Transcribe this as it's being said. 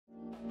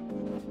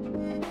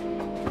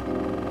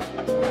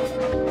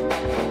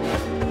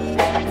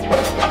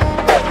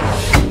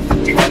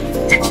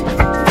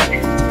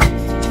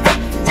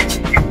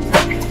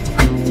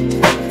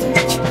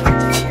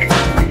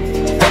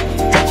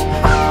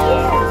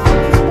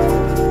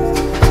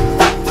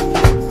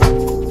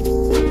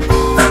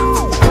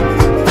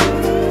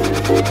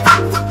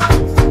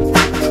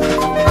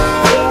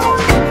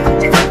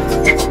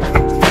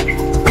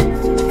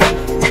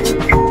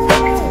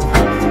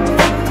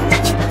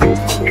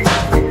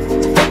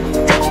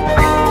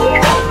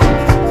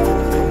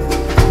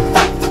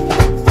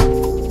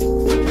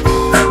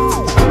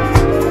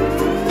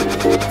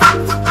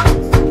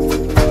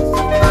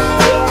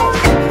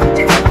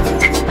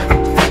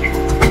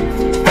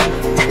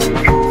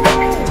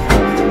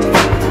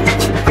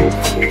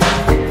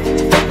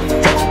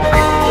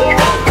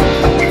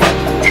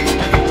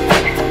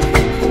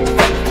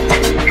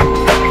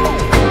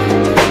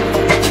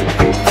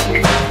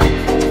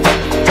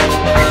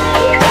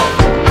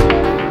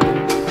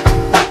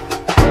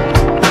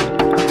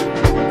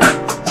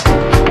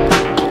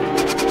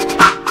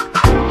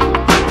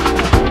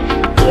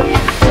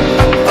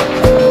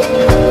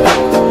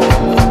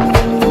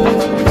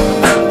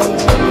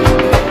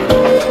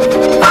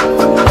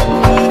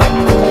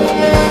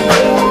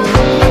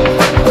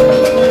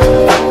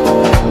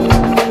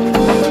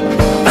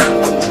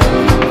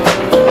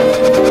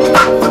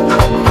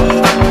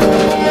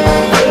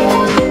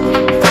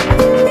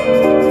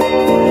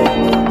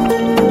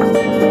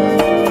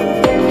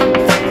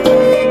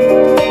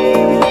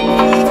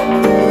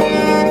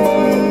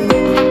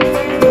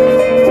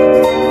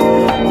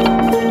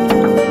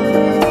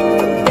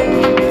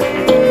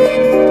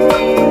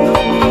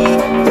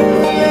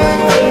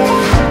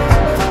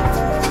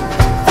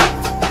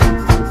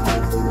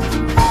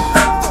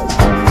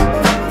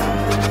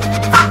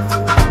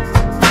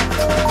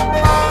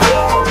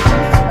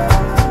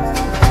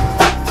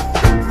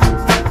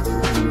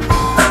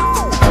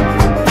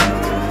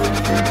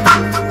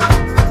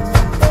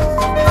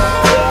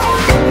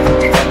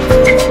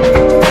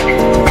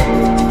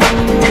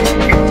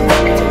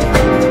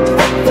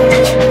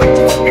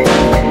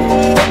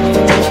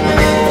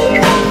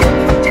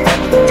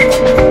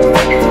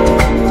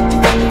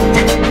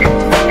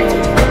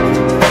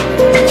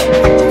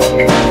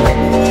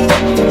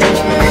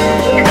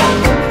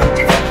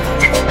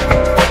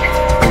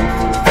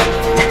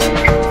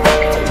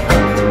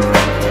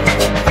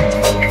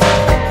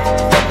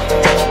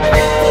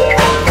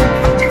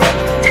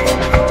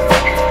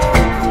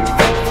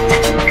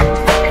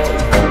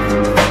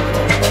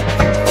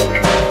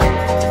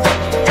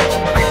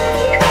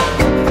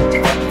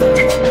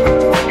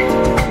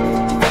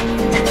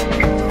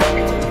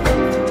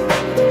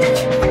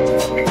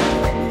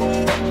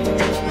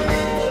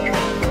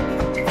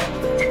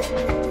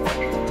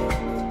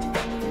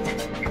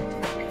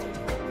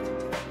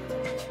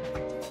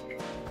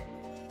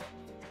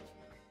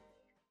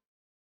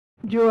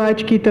जो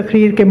आज की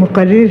तकरीर के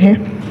मुकर्रिर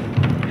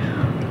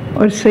हैं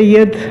और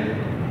सैयद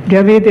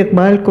जावेद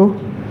इकबाल को,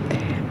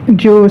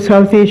 जो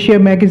साउथ एशिया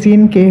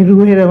मैगज़ीन के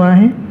रूह रवां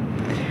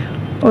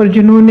हैं और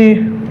जिन्होंने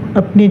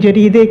अपनी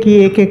जरीदे की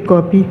एक एक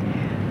कॉपी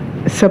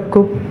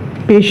सबको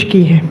पेश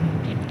की है।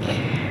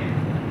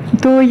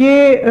 तो ये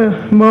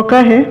मौका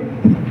है,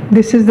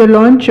 this is the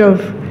launch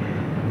of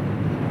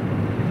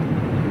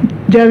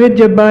Javed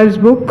Jabbar's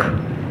book,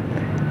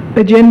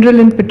 A General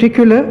in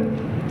Particular,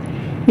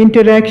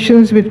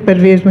 Interactions with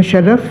Pervez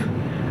Musharraf,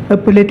 a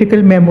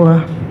Political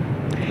Memoir.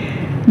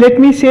 Let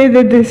me say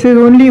that this is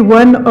only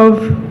one of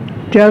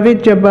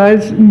Javed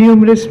Jabbar's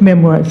numerous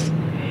memoirs.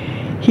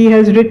 He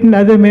has written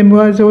other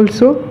memoirs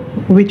also,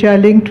 which are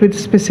linked with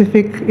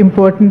specific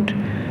important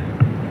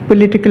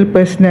political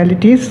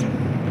personalities.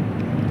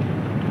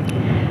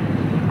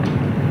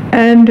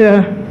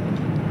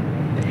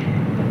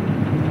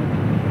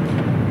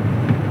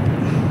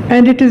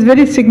 And it is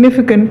very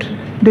significant,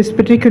 this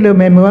particular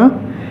memoir,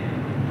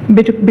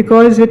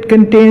 because it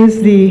contains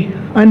the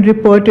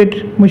unreported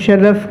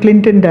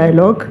Musharraf-Clinton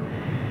dialogue,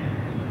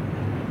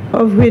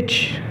 of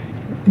which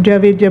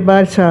Javed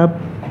Jabbar Saab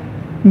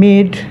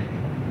made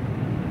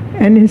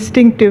an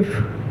instinctive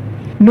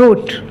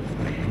note.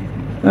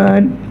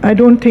 I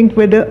don't think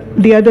whether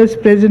the others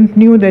present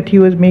knew that he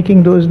was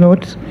making those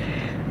notes,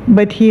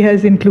 but he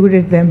has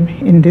included them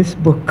in this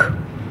book.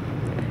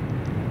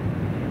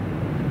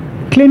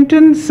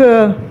 Clinton's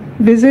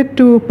visit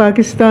to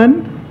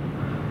Pakistan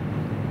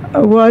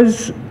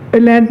was a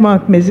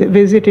landmark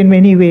visit in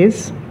many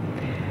ways.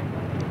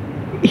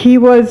 He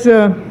was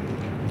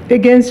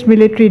against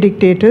military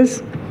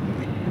dictators.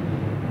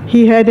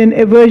 He had an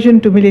aversion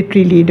to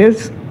military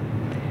leaders.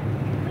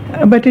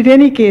 But in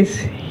any case,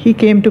 he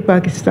came to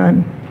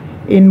Pakistan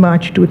in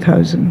March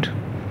 2000.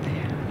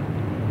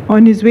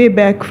 On his way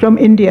back from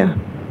India,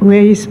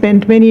 where he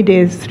spent many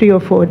days, 3 or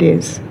 4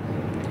 days.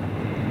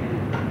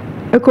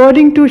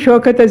 According to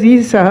Shaukat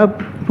Aziz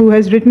Sahab, who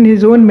has written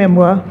his own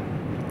memoir,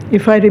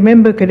 if I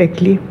remember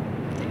correctly,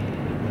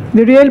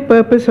 the real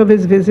purpose of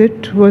his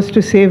visit was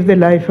to save the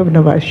life of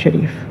Nawaz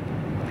Sharif,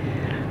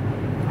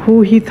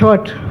 who he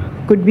thought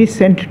could be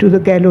sent to the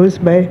gallows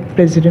by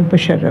President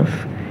Musharraf.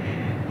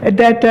 At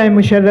that time,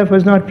 Musharraf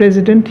was not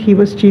president, he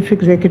was chief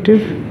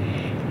executive.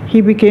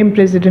 He became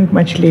president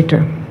much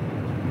later.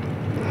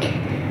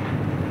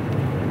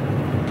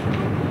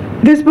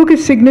 This book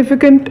is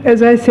significant,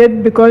 as I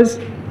said, because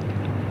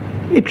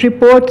it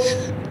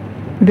reports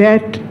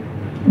that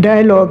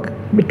dialogue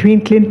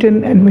between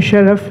Clinton and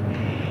Musharraf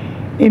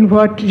in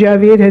what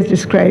Javed has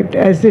described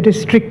as the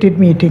restricted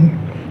meeting,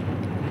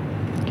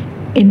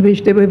 in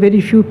which there were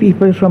very few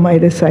people from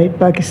either side,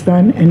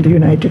 Pakistan and the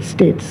United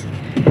States.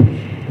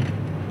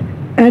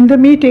 And the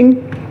meeting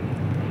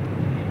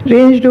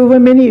ranged over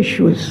many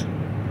issues: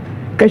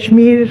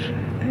 Kashmir,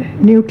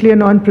 nuclear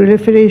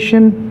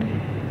non-proliferation,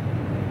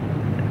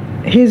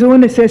 his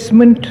own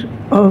assessment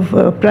of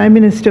Prime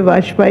Minister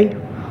Vajpayee,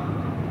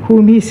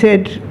 whom he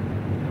said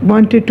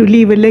wanted to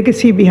leave a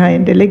legacy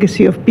behind, a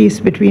legacy of peace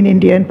between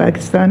India and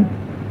Pakistan.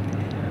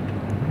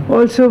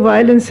 Also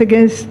violence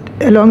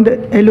along the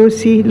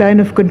LOC,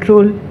 line of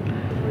control,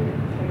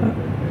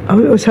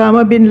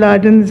 Osama bin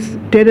Laden's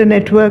terror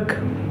network,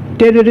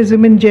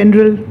 terrorism in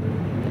general,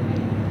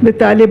 the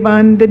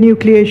Taliban, the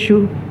nuclear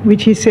issue,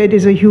 which he said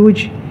is a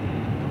huge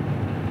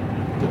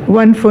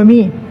one for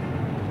me.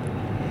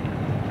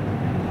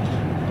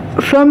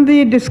 From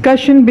the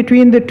discussion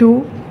between the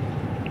two,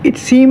 it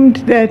seemed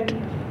that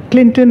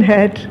Clinton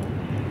had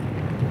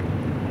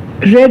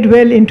read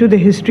well into the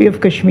history of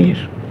Kashmir.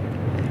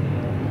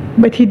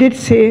 But he did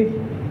say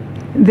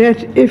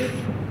that if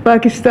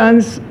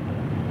Pakistan's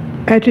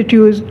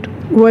attitude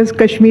was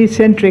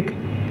Kashmir-centric,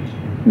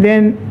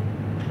 then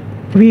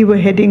we were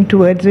heading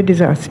towards a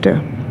disaster.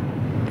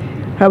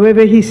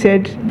 However, he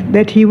said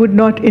that he would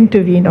not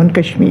intervene on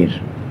Kashmir.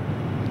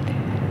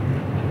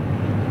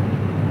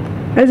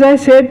 As I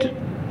said,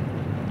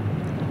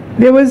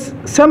 there was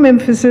some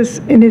emphasis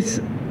in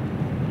his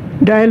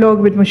dialogue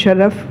with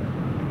Musharraf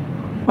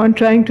on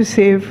trying to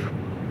save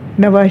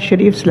Nawaz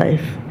Sharif's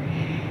life.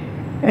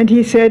 And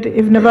he said,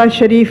 if Nawaz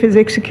Sharif is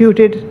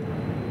executed,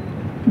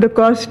 the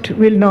cost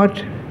will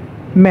not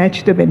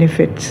match the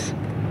benefits.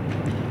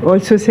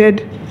 Also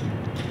said,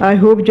 I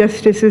hope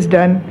justice is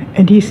done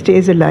and he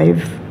stays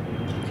alive.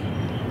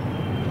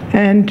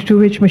 And to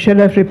which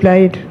Musharraf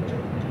replied,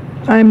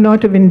 I am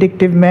not a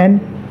vindictive man,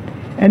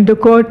 and the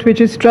court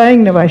which is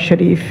trying Nawaz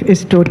Sharif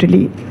is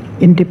totally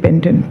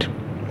independent.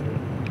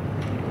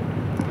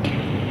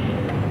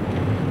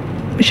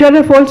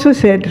 Musharraf also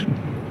said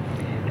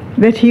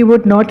that he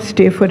would not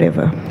stay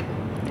forever,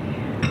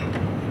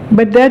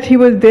 but that he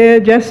was there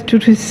just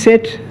to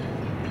set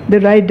the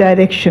right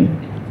direction,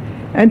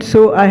 and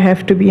so I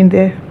have to be in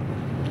there.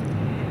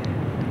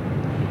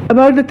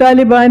 About the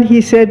Taliban, he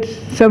said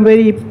some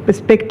very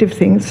perspective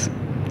things.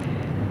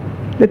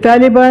 The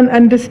Taliban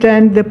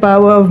understand the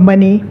power of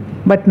money,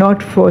 but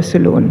not force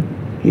alone,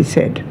 he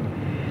said.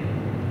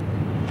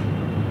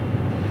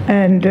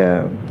 And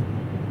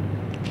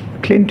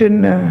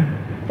Clinton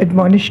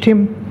admonished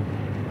him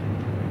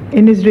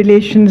in his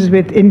relations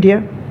with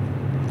India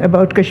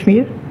about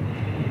Kashmir.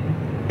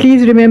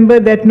 Please remember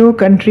that no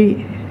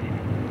country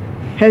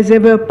has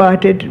ever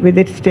parted with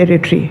its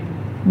territory.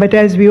 But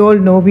as we all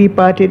know, we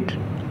parted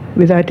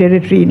with our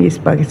territory in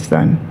East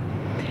Pakistan.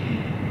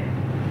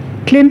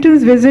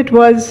 Clinton's visit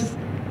was,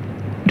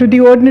 to the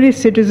ordinary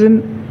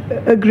citizen,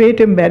 a great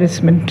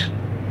embarrassment.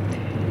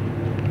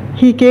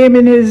 He came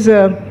in his,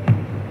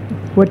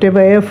 whatever,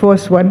 Air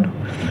Force One,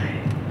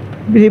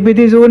 with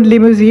his own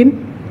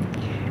limousine,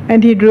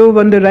 and he drove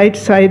on the right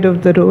side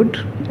of the road,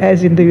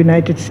 as in the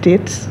United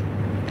States.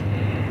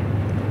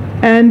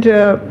 And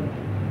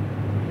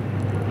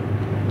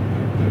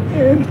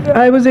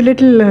I was a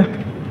little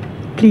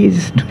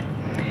pleased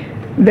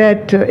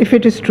that, if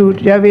it is true,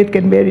 Javed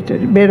can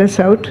bear us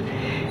out,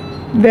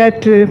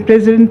 that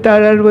President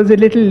Tarar was a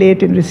little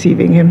late in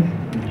receiving him,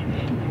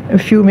 a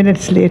few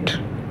minutes late.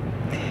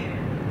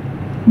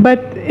 But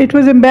it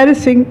was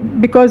embarrassing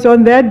because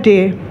on that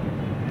day,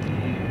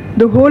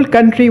 the whole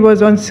country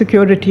was on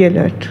security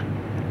alert,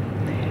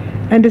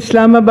 and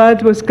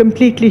Islamabad was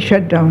completely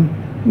shut down.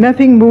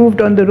 Nothing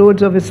moved on the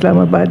roads of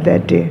Islamabad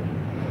that day.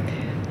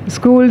 The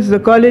schools, the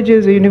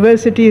colleges, the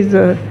universities,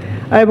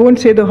 I won't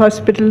say the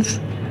hospitals,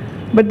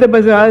 but the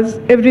bazaars,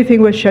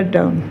 everything was shut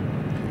down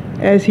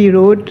as he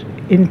rode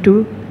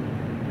into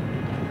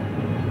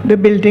the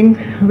building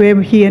where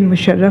he and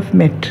Musharraf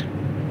met.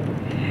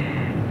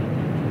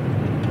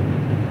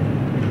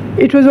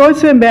 It was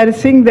also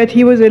embarrassing that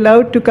he was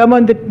allowed to come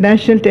on the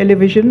national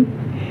television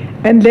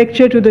and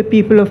lecture to the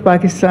people of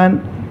Pakistan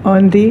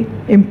on the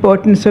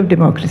importance of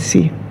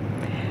democracy.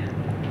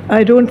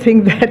 I don't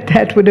think that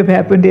that would have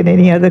happened in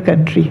any other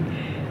country,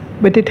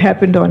 but it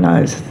happened on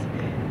ours.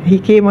 He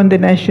came on the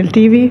national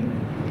TV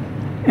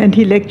and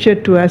he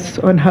lectured to us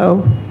on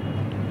how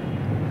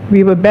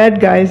we were bad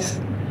guys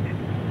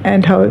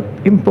and how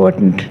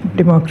important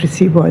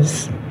democracy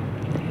was.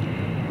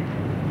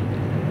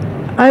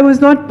 I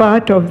was not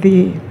part of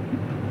the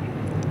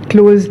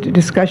closed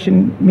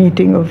discussion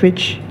meeting of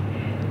which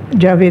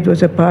Javed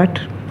was a part.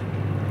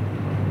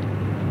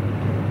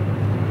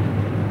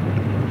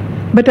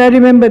 But I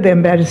remember the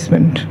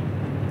embarrassment.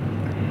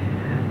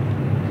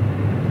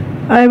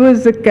 I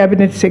was the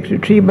cabinet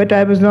secretary, but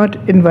I was not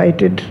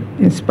invited,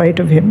 in spite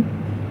of him,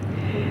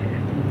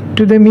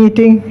 to the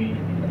meeting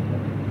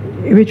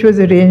which was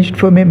arranged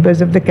for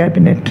members of the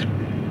cabinet.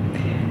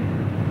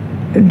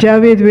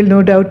 Javed will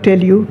no doubt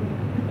tell you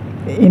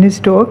in his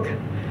talk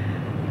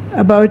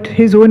about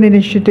his own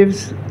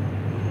initiatives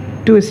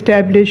to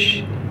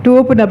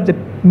open up the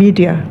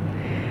media,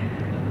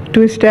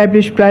 to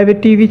establish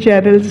private TV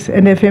channels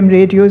and FM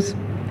radios,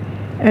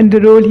 and the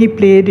role he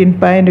played in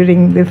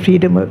pioneering the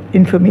Freedom of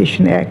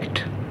Information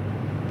Act.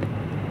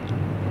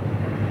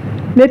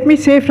 Let me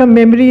say from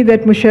memory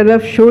that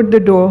Musharraf showed the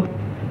door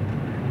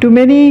to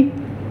many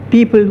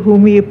people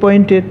whom he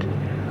appointed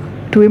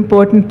to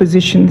important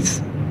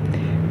positions,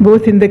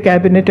 both in the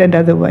cabinet and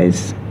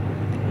otherwise.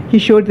 He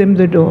showed them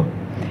the door.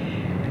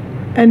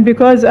 And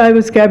because I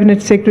was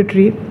cabinet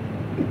secretary,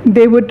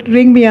 they would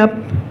ring me up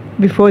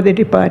before they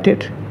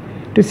departed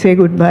to say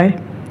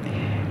goodbye.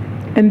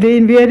 And they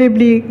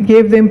invariably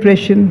gave the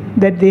impression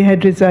that they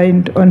had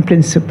resigned on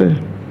principle.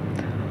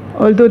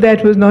 Although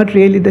that was not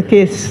really the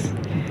case.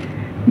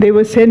 They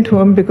were sent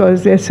home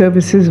because their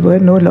services were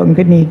no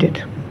longer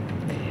needed.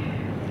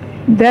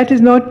 That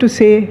is not to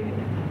say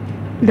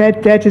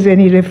that that is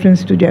any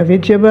reference to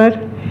Javed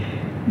Jabbar,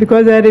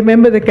 because I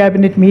remember the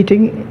cabinet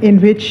meeting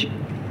in which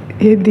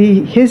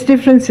his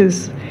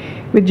differences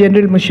with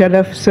General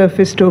Musharraf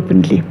surfaced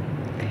openly.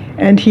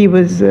 And he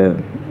was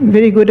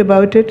very good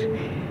about it.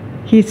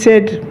 He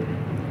said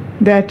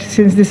that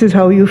since this is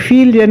how you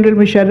feel, General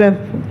Musharraf,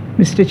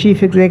 Mr.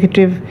 Chief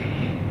Executive,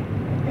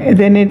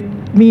 then it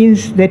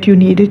means that you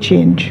need a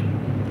change.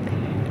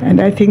 And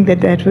I think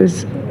that that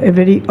was a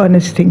very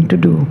honest thing to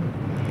do.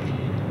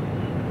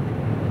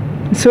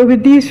 So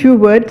with these few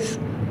words,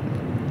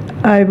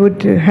 I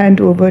would hand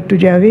over to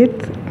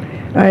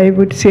Javed. I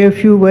would say a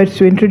few words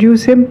to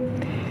introduce him.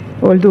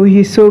 Although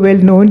he's so well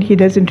known, he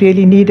doesn't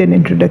really need an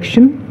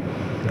introduction.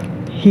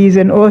 He's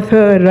an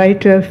author, a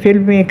writer,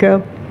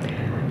 filmmaker.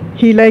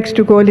 He likes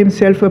to call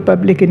himself a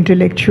public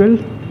intellectual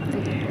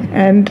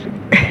and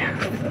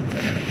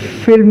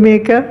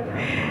filmmaker,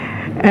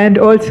 and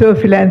also a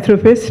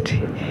philanthropist.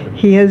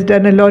 He has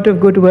done a lot of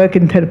good work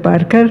in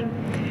Tharparkar,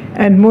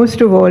 and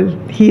most of all,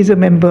 he is a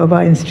member of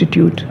our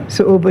institute.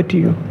 So over to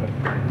you.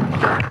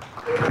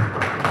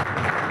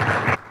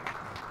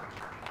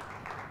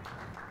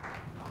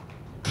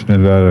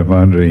 Bismillah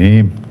ar-Rahman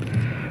ar-Rahim.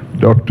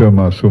 Dr.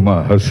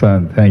 Masuma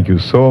Hassan, thank you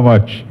so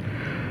much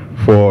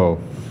for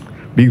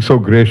being so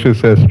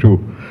gracious as to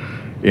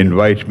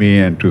invite me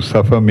and to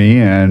suffer me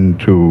and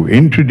to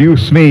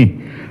introduce me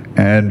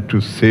and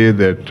to say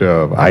that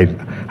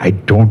I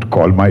don't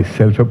call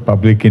myself a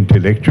public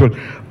intellectual.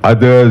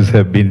 Others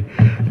have been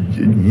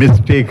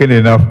mistaken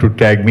enough to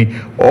tag me.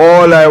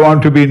 All I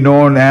want to be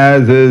known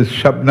as is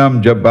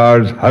Shabnam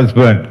Jabbar's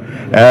husband,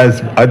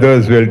 as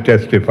others will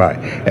testify.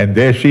 And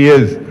there she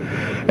is.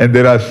 And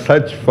there are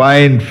such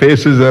fine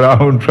faces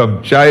around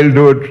from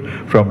childhood,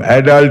 from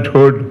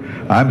adulthood.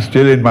 I'm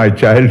still in my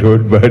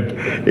childhood, but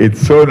it's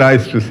so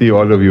nice to see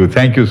all of you.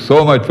 Thank you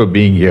so much for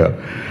being here.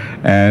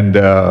 And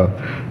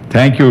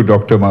thank you,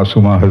 Dr.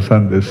 Masuma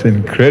Hassan, this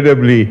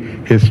incredibly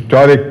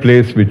historic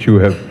place which you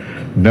have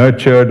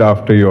nurtured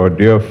after your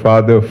dear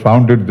father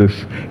founded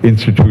this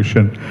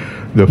institution,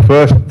 the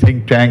first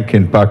think tank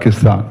in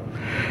Pakistan,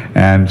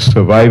 and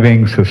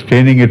surviving,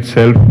 sustaining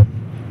itself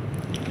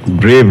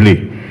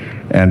bravely,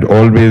 and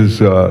always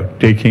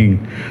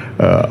taking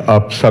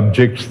up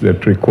subjects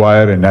that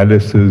require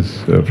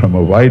analysis from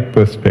a wide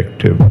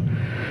perspective.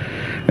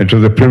 It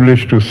was a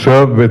privilege to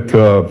serve with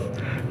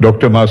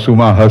Dr.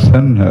 Masuma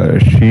Hassan.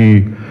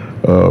 She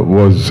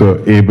was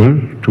able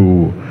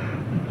to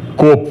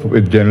cope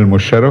with General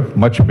Musharraf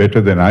much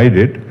better than I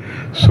did.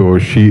 So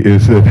she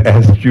is an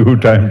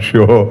astute, I'm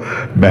sure,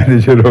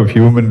 manager of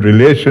human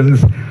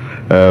relations.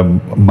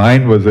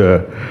 Mine was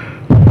a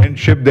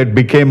friendship that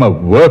became a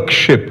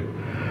workship.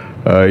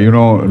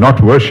 Not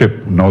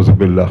worship,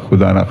 nauzubillah,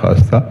 khuda na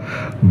khasta,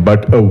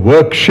 but a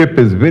workship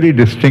is very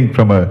distinct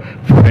from a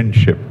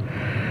friendship.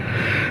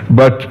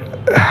 But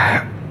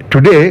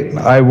today,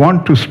 I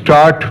want to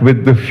start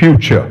with the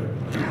future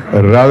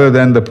rather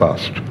than the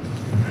past,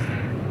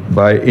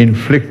 by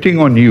inflicting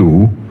on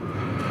you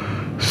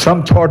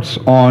some thoughts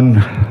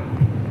on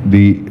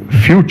the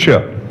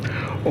future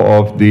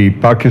of the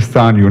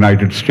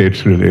Pakistan-United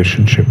States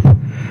relationship.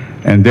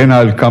 And then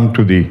I'll come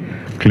to the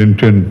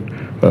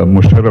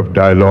Clinton-Musharraf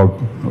dialogue,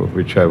 of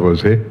which I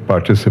was a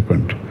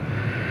participant.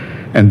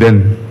 And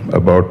then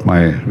about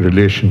my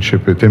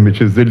relationship with him,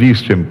 which is the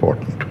least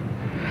important.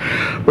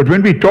 But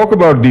when we talk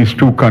about these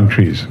two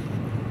countries,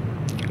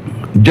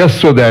 just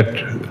so that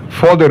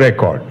for the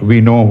record, we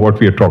know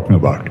what we are talking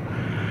about.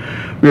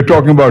 We are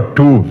talking about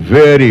two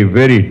very,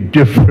 very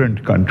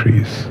different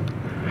countries.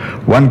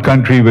 One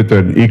country with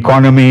an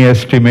economy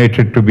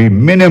estimated to be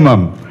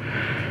minimum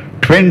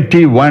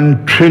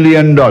 $21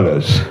 trillion.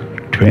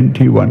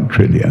 21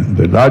 trillion,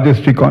 the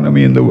largest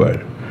economy in the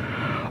world.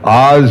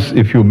 Ours,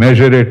 if you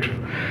measure it,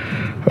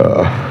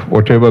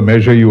 whatever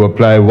measure you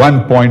apply,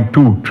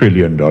 $1.2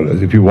 trillion,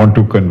 if you want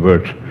to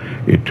convert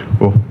it.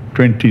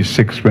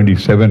 26,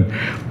 27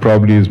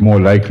 probably is more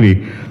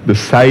likely the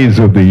size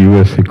of the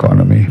US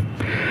economy.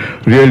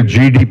 Real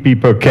GDP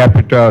per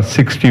capita,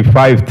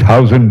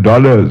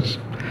 $65,000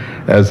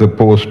 as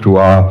opposed to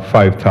our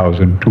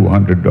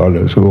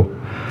 $5,200. So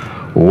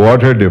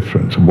what a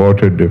difference,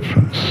 what a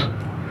difference.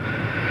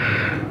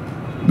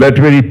 That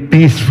very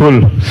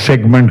peaceful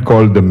segment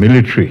called the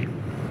military,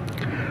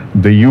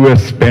 the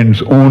US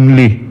spends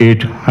only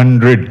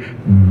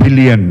 $800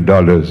 billion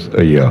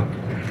a year.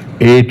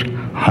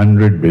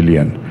 800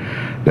 billion.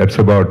 That's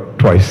about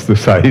twice the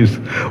size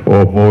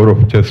or more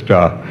of just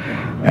our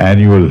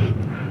annual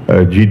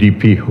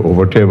GDP or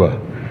whatever.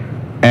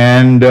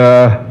 And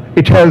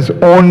it has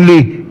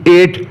only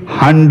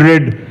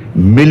 800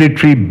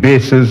 military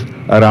bases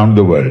around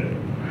the world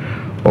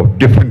of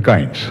different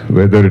kinds,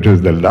 whether it is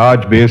the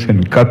large base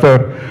in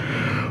Qatar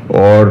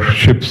or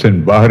ships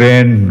in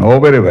Bahrain or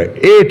wherever.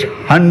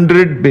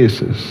 800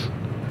 bases.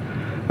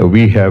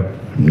 We have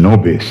no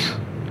base.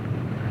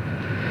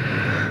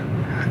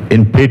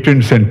 In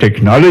patents and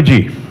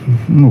technology,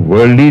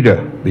 world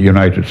leader, the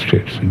United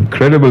States,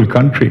 incredible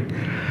country.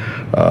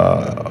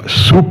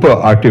 Super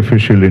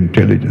artificial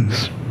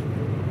intelligence.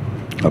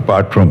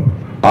 Apart from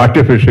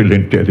artificial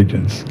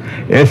intelligence,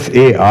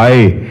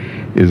 SAI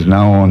is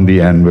now on the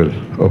anvil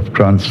of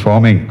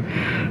transforming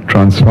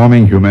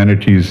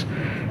humanity's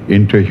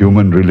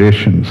interhuman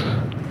relations.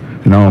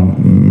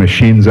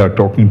 Machines are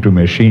talking to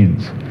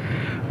machines.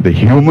 The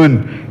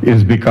human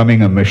is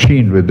becoming a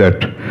machine with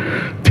that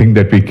thing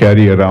that we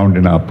carry around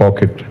in our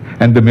pocket.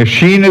 And the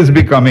machine is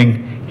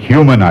becoming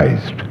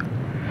humanized.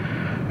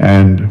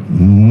 And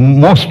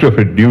most of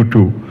it due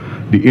to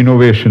the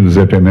innovations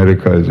that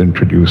America is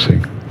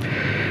introducing.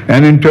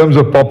 And in terms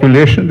of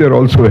population, they're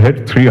also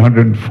ahead,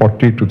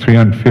 340 to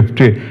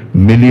 350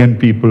 million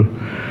people.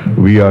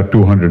 We are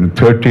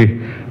 230,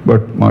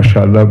 but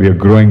mashallah, we are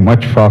growing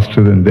much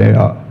faster than they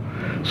are.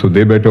 So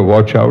they better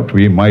watch out.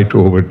 We might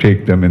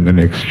overtake them in the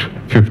next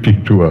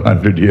 50 to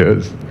 100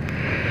 years.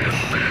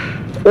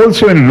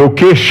 Also in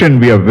location,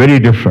 we are very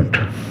different.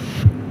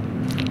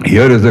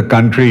 Here is a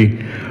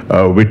country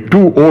with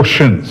two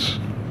oceans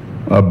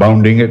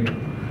bounding it.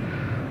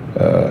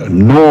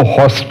 No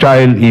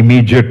hostile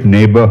immediate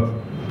neighbor,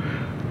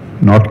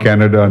 not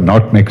Canada,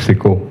 not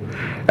Mexico.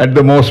 At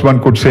the most, one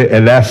could say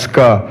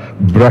Alaska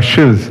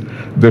brushes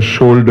the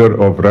shoulder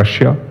of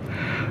Russia,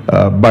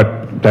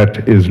 but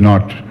that is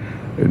not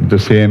the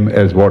same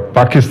as what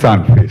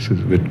Pakistan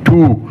faces, with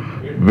two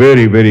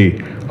very, very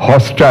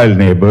hostile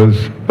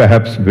neighbors.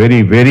 Perhaps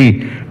very,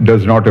 very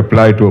does not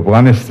apply to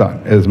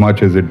Afghanistan as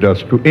much as it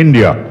does to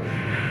India,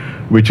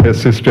 which has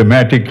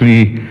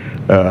systematically,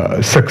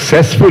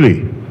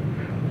 successfully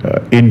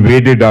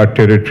invaded our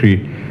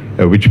territory,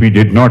 which we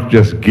did not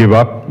just give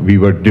up. We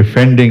were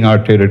defending our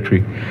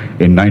territory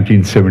in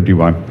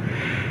 1971.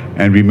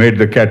 And we made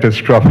the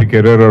catastrophic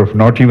error of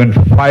not even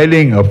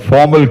filing a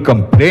formal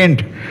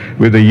complaint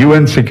with the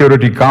UN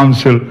Security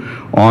Council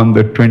on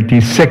the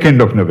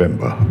 22nd of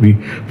November.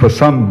 For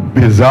some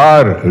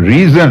bizarre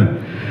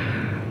reason,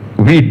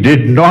 we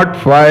did not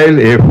file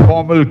a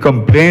formal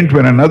complaint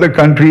when another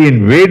country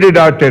invaded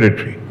our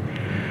territory.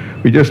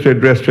 We just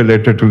addressed a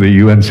letter to the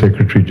UN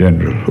Secretary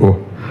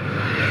General.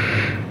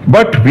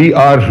 But we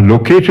are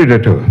located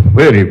at a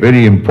very,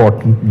 very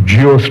important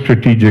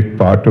geostrategic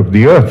part of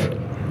the earth.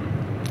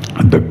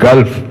 The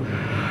Gulf,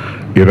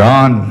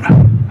 Iran,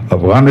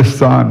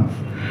 Afghanistan,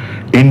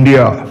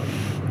 India,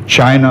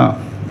 China,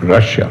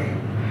 Russia.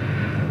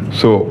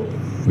 So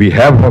we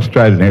have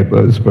hostile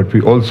neighbors, but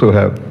we also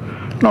have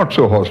not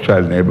so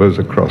hostile neighbors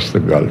across the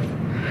Gulf.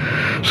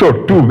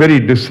 So two very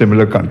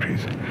dissimilar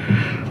countries.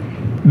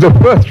 The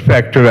first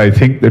factor I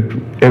think that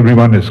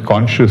everyone is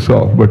conscious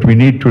of, but we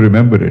need to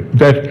remember it,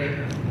 that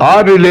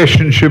our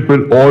relationship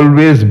will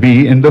always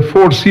be in the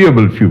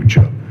foreseeable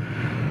future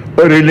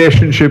a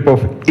relationship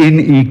of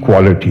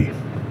inequality,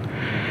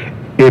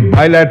 a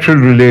bilateral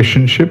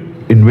relationship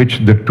in which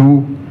the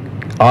two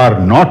are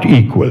not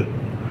equal.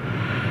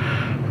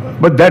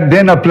 But that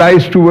then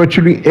applies to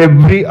virtually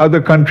every other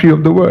country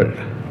of the world.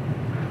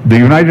 The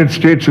United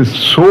States is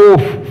so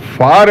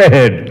far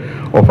ahead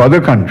of other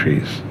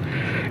countries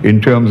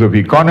in terms of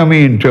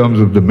economy, in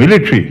terms of the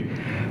military,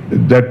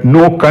 that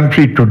no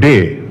country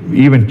today,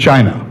 even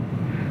China,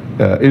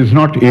 is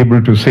not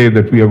able to say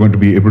that we are going to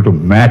be able to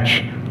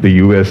match the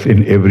US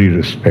in every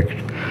respect.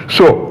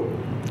 So,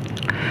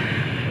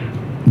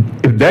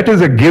 if that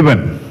is a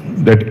given,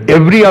 that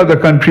every other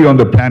country on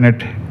the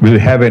planet will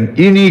have an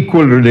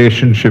unequal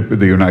relationship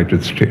with the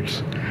United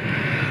States,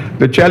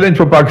 the challenge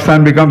for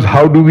Pakistan becomes,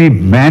 how do we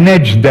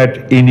manage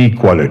that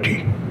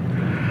inequality?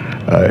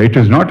 It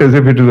is not as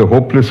if it is a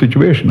hopeless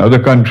situation. Other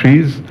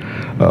countries,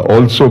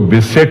 also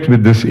beset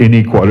with this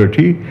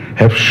inequality,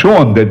 have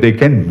shown that they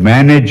can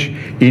manage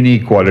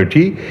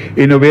inequality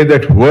in a way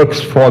that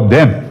works for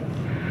them.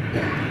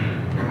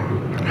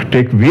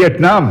 Take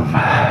Vietnam,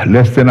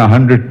 less than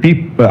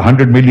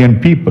 100 million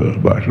people,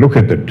 but look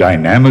at the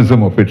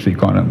dynamism of its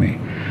economy.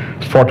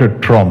 It's fought a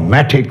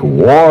traumatic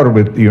war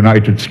with the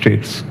United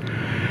States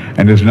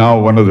and is now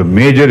one of the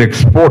major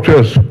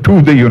exporters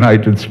to the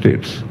United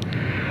States,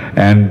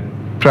 and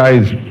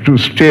tries to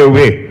stay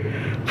away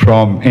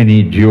from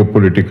any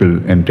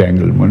geopolitical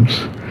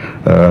entanglements.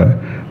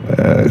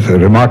 It's a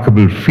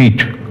remarkable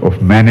feat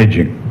of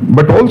managing.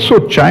 But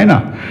also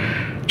China.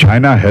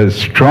 China has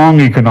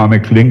strong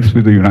economic links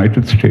with the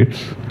United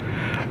States,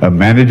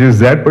 manages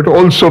that, but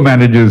also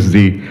manages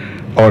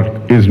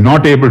or is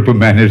not able to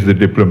manage the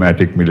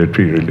diplomatic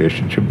military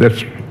relationship.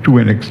 That's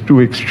too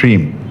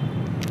extreme.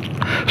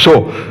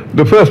 So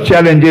the first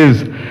challenge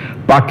is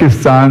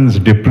Pakistan's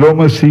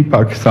diplomacy,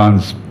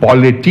 Pakistan's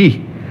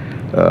polity.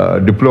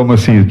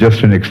 Diplomacy is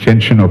just an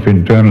extension of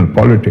internal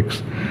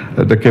politics.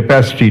 The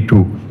capacity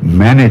to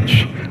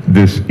manage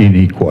this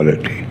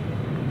inequality.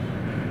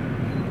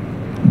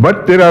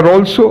 But there are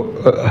also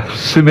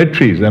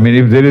symmetries. I mean,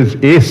 if there is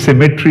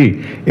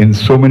asymmetry in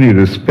so many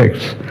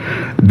respects,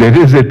 there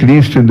is, at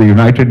least in the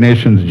United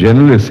Nations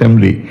General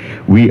Assembly,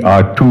 we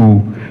are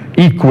two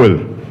equal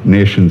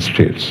nation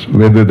states.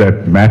 Whether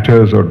that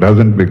matters or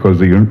doesn't, because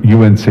the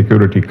UN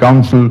Security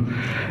Council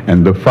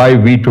and the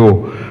 5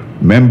 veto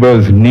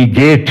members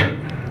negate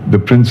the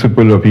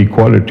principle of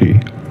equality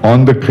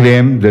on the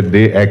claim that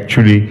they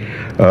actually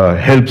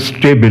help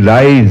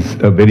stabilize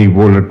a very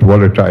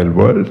volatile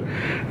world,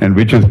 and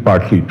which is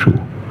partly true.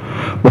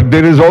 But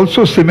there is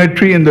also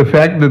symmetry in the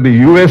fact that the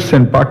US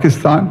and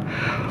Pakistan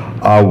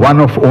are one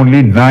of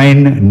only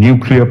 9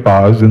 nuclear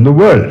powers in the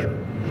world.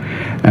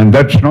 And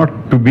that's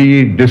not to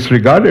be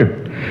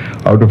disregarded.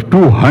 Out of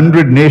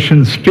 200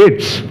 nation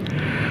states,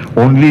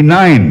 only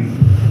 9,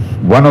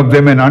 one of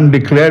them an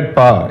undeclared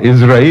power,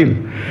 Israel,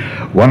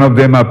 one of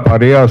them a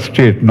pariah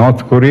state,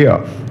 North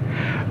Korea.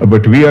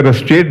 But we are a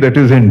state that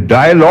is in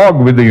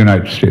dialogue with the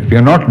United States. We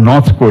are not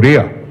North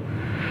Korea.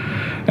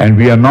 And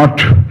we are not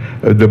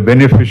the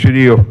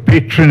beneficiary of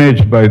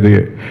patronage by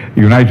the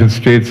United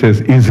States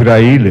as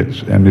Israel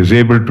is, and is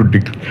able to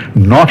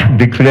not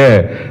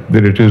declare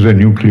that it is a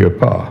nuclear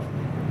power.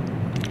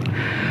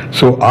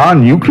 So our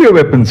nuclear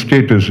weapon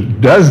status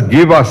does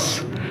give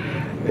us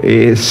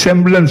a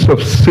semblance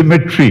of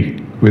symmetry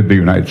with the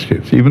United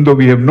States. Even though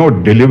we have no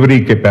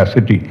delivery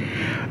capacity,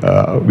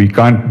 we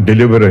can't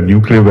deliver a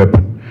nuclear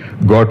weapon.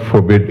 God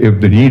forbid, if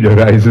the need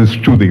arises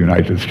to the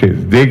United States,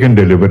 they can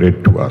deliver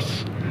it to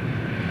us.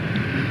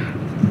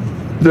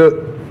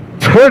 The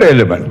third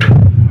element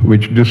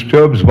which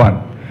disturbs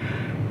one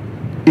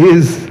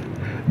is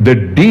the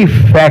de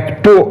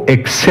facto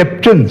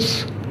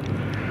acceptance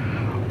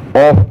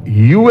of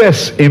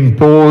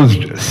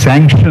US-imposed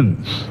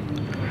sanctions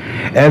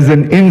as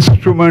an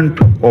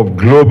instrument of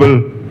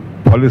global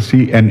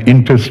policy and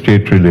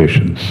interstate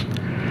relations.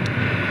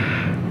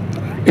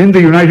 In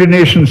the United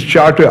Nations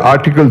Charter,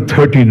 Article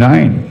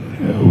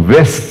 39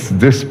 vests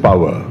this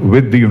power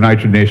with the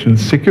United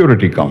Nations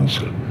Security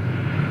Council.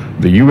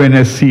 The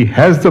UNSC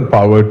has the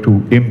power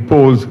to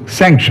impose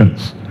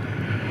sanctions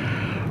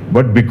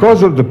But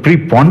because of the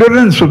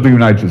preponderance of the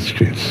United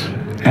States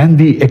and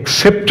the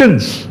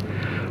acceptance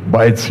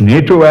by its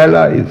NATO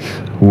allies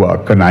who are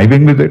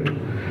conniving with it,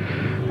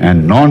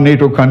 and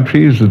non-NATO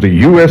countries, the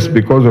US,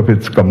 because of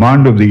its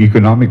command of the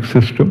economic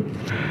system,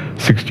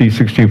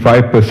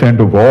 60-65%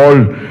 of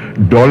all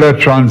dollar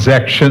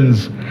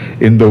transactions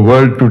in the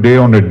world today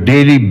on a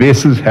daily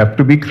basis have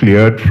to be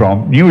cleared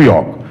from New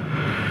York.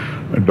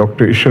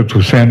 Dr. Ishrat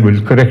Hussain will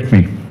correct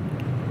me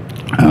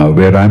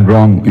where I'm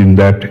wrong in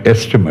that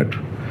estimate.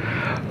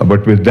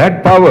 But with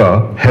that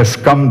power has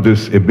come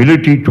this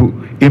ability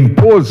to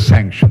impose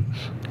sanctions.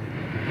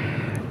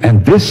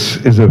 And this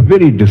is a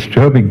very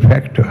disturbing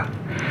factor.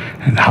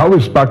 And how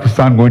is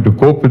Pakistan going to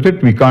cope with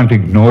it? We can't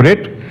ignore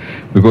it,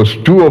 because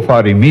two of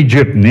our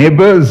immediate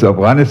neighbors,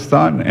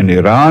 Afghanistan and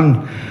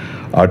Iran,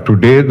 are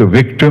today the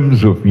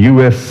victims of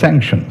US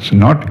sanctions,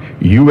 not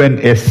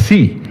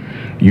UNSC.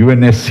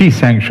 UNSC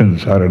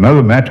sanctions are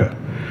another matter,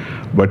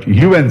 but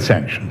UN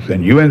sanctions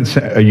and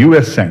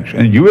US sanctions.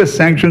 And US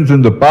sanctions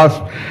in the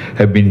past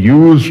have been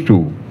used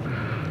to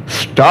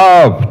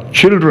starve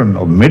children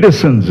of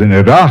medicines in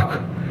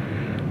Iraq,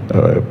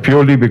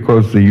 purely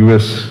because the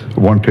US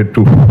wanted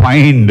to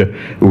find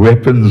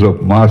weapons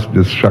of mass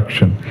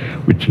destruction,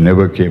 which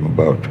never came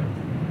about.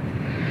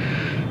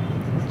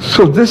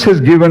 So this has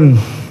given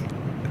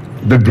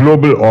the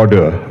global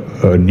order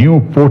a new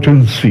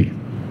potency,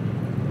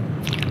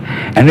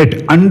 and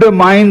it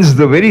undermines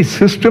the very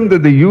system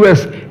that the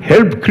US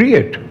helped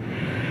create.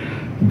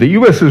 The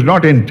US is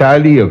not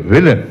entirely a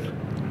villain.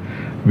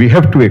 We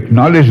have to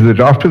acknowledge that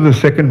after the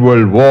Second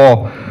World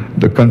War,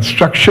 the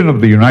construction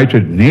of the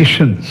United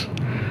Nations,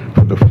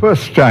 for the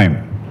first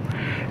time,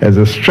 as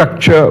a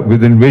structure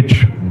within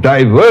which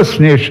diverse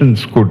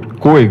nations could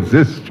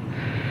coexist,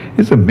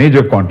 is a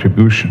major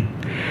contribution.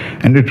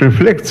 And it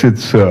reflects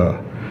its,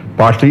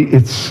 partly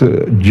its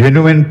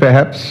genuine,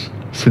 perhaps,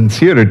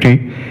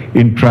 sincerity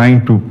in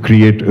trying to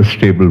create a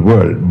stable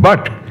world.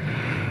 But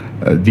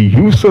the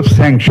use of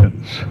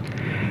sanctions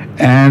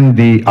and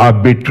the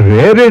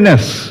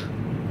arbitrariness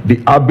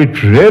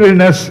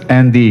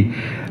and the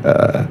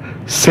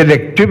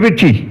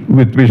selectivity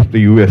with which the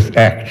US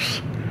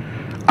acts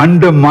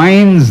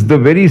undermines the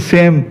very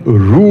same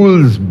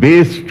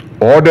rules-based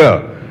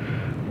order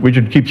which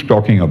it keeps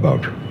talking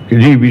about.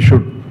 We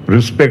should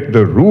respect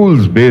the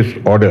rules-based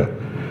order.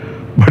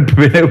 But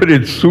whenever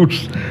it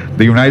suits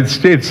the United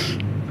States,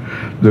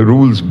 the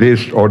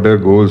rules-based order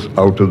goes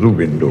out of the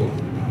window.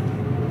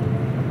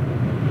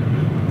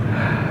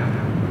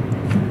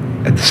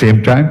 At the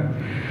same time,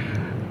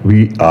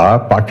 we are,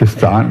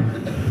 Pakistan,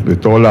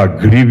 with all our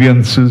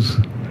grievances,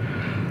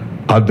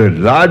 are the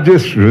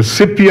largest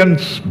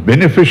recipients,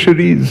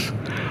 beneficiaries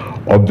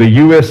of the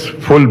US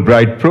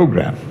Fulbright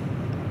program.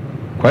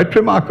 Quite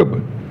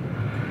remarkable.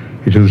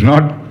 It is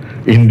not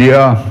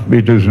India,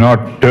 it is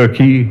not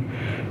Turkey,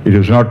 it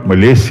is not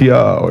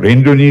Malaysia or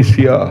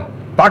Indonesia,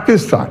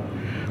 Pakistan.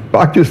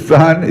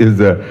 Pakistan is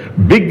the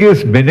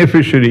biggest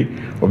beneficiary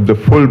of the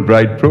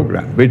Fulbright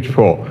program, which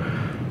for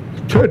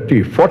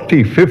 30,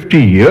 40, 50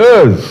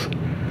 years,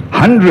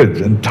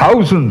 hundreds and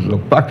thousands of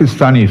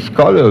Pakistani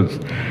scholars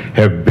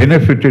have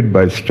benefited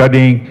by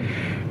studying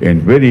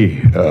in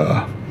very,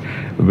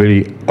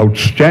 very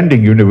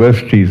outstanding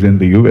universities in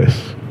the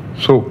US.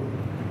 So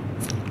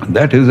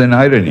that is an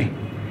irony.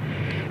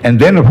 And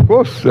then, of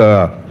course,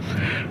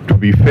 to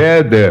be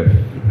fair,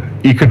 the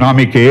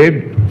economic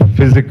aid,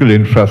 physical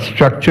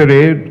infrastructure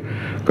aid,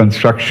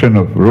 construction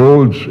of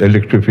roads,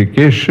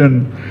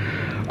 electrification,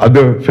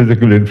 other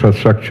physical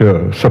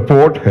infrastructure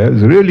support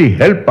has really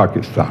helped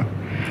Pakistan.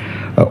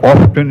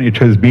 Often it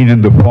has been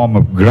in the form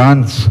of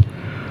grants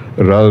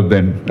rather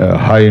than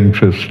high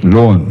interest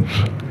loans.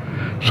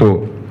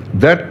 So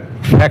that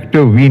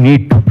factor we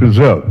need to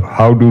preserve.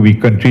 How do we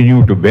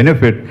continue to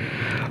benefit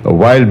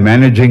while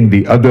managing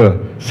the other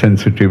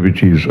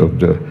sensitivities of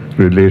the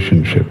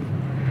relationship?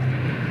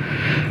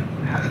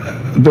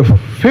 The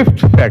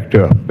fifth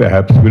factor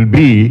perhaps will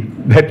be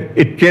that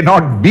it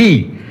cannot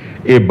be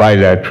a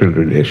bilateral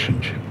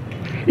relationship.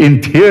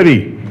 In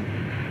theory,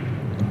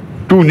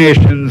 two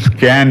nations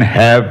can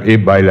have a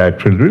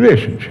bilateral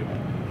relationship,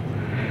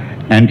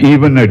 and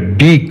even a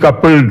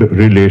decoupled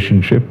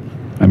relationship.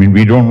 I mean,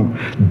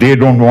 they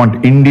don't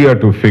want India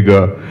to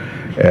figure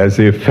as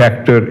a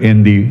factor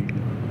in the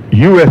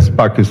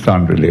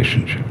US-Pakistan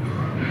relationship.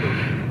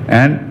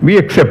 And we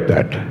accept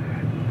that.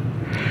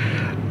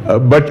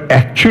 But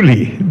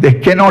actually, there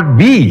cannot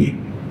be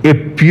a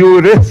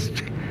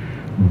purist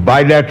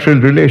bilateral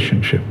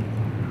relationship,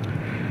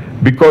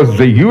 because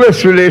the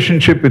US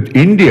relationship with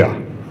India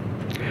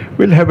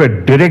will have a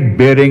direct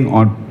bearing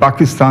on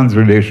Pakistan's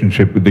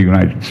relationship with the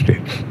United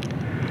States.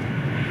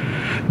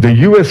 The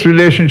US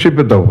relationship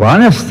with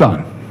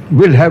Afghanistan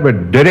will have a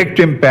direct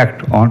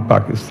impact on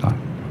Pakistan.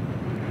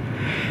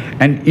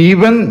 And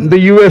even the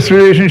US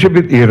relationship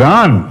with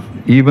Iran,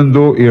 even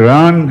though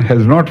Iran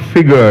has not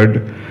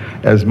figured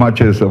as much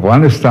as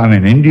Afghanistan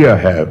and India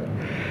have,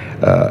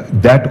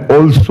 that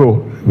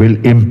also will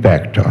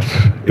impact us,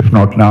 if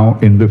not now,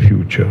 in the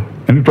future.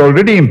 And it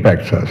already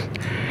impacts us.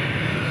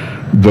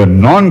 the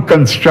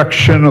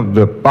non-construction of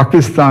the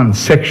Pakistan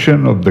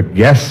section of the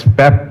gas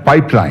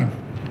pipeline,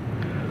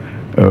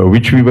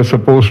 which we were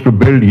supposed to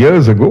build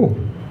years ago,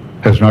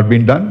 has not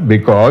been done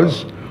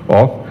because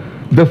of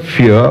the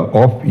fear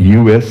of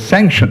US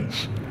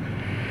sanctions.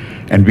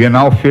 And we are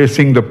now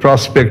facing the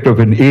prospect of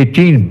an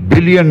 $18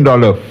 billion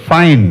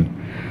fine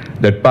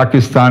that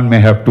Pakistan may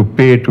have to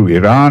pay to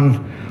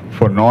Iran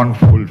for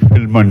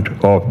non-fulfillment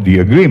of the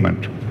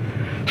agreement.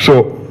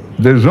 So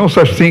there is no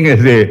such thing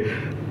as a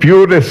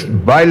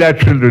purest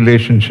bilateral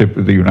relationship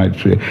with the United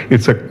States.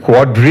 It's a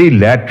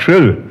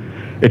quadrilateral,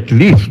 at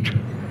least.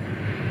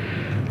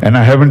 And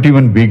I haven't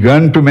even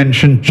begun to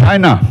mention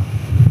China.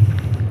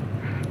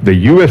 The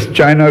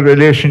US-China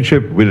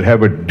relationship will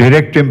have a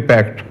direct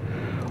impact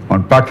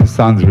on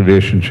Pakistan's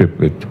relationship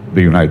with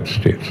the United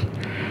States.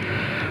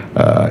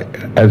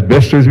 As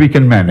best as we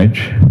can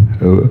manage,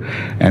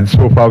 and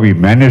so far we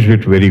managed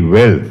it very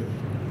well.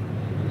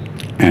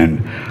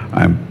 And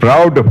I'm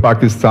proud of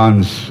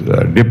Pakistan's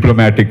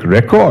diplomatic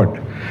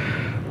record,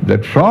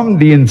 that from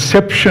the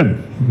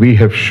inception we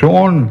have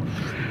shown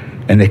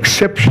an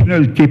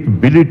exceptional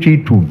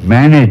capability to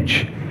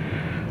manage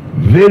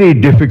very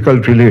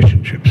difficult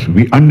relationships.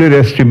 We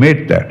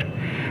underestimate that.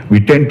 We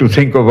tend to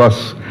think of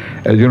us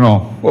as, you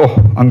know,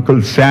 oh,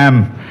 Uncle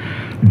Sam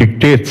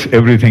dictates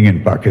everything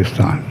in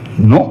Pakistan.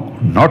 No,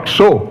 not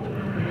so.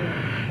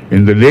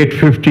 In the late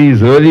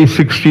 50s, early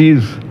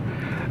 60s,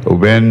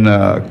 when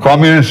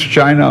communist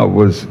China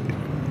was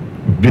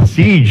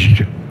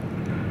besieged,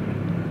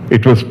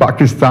 it was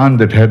Pakistan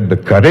that had the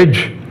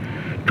courage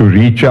to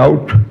reach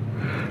out,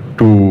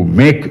 to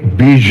make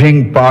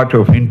Beijing part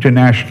of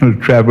international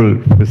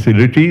travel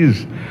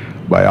facilities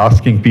by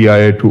asking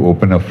PIA to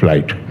open a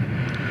flight.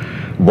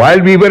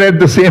 While we were at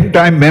the same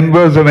time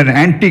members of an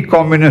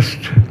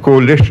anti-communist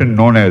coalition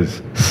known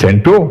as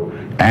CENTO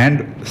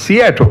and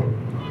SEATO,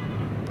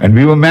 and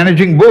we were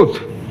managing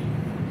both.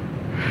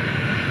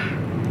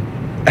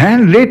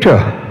 And later,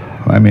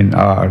 I mean,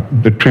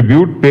 the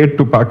tribute paid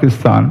to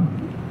Pakistan,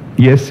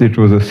 yes, it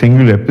was a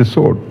single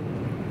episode,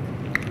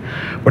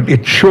 but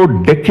it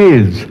showed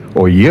decades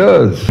or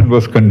years. It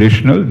was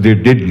conditional. They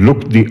did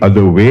look the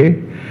other way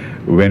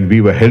when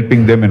we were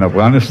helping them in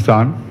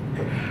Afghanistan.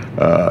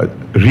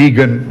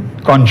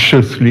 Reagan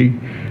consciously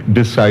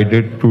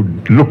decided to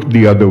look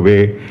the other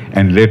way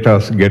and let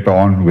us get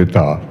on with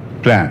our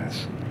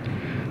plans.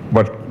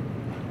 But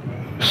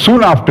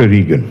soon after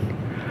Reagan,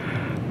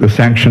 the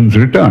sanctions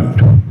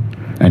returned,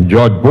 and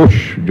George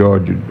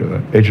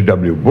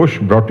H.W. Bush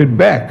brought it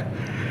back,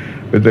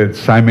 whether it's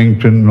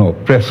Symington or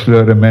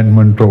Pressler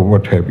Amendment or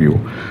what have you.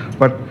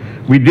 But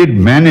we did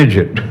manage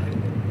it,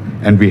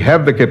 and we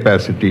have the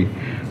capacity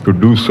to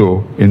do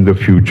so in the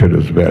future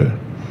as well.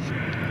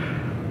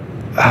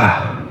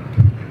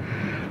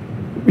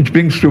 Which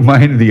brings to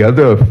mind the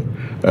other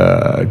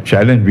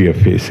challenge we are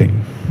facing.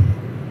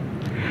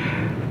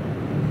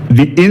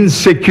 The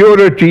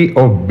insecurity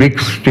of big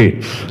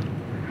states.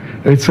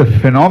 It's a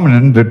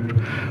phenomenon that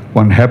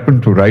one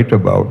happened to write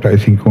about, I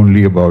think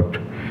only about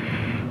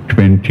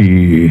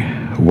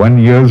 21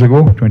 years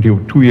ago,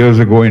 22 years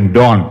ago in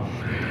Dawn,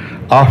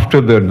 after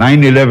the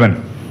 9/11.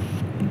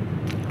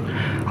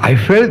 I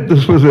felt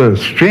this was a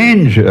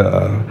strange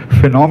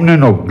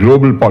phenomenon of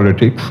global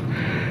politics,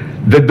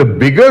 that the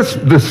bigger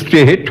the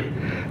state,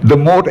 the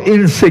more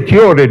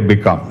insecure it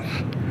becomes.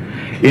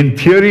 In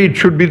theory, it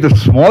should be the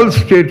small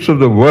states of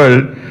the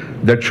world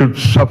that should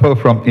suffer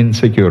from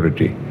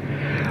insecurity.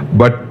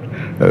 But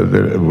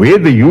the way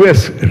the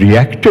US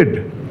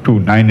reacted to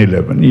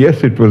 9/11,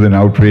 yes, it was an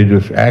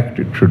outrageous act,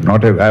 it should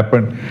not have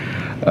happened,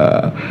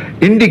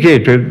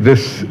 indicated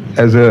this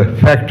as a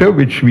factor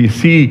which we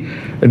see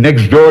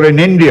next door in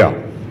India.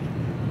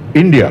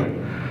 India,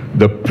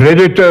 the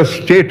predator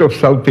state of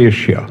South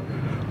Asia.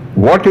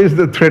 What is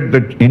the threat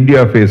that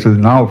India faces?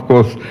 Now, of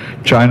course,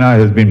 China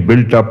has been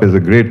built up as a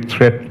great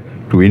threat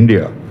to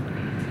India.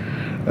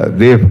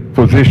 They've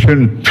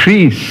positioned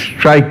 3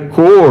 strike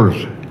corps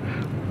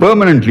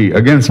permanently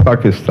against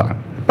Pakistan.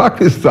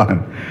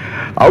 Pakistan,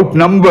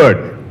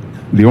 outnumbered.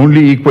 The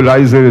only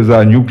equalizer is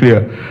our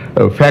nuclear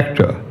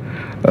factor.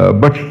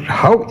 But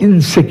how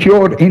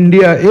insecure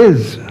India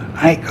is.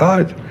 My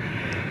God.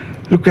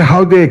 Look at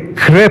how they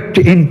crept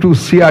into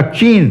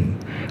Siachen,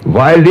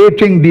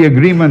 violating the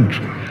agreement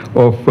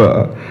of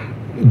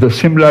the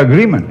Simla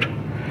Agreement,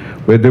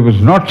 where there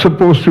was not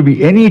supposed to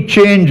be any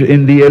change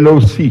in the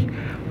LOC,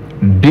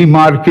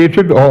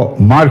 demarcated or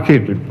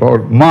marketed or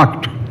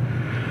marked.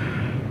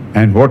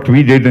 And what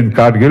we did in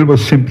Kargil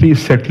was simply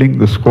settling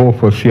the score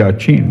for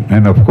Siachen.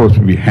 And of course,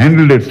 we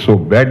handled it so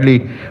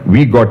badly,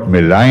 we got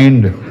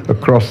maligned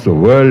across the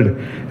world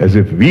as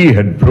if we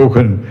had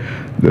broken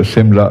the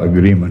Simla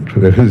Agreement,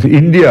 whereas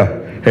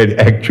India had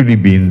actually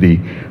been the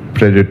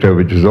predator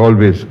which is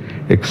always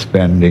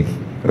expanding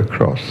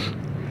across.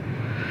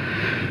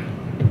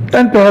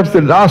 And perhaps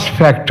the last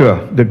factor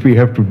that we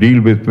have to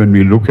deal with when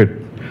we look at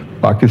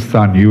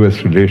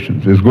Pakistan-US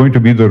relations is going to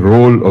be the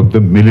role of the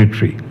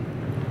military.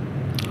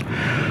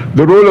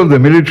 The role of the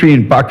military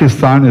in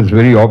Pakistan is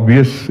very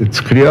obvious, it's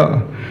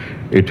clear.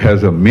 It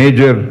has a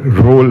major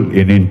role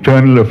in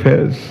internal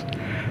affairs,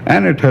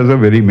 and it has a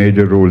very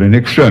major role in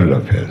external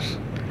affairs.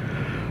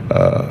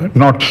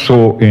 Not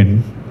so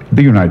in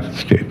the United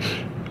States,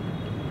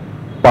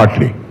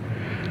 partly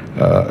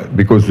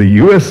because the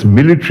US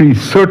military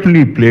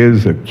certainly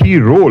plays a key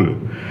role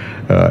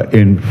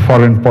in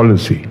foreign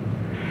policy,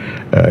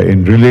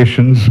 in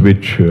relations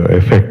which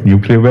affect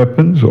nuclear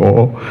weapons,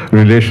 or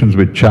relations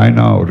with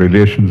China, or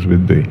relations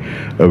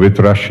with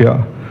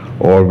Russia,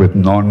 or with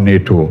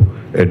non-NATO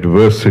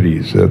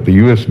adversaries. The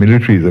US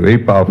military is a very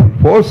powerful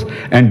force,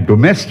 and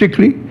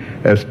domestically,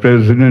 as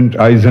President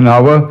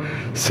Eisenhower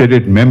said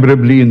it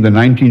memorably in the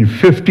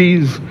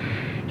 1950s,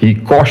 he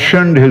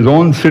cautioned his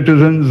own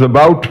citizens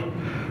about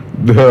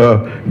the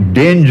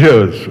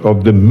dangers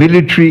of the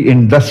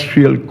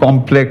military-industrial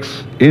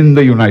complex in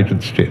the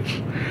United States,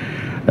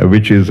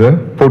 which is a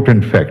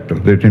potent factor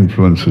that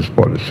influences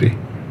policy.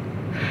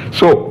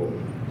 So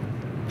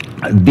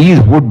these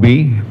would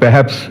be,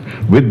 perhaps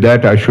with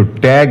that I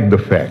should tag the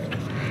fact,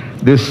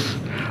 this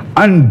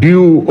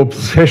undue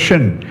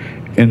obsession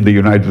in the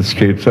United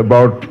States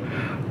about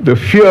the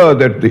fear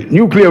that the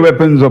nuclear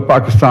weapons of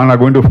Pakistan are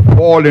going to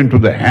fall into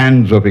the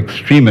hands of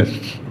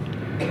extremists.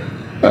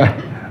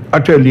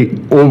 Utterly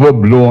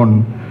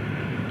overblown,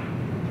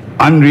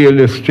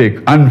 unrealistic,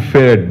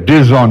 unfair,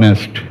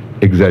 dishonest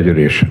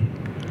exaggeration.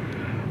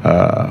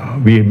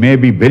 We may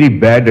be very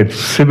bad at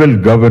civil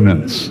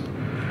governance,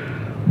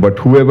 but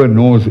whoever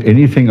knows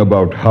anything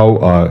about how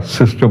our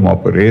system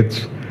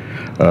operates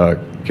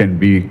can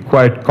be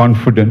quite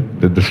confident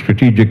that the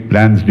Strategic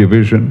Plans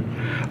Division,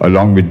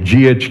 along with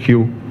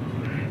GHQ,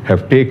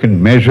 have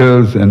taken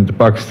measures, and the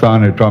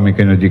Pakistan Atomic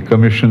Energy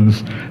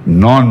Commission's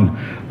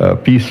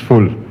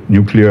non-peaceful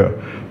nuclear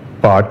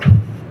part.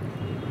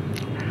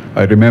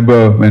 I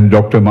remember when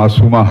Dr.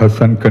 Masuma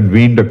Hassan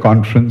convened a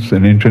conference,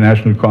 an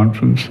international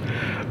conference,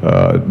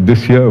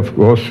 this year, of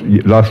course,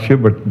 last year,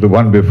 but the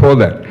one before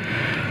that.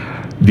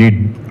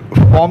 The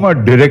former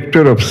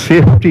director of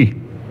safety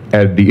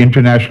at the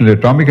International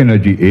Atomic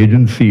Energy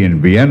Agency in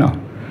Vienna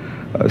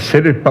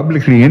said it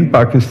publicly in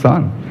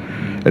Pakistan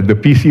at the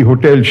PC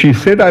Hotel. She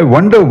said, "I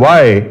wonder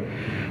why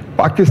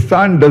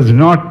Pakistan does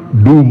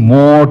not do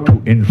more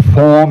to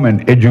inform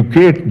and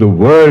educate the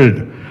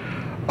world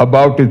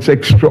about its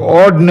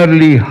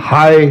extraordinarily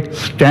high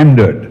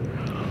standard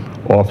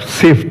of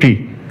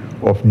safety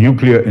of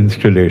nuclear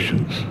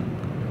installations."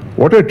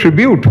 What a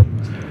tribute.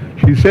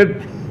 She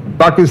said,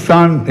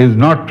 Pakistan is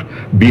not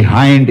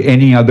behind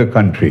any other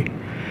country.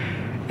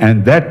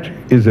 And that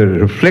is a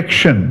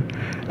reflection,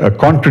 a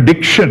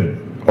contradiction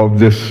of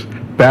this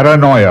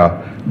paranoia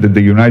that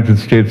the United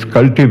States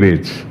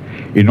cultivates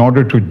in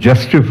order to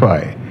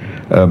justify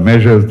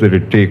measures that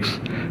it takes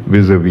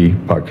vis-a-vis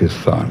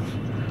Pakistan.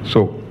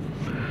 So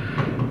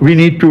we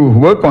need to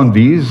work on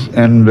these,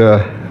 and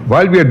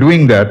while we are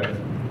doing that,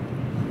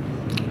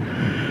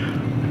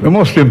 the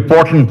most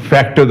important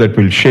factor that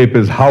will shape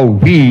is how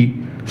we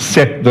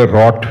set the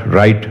rot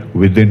right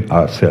within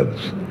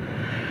ourselves.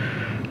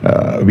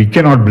 We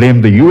cannot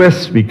blame the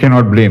US, we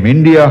cannot blame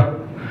India,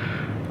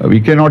 we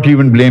cannot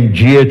even blame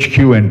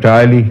GHQ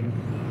entirely.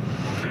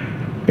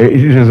 It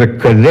is a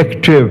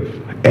collective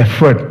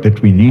effort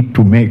that we need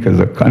to make as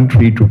a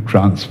country to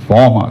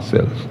transform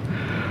ourselves.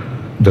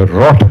 The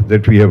rot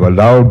that we have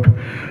allowed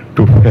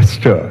to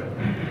fester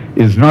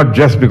is not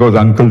just because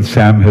Uncle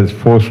Sam has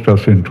forced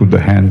us into the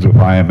hands of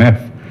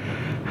IMF.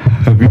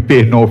 We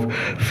pay no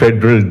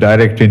federal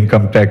direct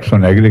income tax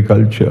on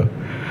agriculture.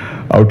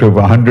 Out of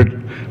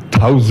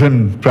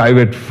 100,000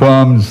 private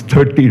firms,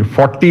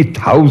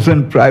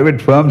 40,000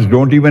 private firms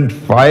don't even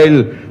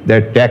file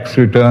their tax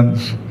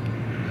returns.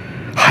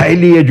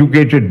 Highly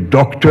educated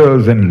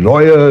doctors and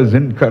lawyers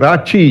in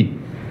Karachi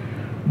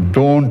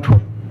don't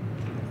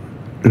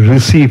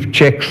receive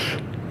checks.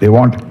 They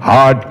want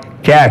hard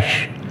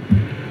cash.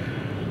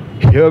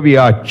 Here we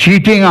are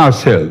cheating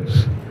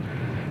ourselves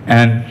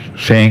and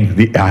saying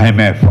the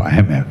IMF.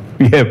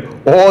 We have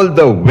all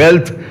the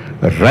wealth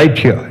right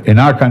here in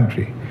our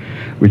country,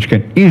 which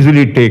can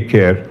easily take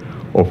care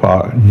of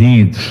our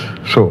needs.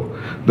 So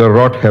the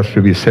rot has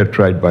to be set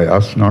right by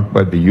us, not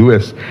by the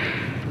US.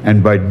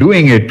 And by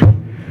doing it,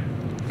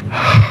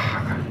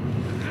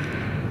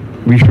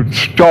 we should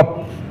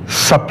stop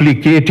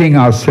supplicating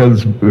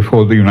ourselves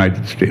before the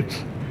United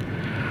States.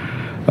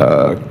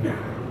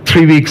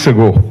 3 weeks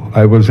ago,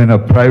 I was in a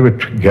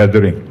private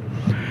gathering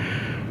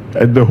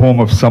at the home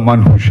of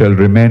someone who shall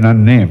remain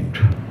unnamed,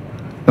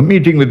 a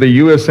meeting with the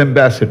US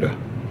ambassador,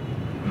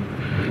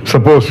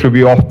 supposed to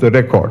be off the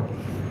record.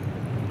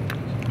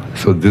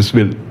 So this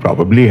will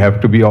probably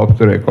have to be off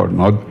the record,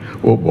 not,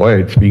 oh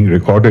boy, it's being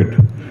recorded.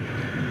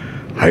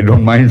 I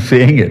don't mind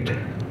saying it.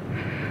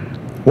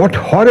 What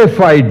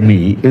horrified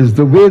me is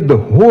the way the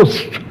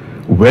host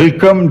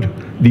welcomed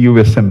the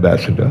US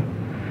ambassador,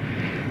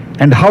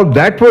 and how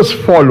that was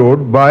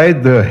followed by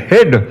the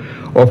head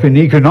of an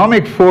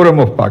economic forum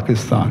of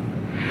Pakistan,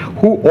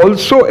 who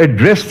also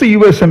addressed the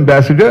US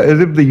ambassador as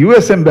if the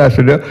US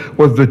ambassador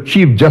was the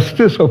Chief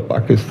Justice of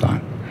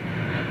Pakistan.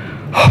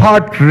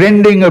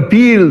 Heart-rending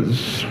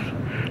appeals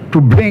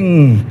to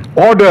bring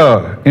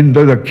order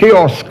into the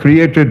chaos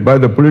created by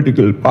the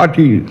political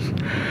parties,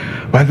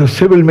 by the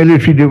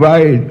civil-military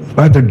divide,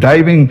 by the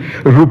diving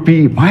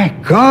rupee. My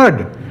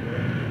God,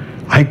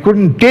 I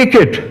couldn't take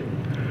it.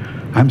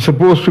 I'm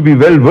supposed to be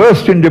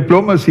well-versed in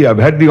diplomacy. I've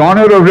had the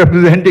honor of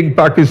representing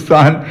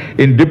Pakistan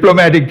in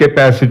diplomatic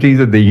capacities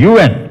at the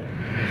UN.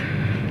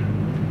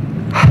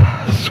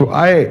 So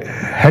I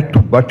had to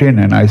butt in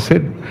and I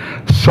said,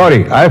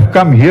 sorry, I've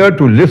come here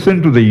to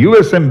listen to the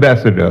US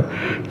ambassador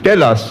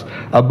tell us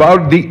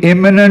about the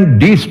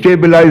imminent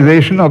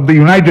destabilization of the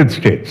United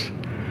States.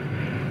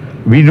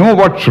 We know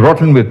what's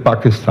rotten with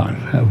Pakistan.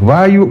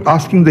 Why are you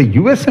asking the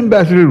US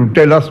ambassador to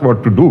tell us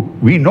what to do?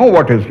 We know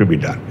what has to be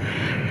done.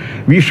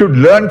 We should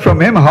learn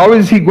from him. How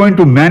is he going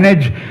to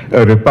manage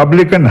a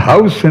Republican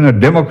House and a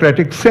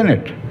Democratic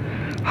Senate?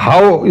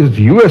 How is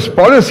US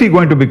policy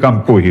going to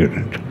become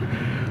coherent?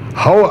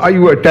 How are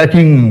you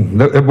attacking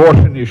the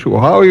abortion issue?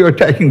 How are you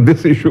attacking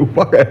this issue?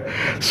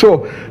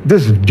 So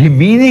this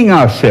demeaning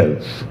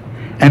ourselves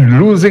and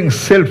losing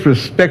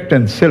self-respect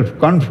and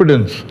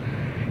self-confidence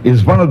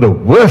is one of the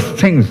worst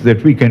things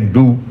that we can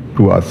do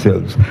to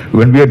ourselves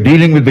when we are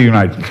dealing with the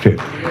United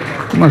States.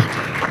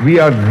 We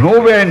are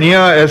nowhere near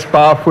as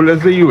powerful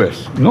as the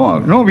US. No,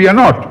 we are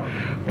not.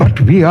 But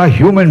we are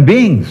human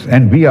beings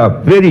and we are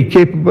very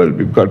capable.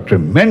 We've got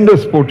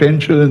tremendous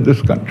potential in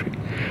this country.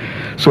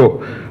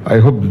 So I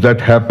hope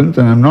that happens,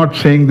 and I'm not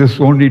saying this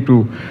only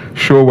to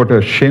show what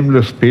a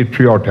shameless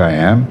patriot I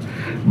am,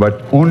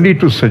 but only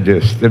to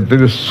suggest that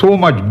there is so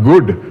much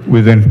good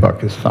within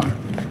Pakistan.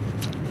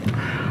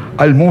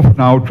 I'll move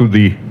now to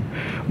the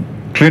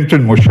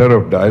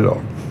Clinton-Musharraf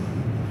dialogue.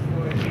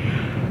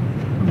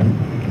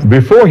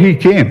 Before he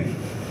came,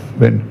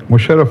 when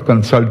Musharraf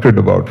consulted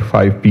about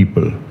 5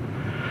 people,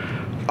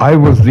 I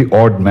was the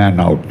odd man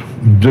out,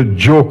 the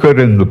joker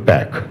in the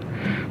pack,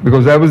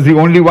 because I was the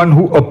only one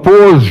who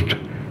opposed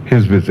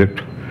his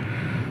visit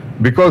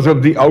because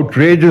of the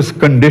outrageous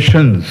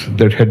conditions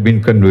that had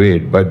been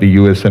conveyed by the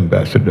US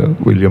ambassador,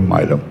 William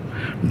Milam.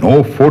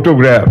 No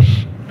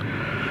photographs,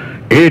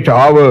 8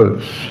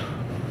 hours,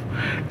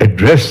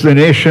 address the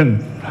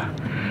nation.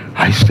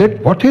 I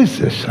said, what is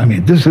this? I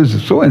mean, this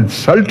is so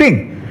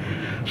insulting.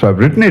 So I've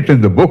written it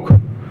in the book.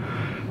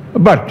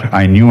 But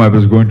I knew I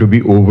was going to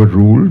be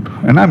overruled,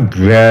 and I'm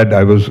glad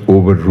I was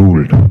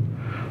overruled.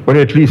 But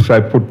at least I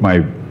put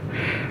my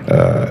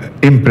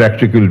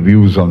impractical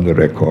views on the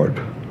record.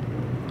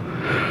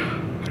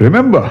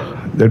 Remember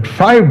that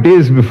 5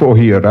 days before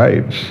he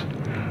arrives,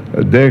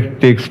 there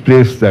takes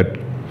place that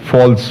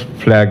false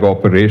flag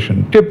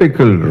operation,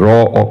 typical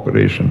raw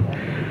operation.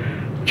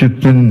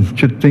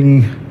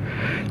 Chittingarh,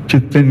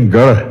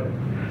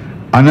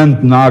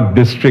 Anantnag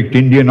district,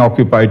 Indian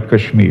occupied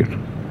Kashmir.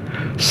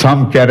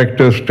 Some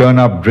characters turn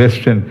up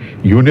dressed in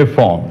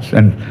uniforms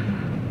and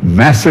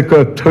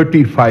massacre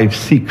 35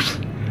 Sikhs,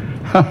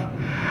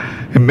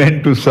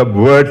 meant to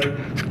subvert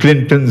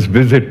Clinton's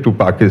visit to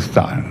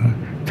Pakistan.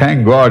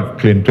 Thank God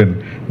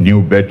Clinton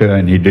knew better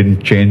and he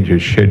didn't change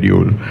his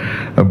schedule.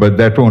 But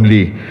that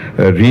only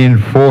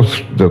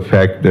reinforced the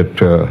fact that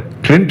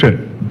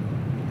Clinton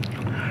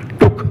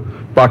took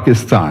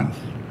Pakistan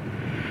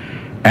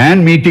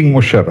and meeting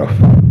Musharraf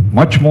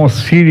much more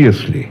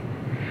seriously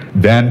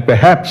than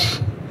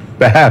perhaps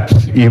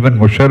even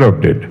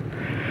Musharraf did.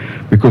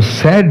 Because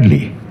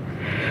sadly,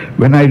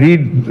 when I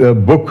read the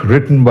book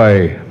written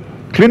by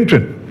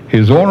Clinton,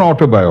 his own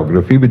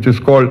autobiography, which is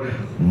called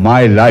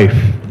My Life,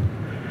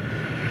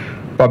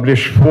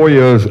 published 4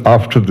 years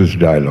after this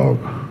dialogue,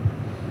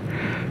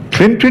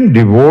 Clinton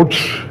devotes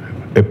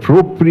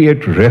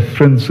appropriate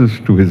references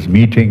to his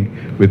meeting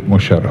with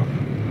Musharraf.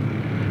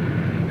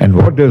 And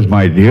what does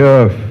my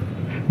dear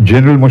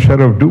General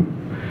Musharraf do?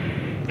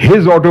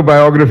 His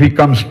autobiography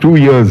comes 2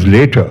 years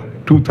later,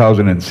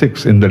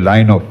 2006, in the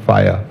Line of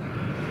Fire.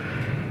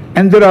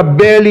 And there are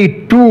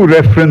barely 2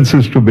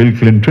 references to Bill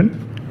Clinton.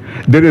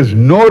 There is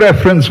no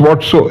reference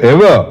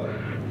whatsoever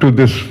to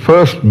this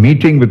first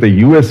meeting with the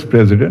US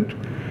president,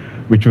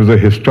 which was a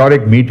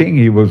historic meeting.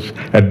 He was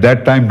at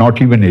that time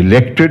not even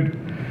elected.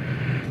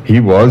 He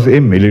was a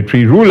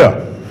military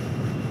ruler.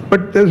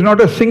 But there's not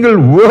a single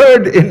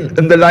word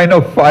in the Line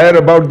of Fire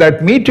about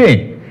that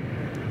meeting.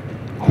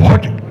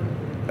 What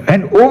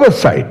an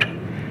oversight,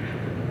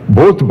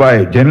 both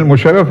by General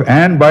Musharraf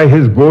and by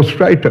his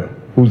ghostwriter,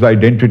 whose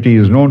identity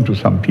is known to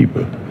some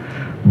people.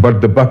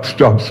 But the buck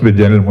stops with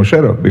General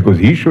Musharraf because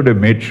he should have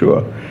made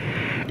sure.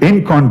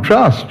 In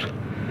contrast,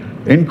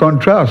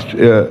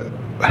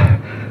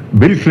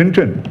 Bill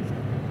Clinton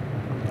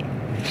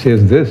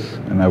says this,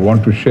 and I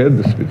want to share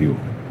this with you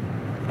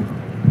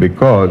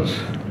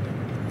because,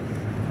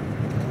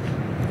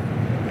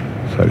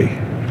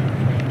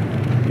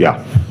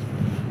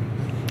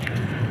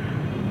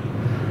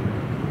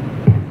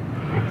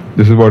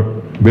 this is what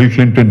Bill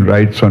Clinton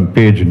writes on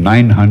page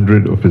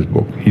 900 of his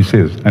book. He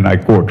says, and I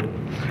quote,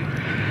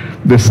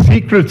 "The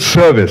Secret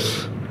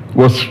Service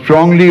was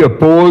strongly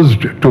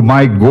opposed to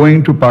my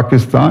going to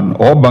Pakistan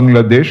or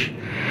Bangladesh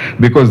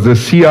because the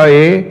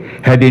CIA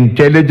had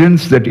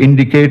intelligence that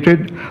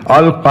indicated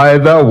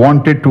Al-Qaeda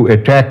wanted to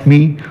attack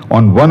me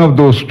on one of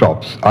those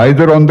stops,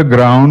 either on the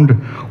ground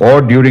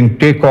or during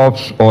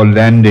takeoffs or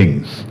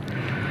landings.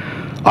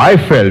 I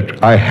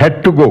felt I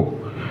had to go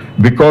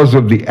because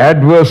of the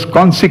adverse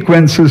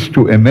consequences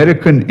to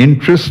American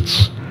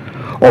interests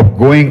of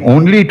going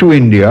only to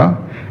India,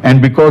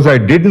 and because I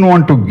didn't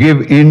want to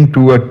give in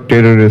to a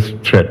terrorist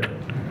threat.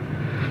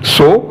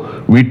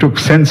 So we took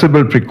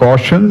sensible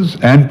precautions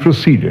and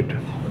proceeded.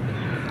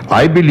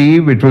 I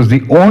believe it was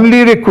the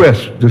only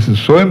request, this is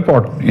so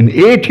important, in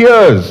 8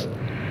 years,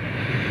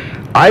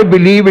 I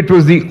believe it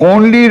was the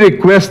only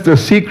request the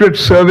Secret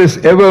Service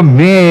ever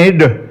made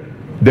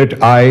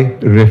that I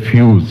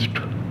refused.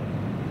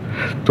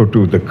 So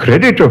to the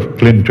credit of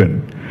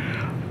Clinton,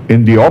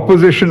 in the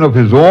opposition of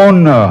his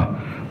own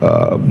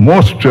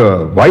most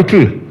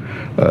vital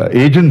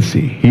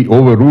agency, he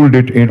overruled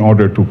it in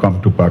order to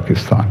come to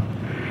Pakistan.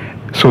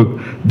 So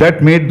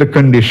that made the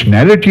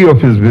conditionality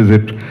of his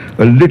visit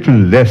a little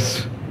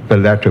less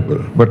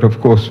palatable. But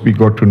of course, we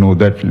got to know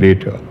that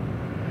later.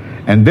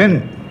 And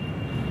then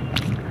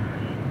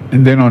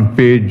on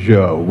page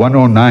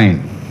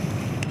 109,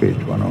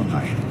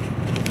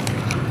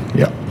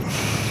 yeah.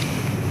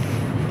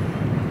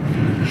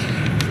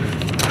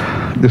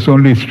 This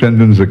only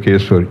strengthens the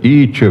case for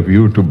each of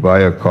you to buy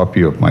a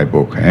copy of my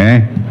book,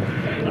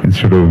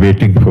 instead of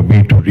waiting for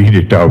me to read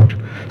it out.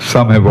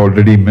 Some have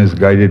already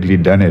misguidedly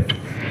done it.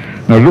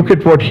 Now look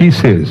at what he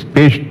says,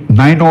 page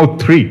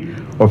 903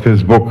 of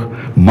his book,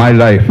 My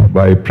Life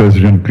by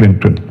President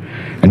Clinton.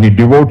 And he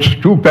devotes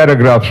 2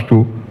 paragraphs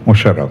to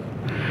Musharraf.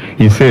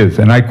 He says,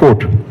 and I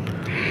quote,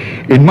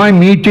 "In my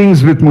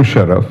meetings with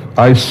Musharraf,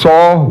 I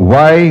saw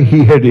why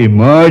he had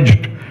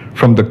emerged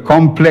from the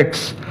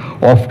complex,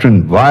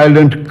 often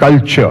violent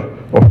culture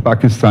of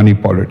Pakistani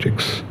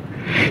politics.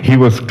 He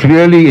was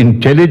clearly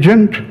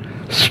intelligent,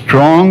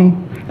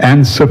 strong,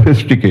 and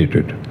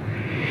sophisticated.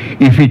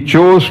 If he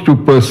chose to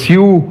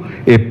pursue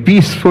a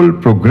peaceful,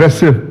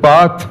 progressive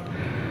path,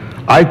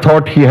 I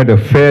thought he had a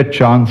fair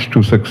chance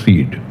to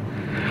succeed.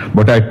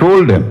 But I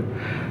told him,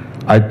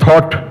 I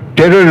thought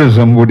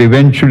terrorism would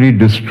eventually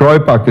destroy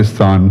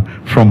Pakistan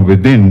from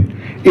within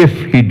if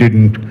he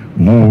didn't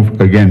move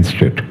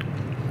against it."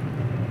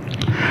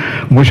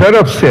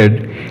 Musharraf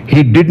said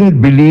he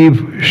didn't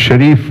believe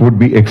Sharif would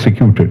be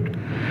executed,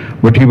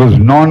 but he was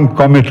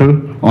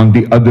non-committal on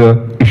the other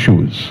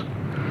issues.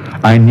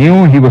 I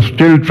knew he was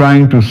still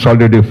trying to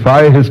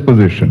solidify his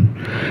position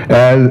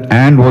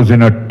and was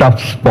in a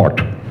tough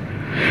spot.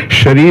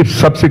 Sharif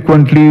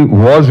subsequently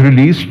was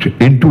released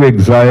into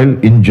exile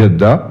in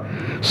Jeddah,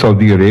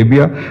 Saudi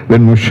Arabia,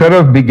 when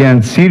Musharraf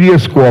began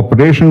serious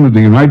cooperation with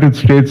the United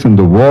States in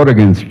the war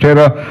against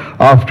terror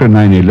after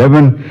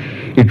 9/11.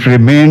 It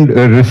remained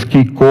a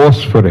risky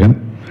course for him.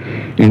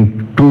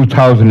 In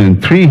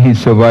 2003, he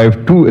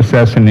survived 2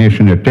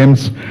 assassination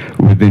attempts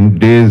within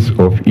days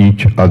of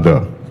each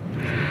other.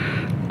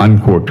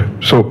 Unquote.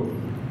 So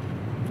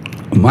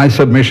my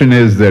submission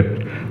is that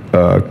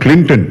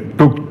Clinton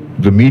took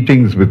the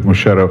meetings with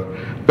Musharraf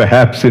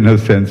perhaps in a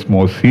sense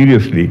more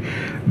seriously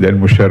than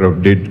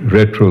Musharraf did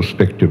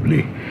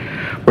retrospectively.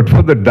 But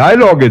for the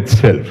dialogue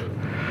itself,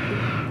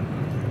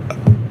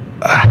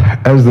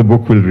 as the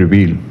book will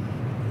reveal,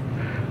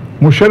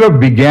 Musharraf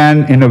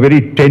began in a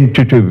very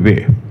tentative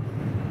way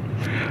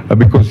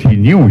because he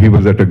knew he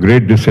was at a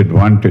great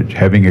disadvantage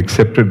having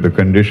accepted the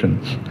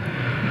conditions.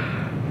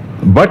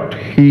 But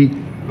he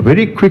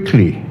very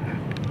quickly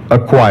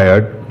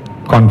acquired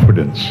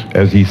confidence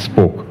as he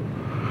spoke.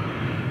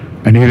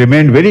 And he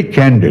remained very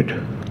candid.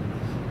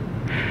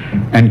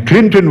 And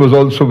Clinton was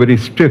also very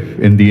stiff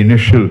in the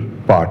initial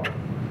part.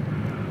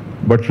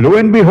 But lo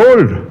and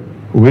behold,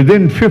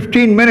 within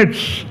 15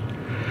 minutes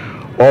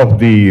of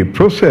the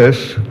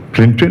process,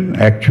 Clinton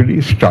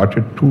actually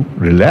started to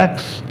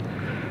relax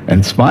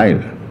and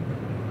smile.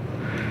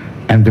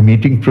 And the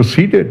meeting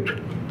proceeded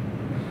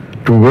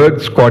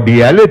towards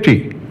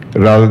cordiality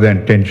rather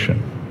than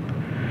tension.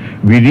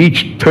 We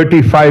reached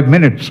 35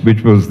 minutes,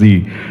 which was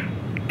the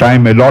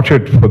time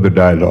allotted for the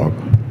dialogue.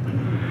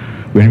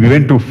 When we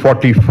went to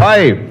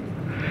 45,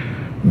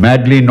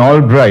 Madeleine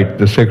Albright,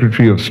 the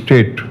Secretary of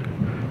State,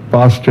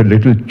 passed a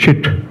little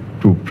chit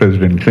to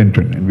President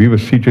Clinton, and we were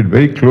seated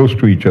very close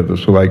to each other,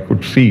 so I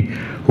could see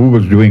who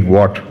was doing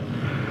what.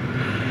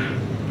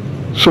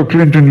 So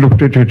Clinton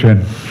looked at it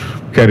and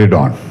carried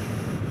on.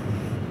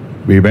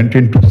 We went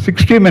into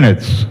 60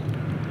 minutes.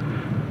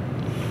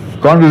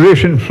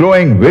 Conversation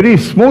flowing very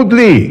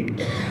smoothly,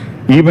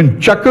 even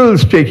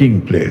chuckles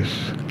taking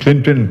place.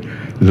 Clinton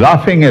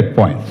laughing at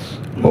points.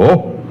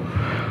 Oh,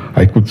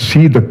 I could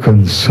see the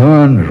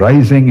concern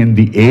rising in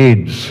the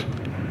aides.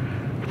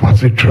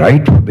 Was it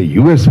right for the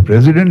US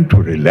president to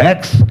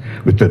relax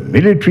with a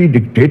military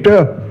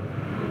dictator?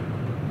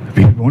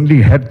 We've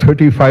only had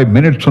 35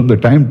 minutes on the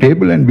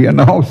timetable and we are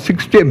now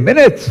 60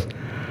 minutes.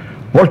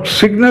 What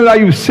signal are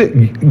you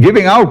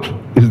giving out?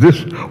 Is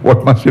this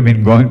what must have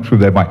been going through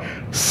their mind?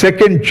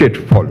 Second chit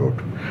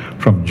followed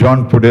from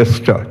John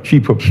Podesta,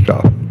 Chief of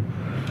Staff.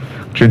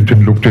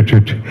 Clinton looked at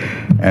it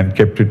and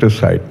kept it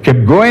aside.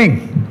 Kept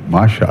going.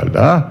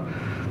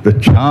 MashaAllah. The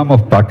charm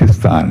of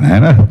Pakistan, hai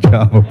na?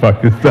 Charm of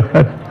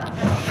Pakistan.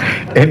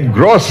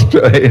 Engrossed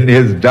in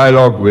his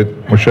dialogue with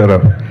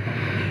Musharraf.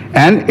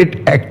 And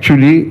it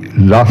actually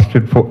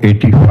lasted for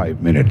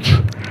 85 minutes.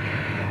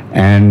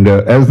 And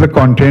as the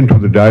content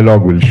of the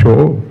dialogue will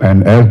show,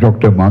 and as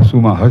Dr.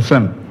 Masuma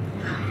Hassan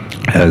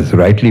has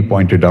rightly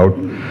pointed out,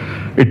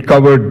 it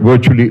covered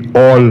virtually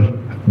all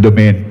the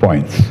main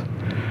points.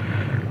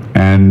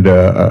 And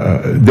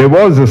there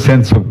was a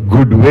sense of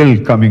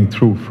goodwill coming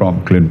through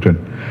from Clinton,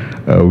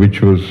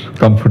 which was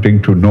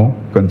comforting to know,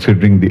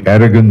 considering the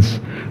arrogance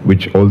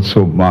which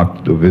also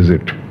marked the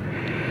visit.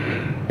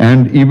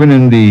 And even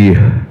in the,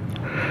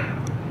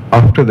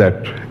 after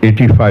that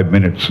 85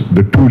 minutes,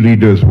 the two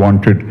leaders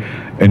wanted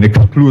an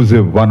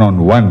exclusive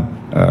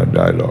one-on-one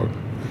dialogue.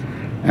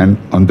 And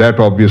on that,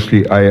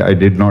 obviously, I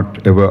did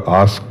not ever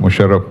ask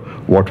Musharraf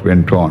what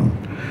went on.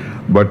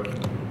 But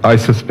I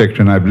suspect,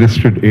 and I've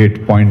listed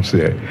 8 points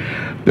there,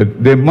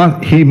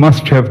 that he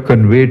must have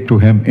conveyed to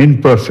him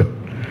in person,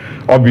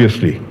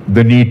 obviously,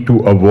 the need to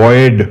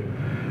avoid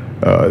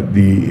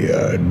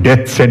the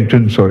death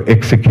sentence or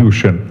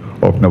execution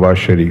of Nawaz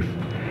Sharif.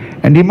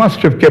 And he must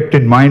have kept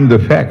in mind the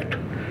fact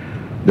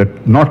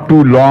that not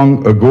too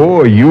long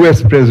ago,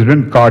 US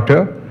President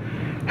Carter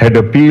had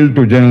appealed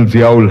to General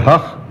Ziaul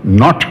Haq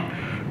not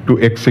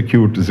to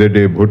execute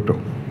Zedeh Bhutto.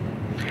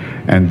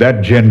 And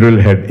that general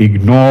had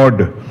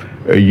ignored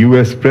a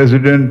US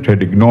president,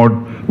 had ignored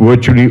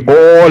virtually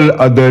all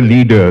other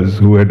leaders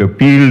who had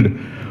appealed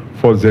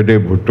for Zedeh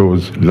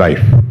Bhutto's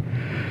life.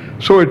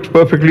 So it's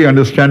perfectly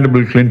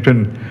understandable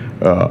Clinton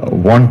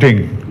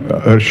wanting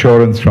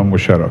assurance from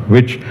Musharraf,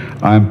 which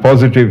I am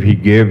positive he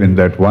gave in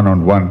that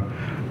one-on-one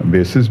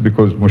basis,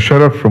 because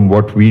Musharraf, from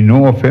what we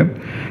know of him,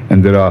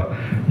 and there are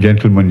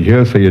gentlemen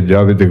here, Sayyid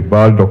Javed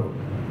Jabbar,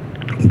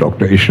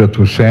 Dr. Ishrat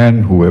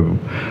Hussain, who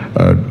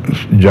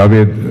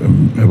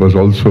Javed was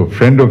also a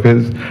friend of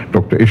his.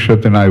 Dr.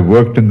 Ishrat and I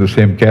worked in the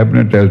same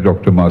cabinet as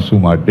Dr.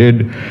 Masuma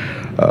did.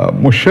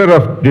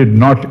 Musharraf did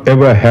not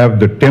ever have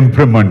the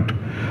temperament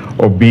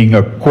of being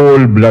a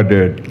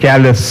cold-blooded,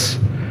 callous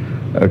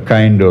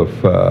kind of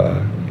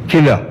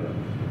killer.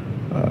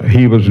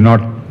 He was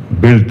not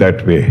built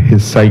that way.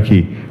 His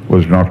psyche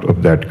was not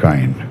of that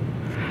kind.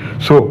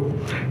 So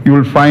you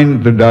will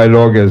find the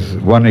dialogue as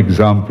one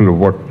example of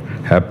what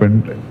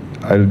happened.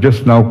 I'll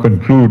just now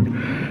conclude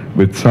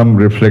with some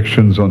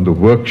reflections on the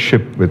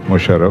workship with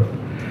Musharraf,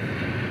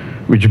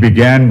 which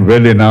began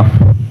well enough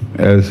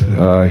as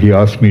he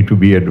asked me to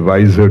be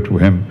advisor to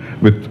him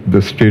with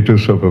the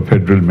status of a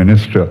federal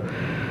minister.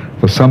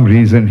 For some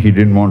reason, he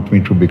didn't want me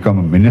to become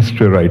a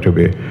minister right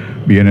away,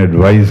 be an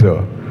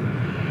advisor.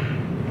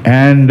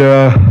 And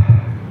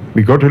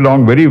we got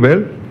along very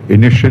well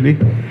initially.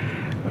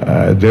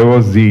 There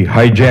was the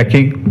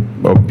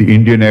hijacking of the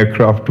Indian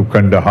aircraft to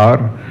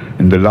Kandahar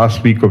in the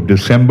last week of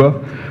December,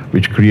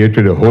 which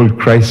created a whole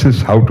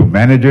crisis, how to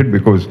manage it,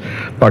 because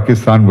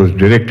Pakistan was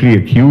directly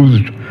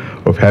accused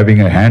of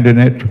having a hand in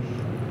it.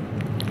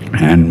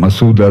 And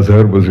Masood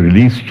Azhar was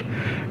released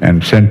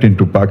and sent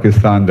into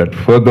Pakistan. That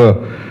further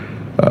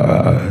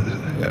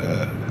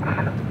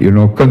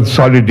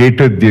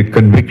consolidated the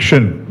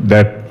conviction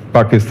that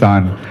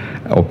Pakistan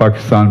or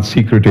Pakistan's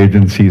secret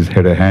agencies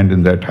had a hand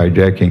in that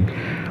hijacking.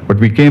 But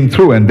we came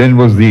through, and then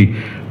was the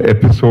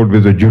episode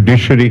with the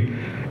judiciary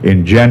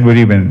in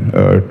January when,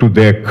 to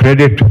their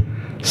credit,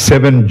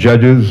 7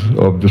 judges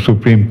of the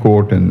Supreme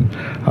Court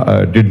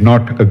did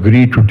not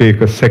agree to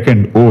take a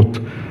second oath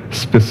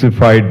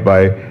specified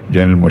by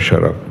General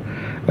Musharraf.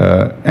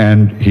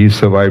 And he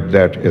survived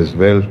that as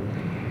well.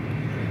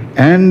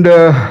 And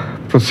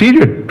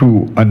proceeded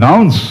to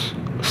announce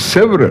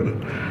several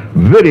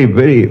very,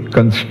 very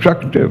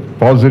constructive,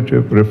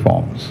 positive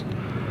reforms.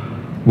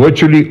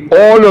 Virtually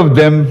all of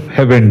them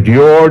have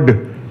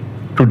endured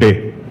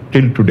today,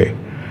 till today.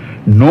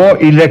 No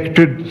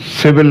elected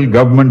civil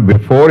government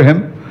before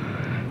him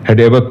had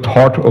ever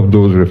thought of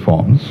those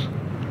reforms.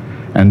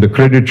 And the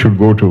credit should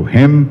go to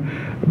him,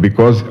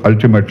 because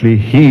ultimately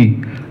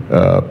he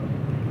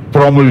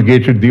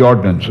promulgated the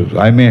ordinances.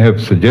 I may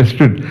have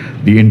suggested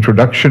the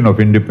introduction of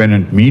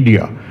independent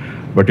media,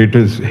 but it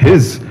is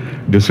his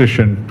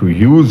decision to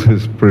use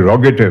his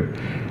prerogative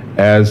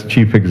as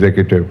chief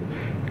executive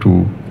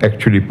to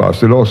actually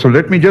pass the law. So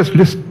let me just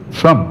list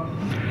some.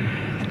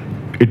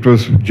 It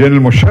was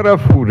General Musharraf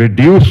who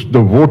reduced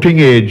the voting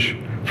age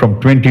from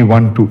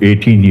 21 to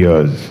 18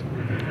 years,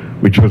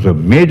 which was a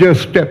major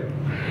step.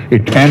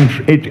 It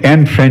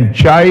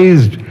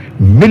enfranchised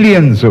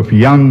millions of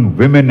young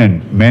women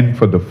and men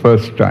for the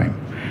first time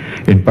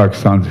in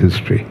Pakistan's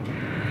history.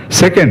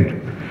 Second,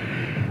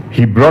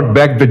 he brought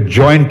back the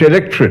joint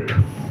electorate.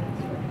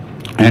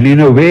 And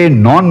in a way,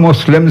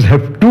 non-Muslims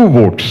have 2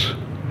 votes.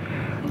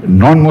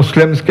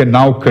 Non-Muslims can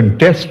now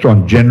contest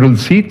on general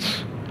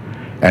seats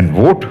and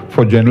vote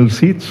for general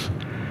seats.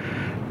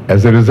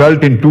 As a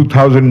result, in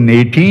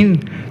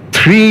 2018,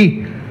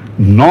 3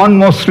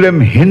 non-Muslim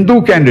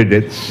Hindu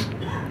candidates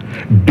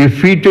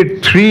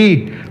defeated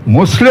 3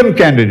 Muslim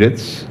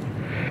candidates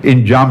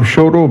in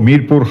Jamshoro,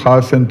 Mirpur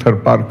Khas and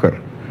Tharparkar.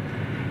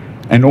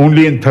 And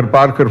only in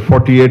Tharparkar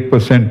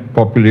 48%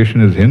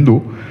 population is Hindu,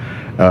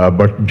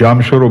 but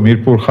Jamshoro,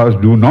 Mirpur Khas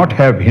do not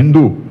have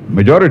Hindu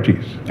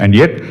majorities, and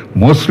yet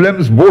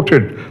Muslims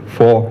voted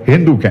for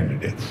Hindu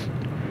candidates.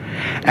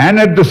 And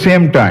at the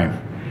same time,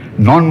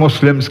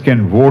 non-Muslims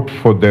can vote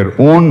for their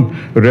own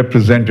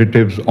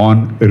representatives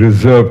on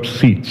reserved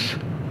seats.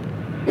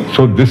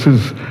 So this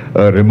is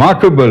a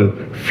remarkable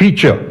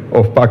feature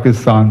of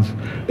Pakistan's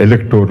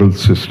electoral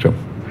system,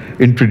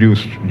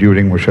 introduced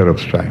during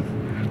Musharraf's time.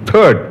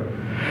 Third,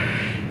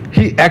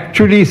 he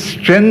actually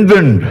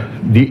strengthened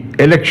the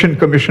Election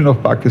Commission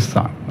of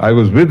Pakistan. I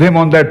was with him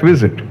on that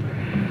visit.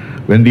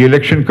 When the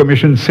Election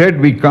Commission said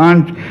we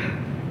can't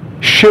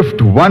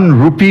shift 1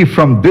 rupee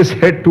from this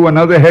head to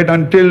another head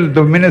until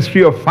the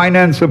Ministry of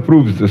Finance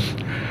approves this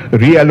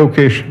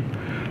reallocation,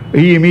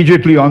 he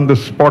immediately on the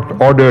spot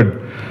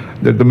ordered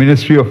that the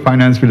Ministry of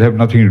Finance will have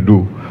nothing to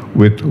do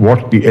with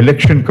what the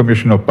Election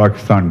Commission of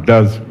Pakistan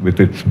does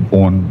with its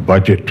own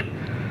budget.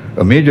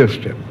 A major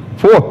step.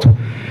 Fourth,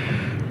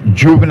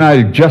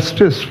 juvenile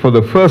justice. For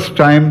the first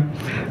time,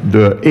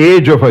 the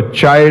age of a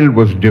child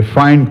was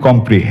defined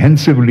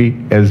comprehensively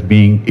as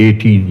being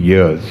 18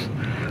 years.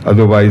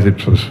 Otherwise,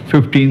 it was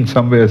 15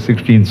 somewhere,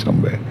 16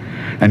 somewhere.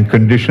 And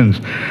conditions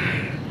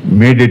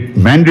made it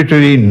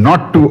mandatory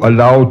not to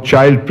allow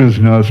child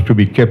prisoners to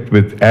be kept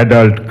with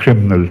adult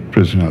criminal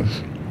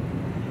prisoners.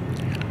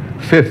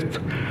 Fifth,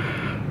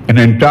 an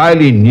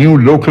entirely new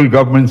local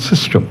government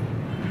system,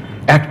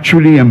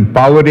 actually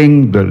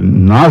empowering the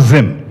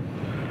Nazim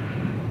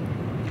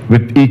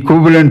with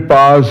equivalent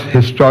powers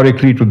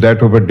historically to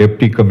that of a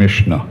deputy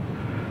commissioner,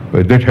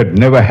 where that had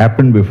never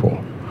happened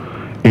before.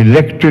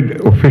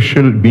 Elected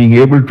official being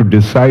able to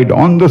decide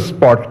on the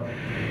spot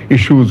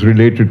issues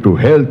related to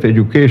health,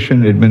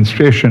 education,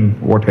 administration,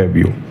 what have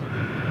you.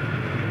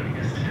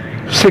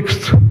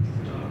 Sixth,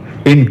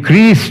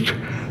 increased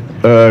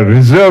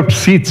reserved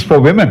seats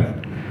for women.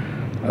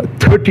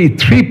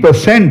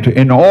 33%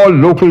 in all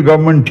local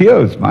government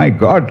tiers. My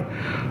God,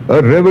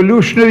 a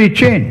revolutionary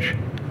change.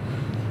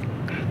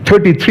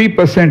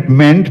 33%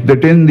 meant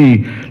that in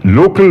the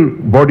local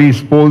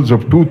bodies polls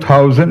of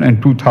 2000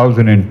 and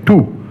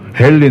 2002,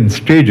 held in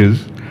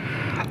stages,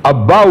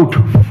 about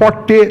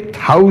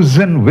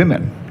 40,000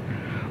 women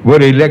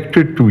were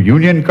elected to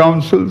union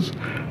councils,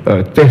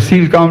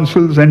 tehsil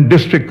councils and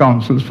district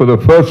councils for the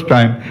first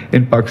time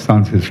in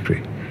Pakistan's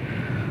history.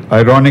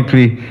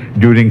 Ironically,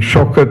 during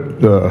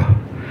Shaukat's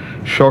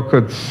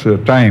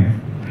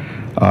time,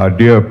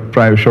 dear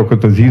Prime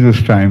Shaukat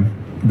Aziz's time,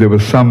 there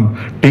was some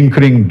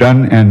tinkering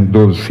done and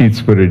those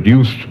seats were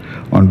reduced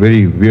on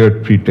very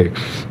weird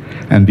pretexts.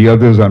 And the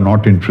others are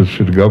not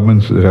interested,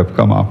 governments that have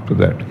come after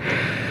that.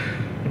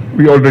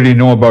 We already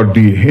know about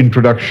the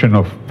introduction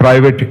of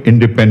private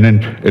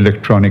independent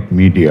electronic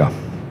media.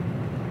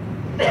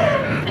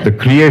 The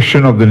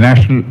creation of the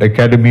National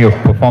Academy of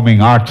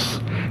Performing Arts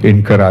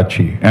in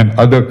Karachi and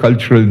other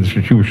cultural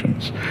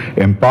institutions,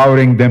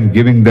 empowering them,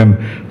 giving them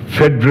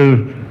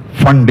federal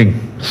funding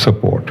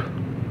support.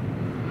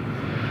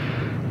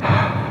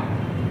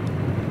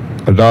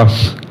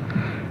 Alas,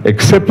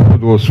 except for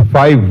those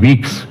 5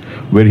 weeks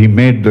where he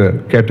made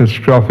the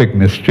catastrophic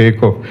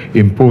mistake of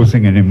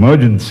imposing an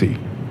emergency,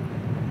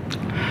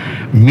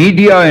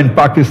 media in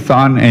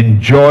Pakistan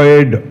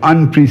enjoyed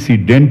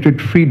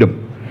unprecedented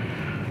freedom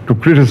to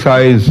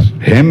criticize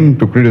him,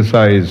 to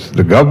criticize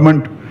the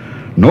government.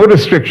 No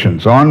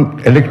restrictions on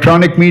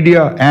electronic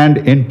media and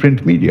in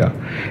print media.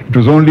 It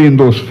was only in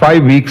those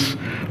 5 weeks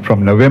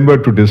from November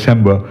to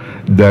December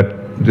that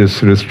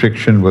this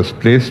restriction was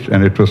placed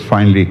and it was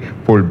finally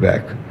pulled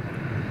back.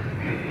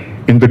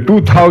 In the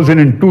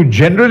 2002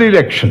 general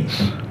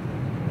elections,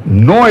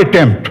 no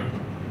attempt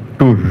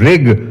to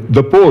rig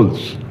the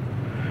polls.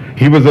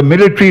 He was a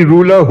military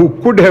ruler who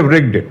could have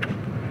rigged it.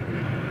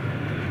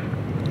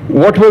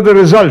 What were the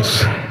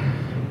results?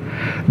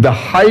 The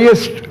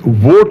highest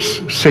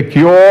votes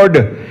secured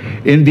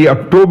in the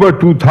October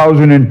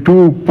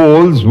 2002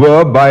 polls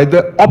were by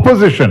the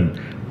opposition,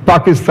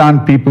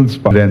 Pakistan People's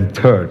Party, and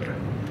third.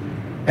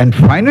 And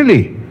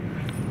finally,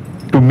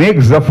 to make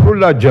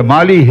Zafrullah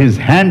Jamali his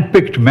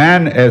hand-picked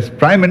man as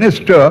Prime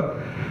Minister,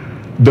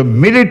 the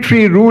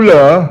military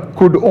ruler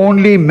could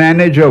only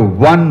manage a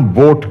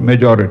 1-vote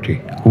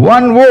majority.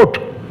 1 vote!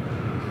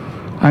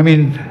 I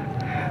mean,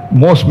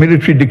 most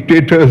military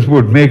dictators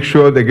would make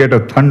sure they get a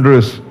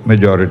thunderous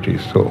majority.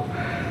 So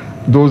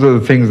those are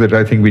the things that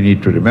I think we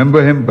need to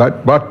remember him,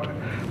 but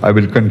I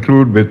will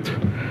conclude with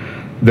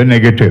the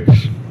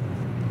negatives.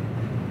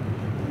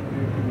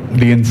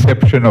 The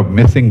inception of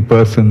missing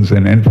persons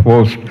and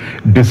enforced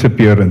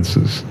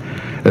disappearances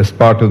as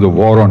part of the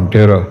war on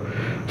terror,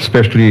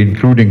 especially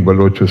including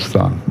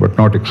Balochistan, but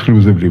not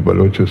exclusively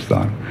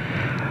Balochistan.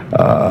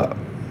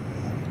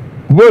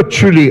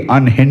 Virtually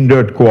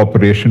unhindered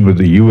cooperation with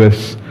the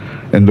US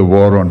in the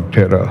war on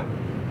terror.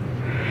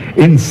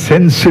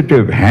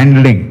 Insensitive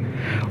handling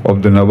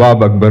of the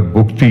Nawab Akbar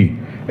Bukti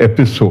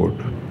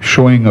episode,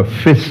 showing a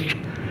fist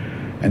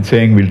and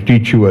saying, we'll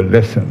teach you a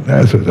lesson.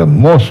 That is the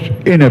most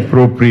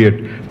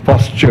inappropriate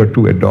posture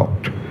to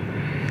adopt.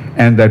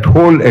 And that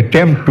whole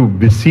attempt to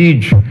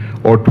besiege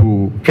or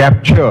to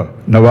capture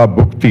Nawab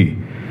Bukti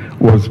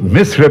was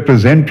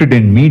misrepresented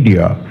in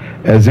media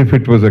as if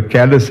it was a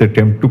callous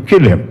attempt to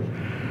kill him,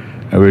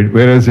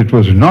 whereas it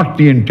was not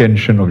the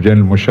intention of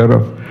General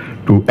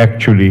Musharraf to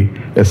actually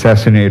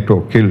assassinate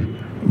or kill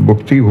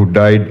Bukti, who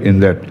died in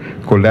that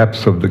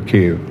collapse of the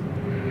cave.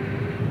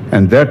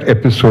 And that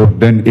episode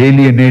then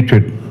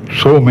alienated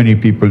so many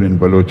people in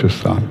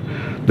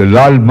Balochistan. The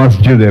Lal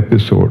Masjid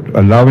episode,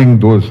 allowing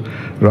those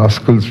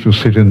rascals to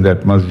sit in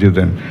that masjid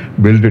and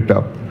build it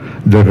up.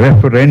 The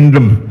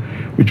referendum,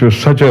 which was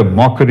such a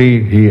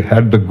mockery, he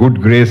had the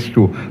good grace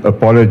to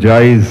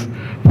apologize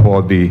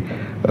for the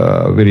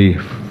very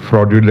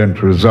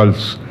fraudulent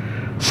results.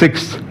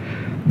 Sixth,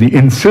 the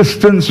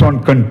insistence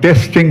on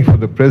contesting for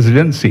the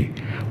presidency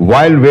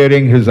while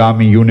wearing his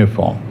army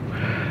uniform.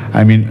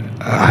 I mean,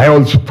 I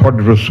also thought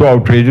it was so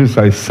outrageous.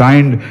 I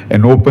signed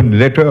an open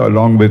letter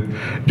along with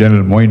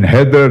General Moin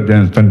Haider,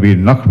 General Tanveer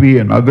Naqvi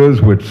and others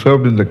who had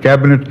served in the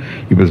cabinet.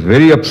 He was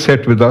very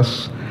upset with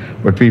us,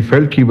 but we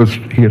felt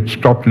he had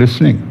stopped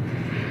listening.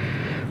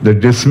 The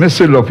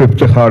dismissal of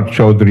Iftikhar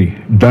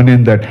Chaudhry, done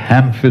in that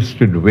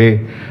ham-fisted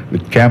way,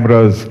 with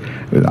cameras,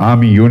 with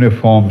army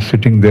uniform,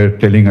 sitting there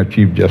telling a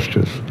Chief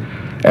Justice,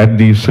 at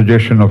the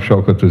suggestion of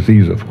Shaukat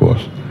Aziz, of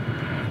course.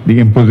 The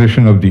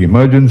imposition of the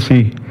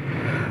emergency,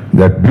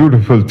 that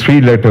beautiful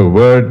three-letter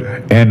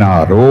word,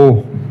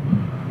 NRO,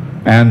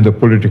 and the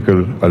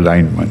political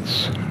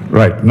alignments.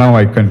 Right, now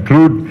I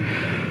conclude.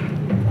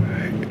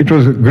 It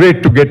was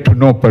great to get to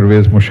know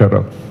Pervez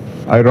Musharraf.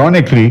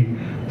 Ironically,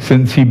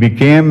 since he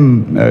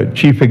became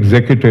chief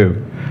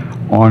executive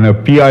on a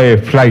PIA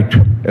flight,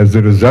 as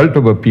a result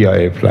of a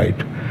PIA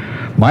flight,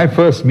 my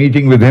first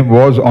meeting with him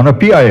was on a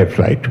PIA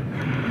flight,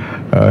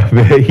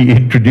 where he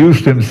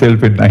introduced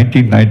himself in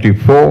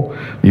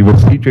 1994. We were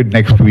seated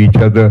next to each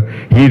other.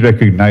 He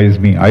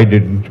recognized me, I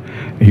didn't.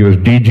 He was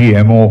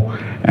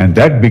DGMO, and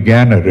that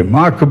began a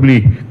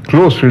remarkably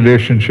close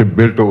relationship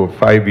built over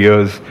 5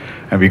 years,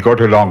 and we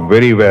got along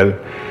very well.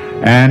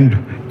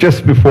 And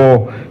just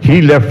before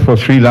he left for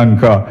Sri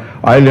Lanka,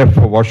 I left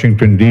for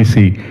Washington,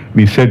 D.C.,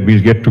 we said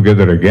we'll get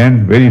together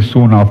again very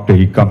soon after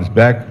he comes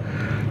back.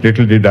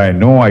 Little did I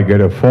know, I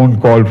get a phone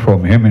call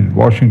from him in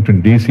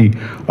Washington, D.C.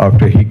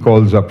 after he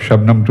calls up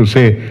Shabnam to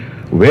say,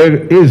 where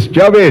is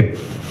Javed?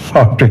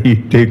 After he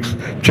takes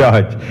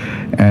charge.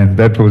 And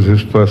that was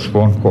his first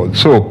phone call.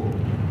 So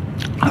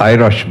I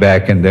rush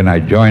back and then I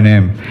join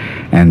him,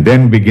 and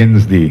then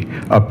begins the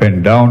up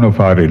and down of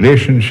our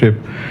relationship.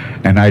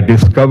 And I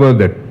discover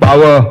that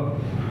power,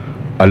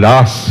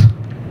 alas,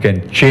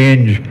 can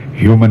change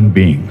human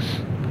beings.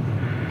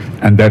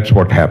 And that's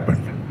what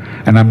happened.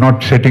 And I'm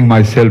not setting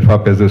myself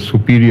up as a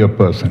superior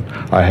person.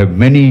 I have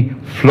many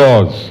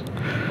flaws.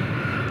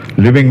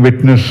 Living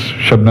witness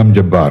Shabnam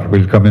Jabbar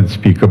will come and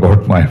speak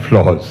about my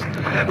flaws.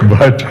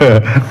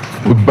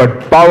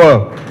 But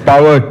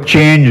power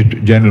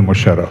changed General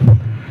Musharraf.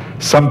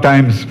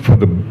 Sometimes for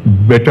the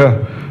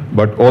better,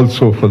 but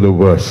also for the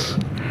worse.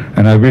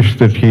 And I wish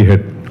that he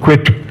had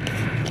quit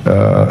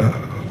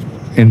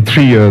in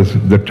 3 years,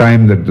 the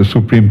time that the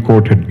Supreme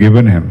Court had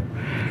given him.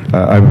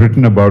 I've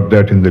written about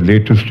that in the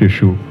latest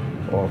issue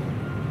of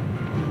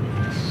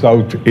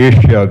South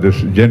Asia.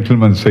 This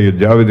gentleman, Sayyid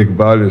Javed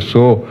Jabbar, is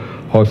so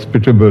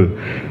hospitable.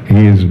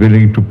 He is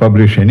willing to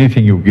publish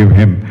anything you give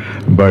him,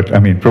 but I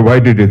mean,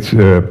 provided it's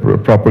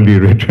properly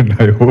written,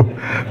 I hope.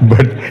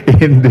 But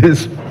in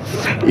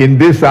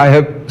this I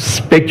have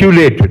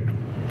speculated.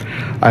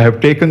 I have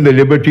taken the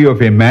liberty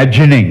of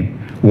imagining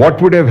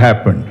what would have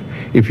happened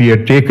if he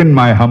had taken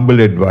my humble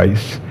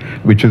advice,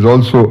 which is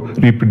also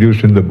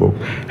reproduced in the book,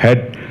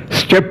 had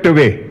stepped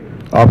away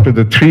after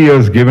the 3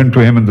 years given to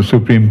him in the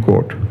Supreme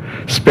Court,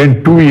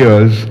 spent 2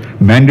 years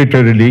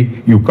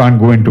mandatorily, you can't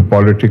go into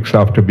politics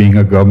after being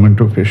a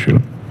government official,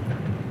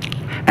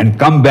 and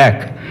come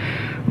back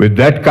with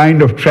that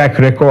kind of track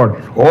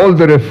record, all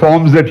the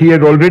reforms that he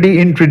had already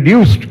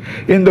introduced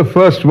in the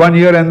first 1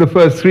 year and the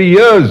first 3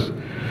 years,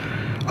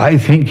 I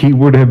think he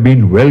would have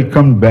been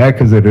welcomed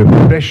back as a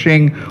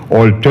refreshing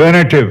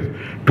alternative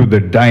to the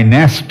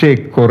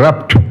dynastic,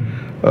 corrupt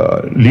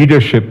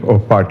leadership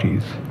of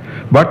parties.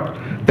 But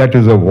that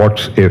is a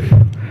what's if.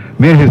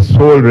 May his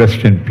soul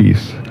rest in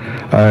peace.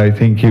 I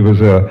think he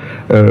was a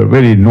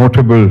very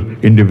notable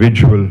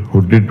individual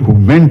who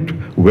meant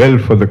well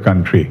for the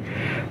country.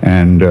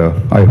 And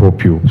I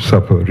hope you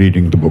suffer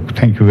reading the book.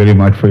 Thank you very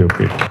much for your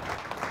patience.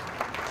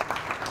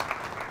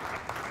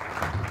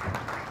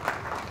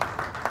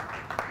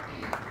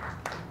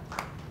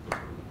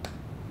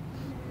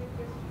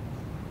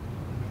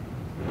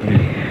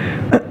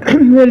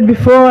 Well,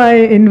 before I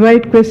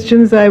invite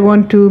questions, I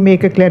want to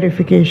make a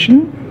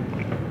clarification.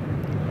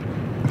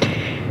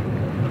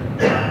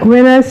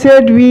 When I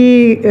said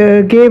we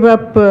gave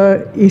up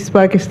East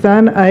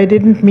Pakistan, I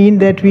didn't mean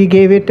that we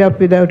gave it up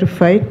without a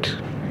fight.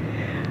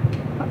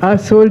 Our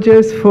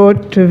soldiers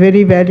fought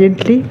very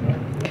valiantly,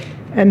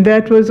 and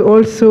that was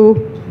also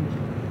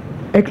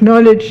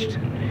acknowledged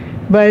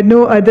by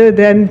no other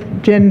than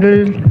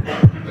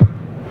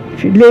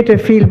later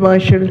Field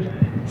Marshal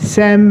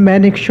Sam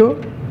Mannix-Shaw,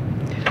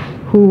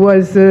 who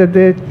was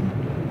the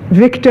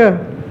victor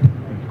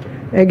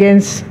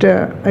against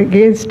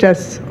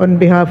us on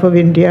behalf of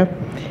India.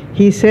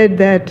 He said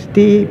that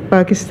the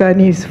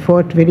Pakistanis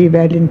fought very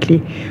valiantly.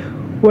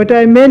 What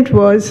I meant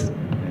was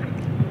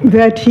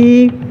that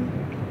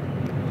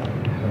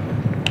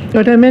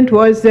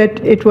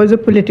it was a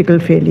political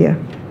failure.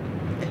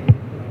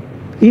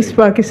 East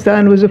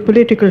Pakistan was a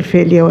political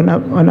failure on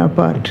our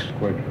part,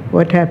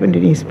 what happened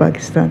in East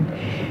Pakistan.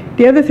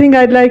 The other thing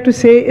I'd like to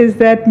say is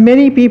that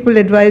many people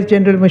advised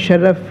General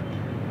Musharraf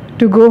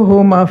to go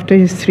home after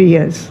his 3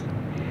 years.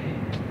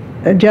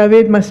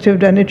 Javed must have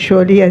done it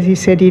surely, as he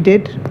said he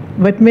did,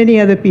 but many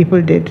other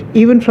people did.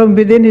 Even from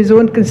within his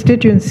own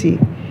constituency,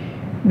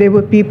 there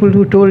were people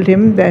who told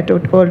him that,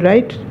 all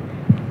right,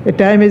 the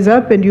time is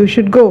up and you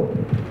should go.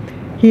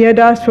 He had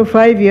asked for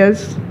 5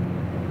 years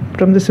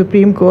from the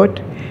Supreme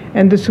Court,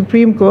 and the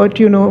Supreme Court,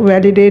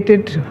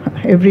 validated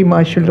every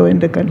martial law in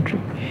the country.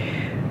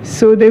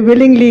 So they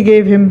willingly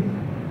gave him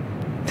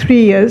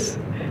 3 years,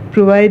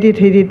 provided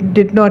he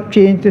did not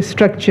change the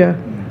structure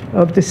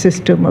of the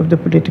system, of the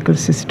political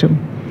system.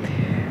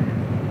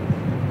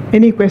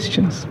 Any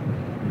questions?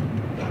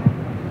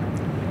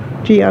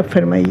 जी आप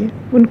फरमाइए,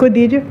 उनको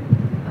दीजिए।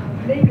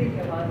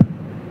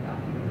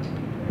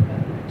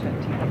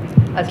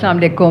 अस्सलाम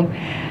वालेकुम।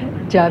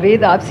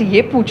 जावेद, आपसे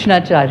ये पूछना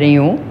चाह रही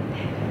हूँ,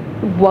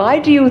 why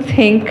do you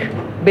think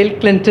Bill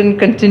Clinton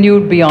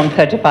continued beyond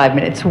 35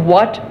 minutes?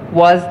 What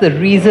was the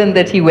reason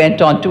that he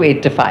went on to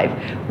 8 to 5?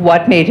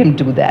 What made him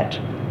do that?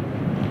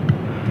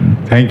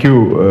 Thank you,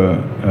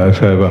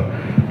 Sahiba.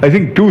 I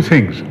think two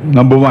things.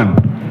 Number one,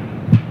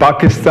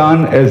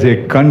 Pakistan as a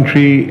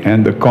country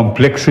and the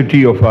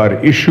complexity of our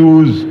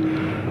issues,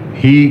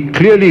 he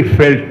clearly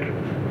felt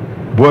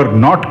were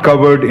not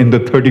covered in the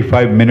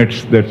 35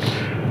 minutes that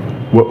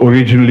were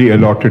originally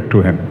allotted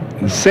to him.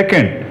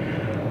 Second,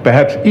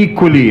 perhaps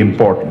equally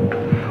important,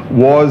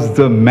 was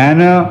the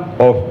manner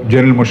of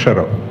General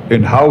Musharraf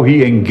in how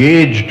he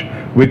engaged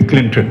with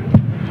Clinton.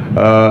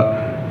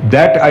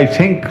 That, I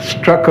think,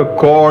 struck a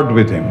chord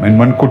with him, and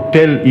one could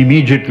tell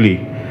immediately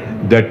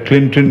that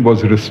Clinton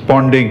was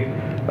responding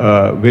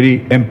very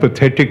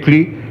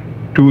empathetically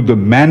to the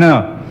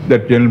manner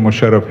that General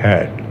Musharraf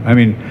had. I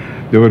mean,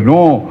 there was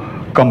no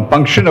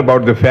compunction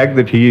about the fact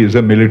that he is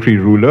a military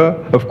ruler.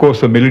 Of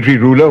course, a military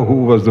ruler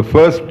who was the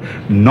first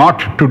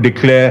not to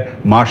declare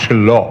martial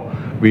law.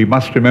 We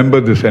must remember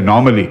this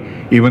anomaly,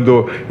 even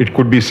though it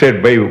could be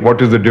said, by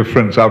what is the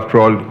difference? After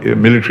all, a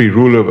military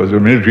ruler was a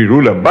military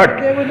ruler. But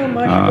there were no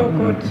martial law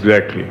courts.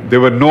 Exactly. There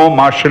were no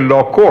martial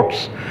law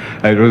courts.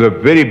 It was a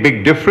very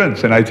big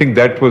difference, and I think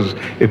that was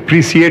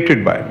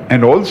appreciated by him.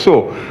 And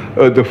also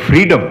the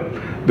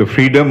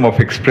freedom of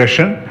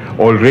expression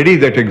already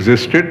that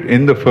existed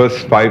in the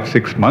first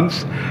 5-6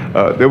 months.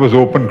 There was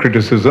open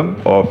criticism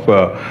of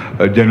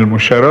General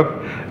Musharraf.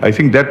 I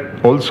think that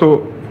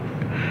also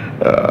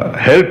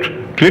helped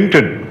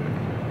Clinton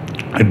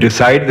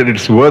decide that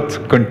it's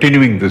worth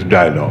continuing this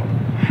dialogue.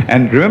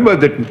 And remember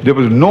that there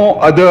was no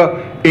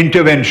other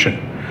intervention.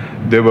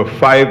 There were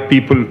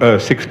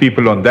 6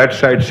 people on that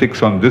side,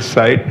 6 on this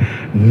side.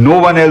 No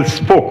one else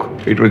spoke.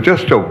 It was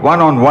just a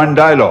one-on-one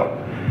dialogue.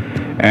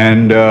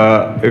 And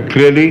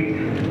clearly,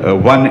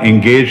 one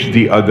engaged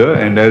the other,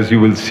 and as you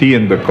will see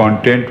in the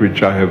content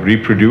which I have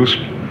reproduced,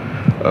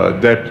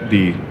 that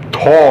the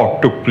thaw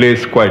took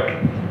place quite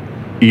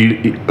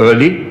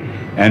early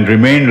and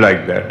remained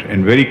like that,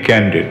 and very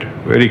candid,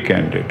 very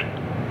candid.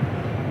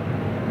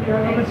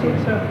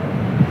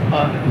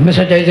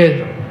 Mr.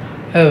 Javed,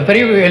 a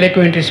very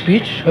eloquent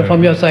speech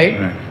from your side.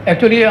 Right.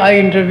 Actually, I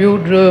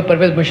interviewed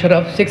Pervez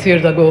Musharraf 6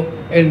 years ago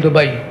in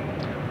Dubai,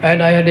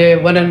 and I had a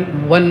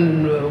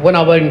one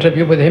hour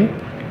interview with him.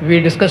 We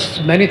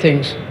discussed many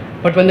things,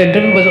 but when the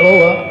interview was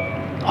over,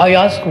 I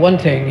asked one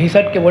thing. He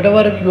said,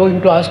 whatever you're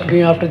going to ask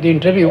me after the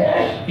interview,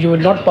 you will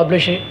not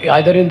publish it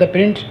either in the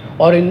print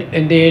or in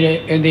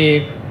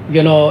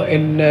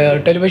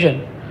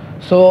television.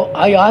 So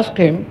I asked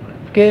him,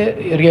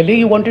 really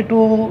you wanted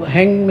to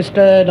hang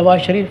Mr.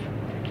 Nawaz Sharif?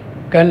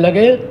 कहने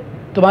लगे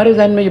तुम्हारे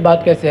जहन में ये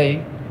बात कैसे आई?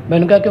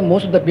 मैंने कहा कि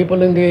most of the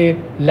people in the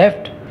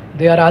left,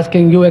 they are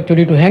asking you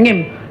actually to hang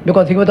him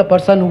because he was the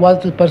person who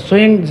was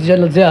pursuing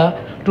General Zia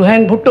to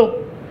hang Bhutto.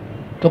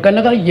 तो कहने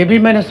लगा ये भी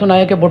मैंने सुना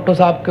है कि भुट्टो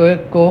साहब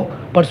को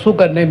परसू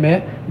करने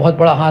में बहुत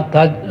बड़ा हाथ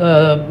था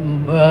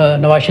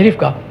नवाज शरीफ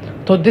का.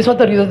 तो this was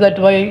the reason that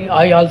why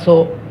I also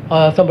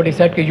somebody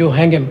said कि यू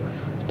हैंग हिम.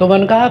 तो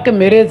मैंने कहा कि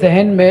मेरे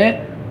जहन में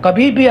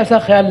कभी भी ऐसा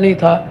ख्याल नहीं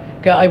था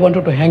कि I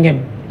wanted to hang him.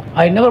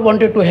 I never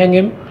wanted to hang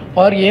him.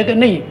 और ये कि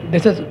नहीं,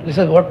 this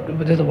is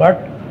what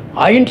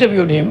I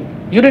interviewed him.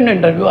 You didn't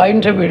interview, I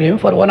interviewed him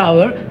for 1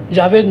 hour.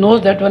 Javed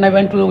knows that when I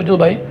went to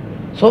Dubai.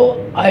 So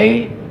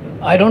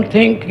I don't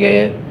think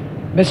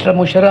Mr.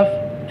 Musharraf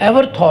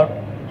ever thought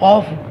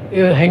of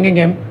hanging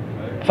him,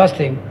 first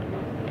thing.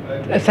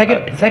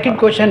 Second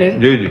question is,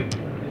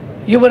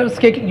 you were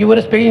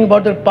speaking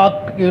about the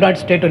United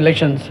States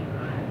elections,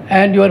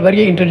 and you are a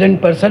very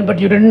intelligent person, but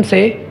you didn't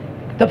say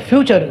the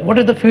future. What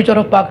is the future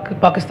of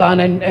Pakistan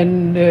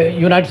and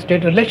United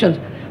States relations?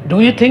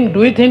 Do you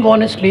think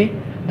honestly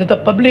that the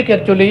public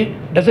actually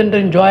doesn't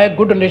enjoy a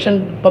good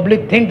relation?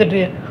 Public think that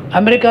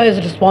America is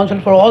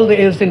responsible for all the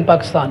ills in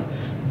Pakistan.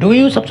 Do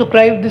you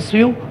subscribe this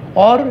view,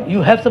 or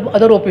you have some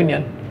other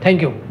opinion?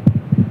 Thank you.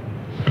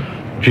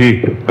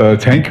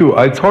 Thank you.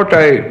 I thought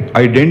I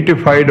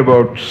identified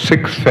about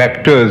 6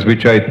 factors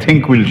which I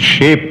think will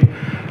shape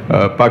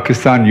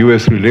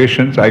Pakistan-US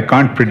relations. I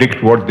can't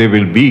predict what they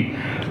will be.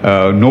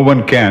 No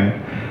one can.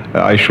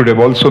 I should have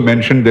also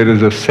mentioned there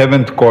is a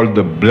 7th called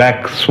the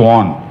Black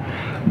Swan.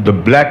 The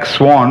Black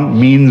Swan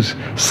means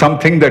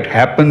something that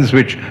happens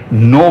which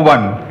no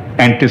one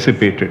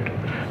anticipated.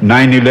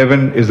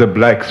 9/11 is a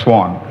black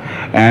swan,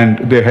 and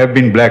there have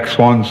been black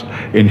swans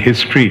in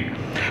history.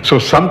 So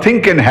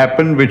something can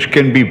happen which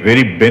can be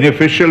very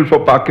beneficial for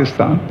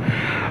Pakistan.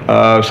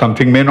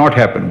 Something may not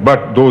happen,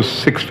 but those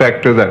 6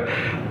 factors are.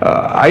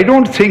 I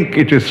don't think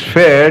it is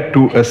fair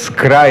to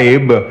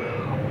ascribe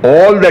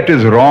all that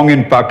is wrong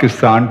in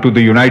Pakistan to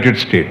the United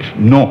States.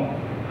 No.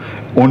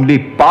 Only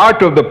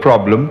part of the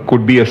problem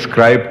could be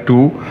ascribed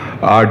to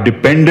our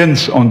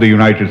dependence on the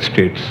United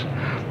States.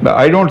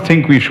 I don't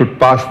think we should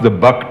pass the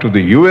buck to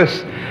the US.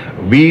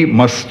 We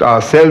must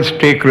ourselves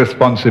take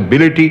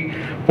responsibility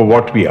for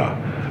what we are.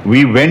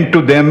 We went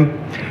to them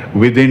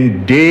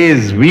within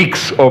days,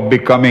 weeks of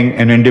becoming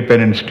an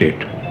independent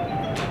state.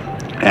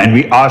 And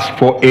we asked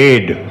for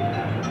aid,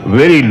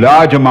 very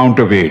large amount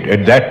of aid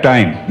at that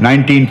time,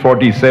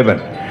 1947.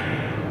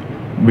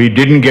 We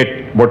didn't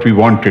get what we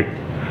wanted,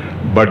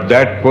 but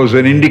that was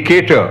an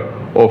indicator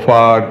of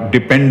our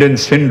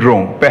dependence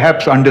syndrome,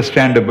 perhaps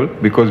understandable,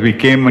 because we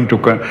came into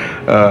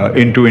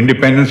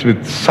independence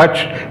with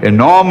such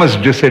enormous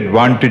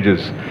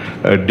disadvantages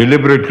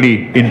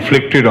deliberately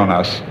inflicted on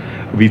us.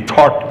 We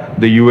thought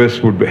the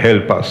US would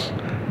help us.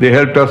 They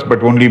helped us,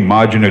 but only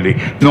marginally.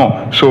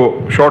 No,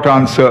 so short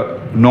answer,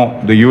 no,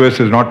 the US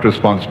is not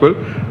responsible.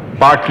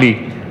 Partly,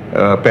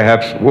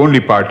 perhaps only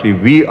partly,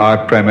 we are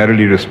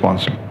primarily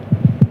responsible.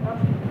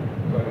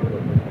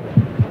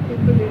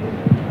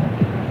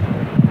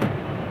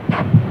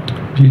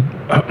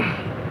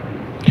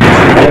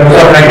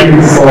 Thank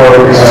you for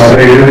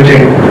very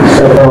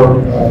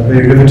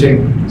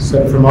riveting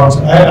set of remarks.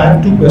 I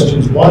have 2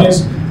 questions. One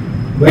is,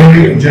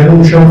 when General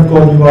Musharraf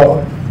called you up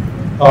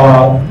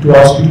to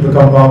ask you to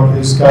become part of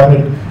his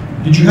cabinet,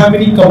 did you have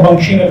any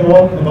compunction at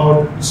all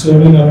about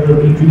serving under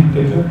a military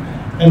dictator?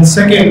 And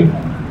second,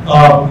 I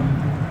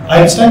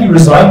understand you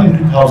resigned in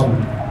 2000.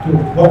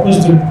 What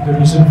was the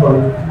reason for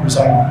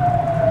resigning?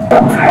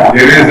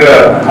 There is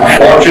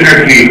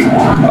fortunately,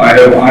 I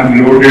have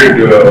unloaded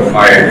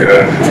my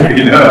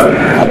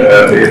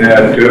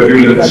inner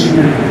turbulence.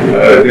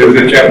 There is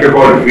a chapter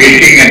called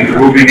Waiting and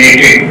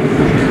Ruminating,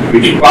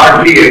 which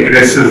partly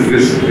addresses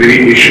this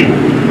very issue.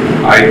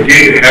 I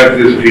did have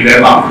this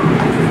dilemma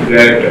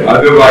that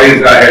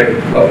otherwise I had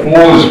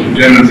opposed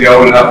General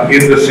Ziaul Haq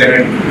in the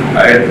Senate.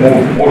 I had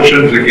moved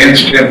motions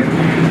against him.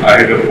 I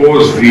had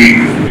opposed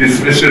the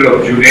dismissal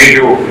of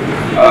Junejo.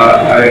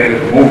 I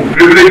had moved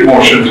privilege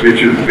motions,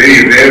 which is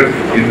very rare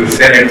in the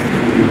Senate.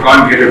 You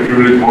can't get a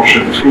privilege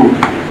motion through,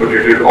 but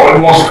it had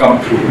almost come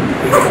through.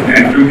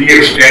 And to the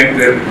extent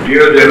that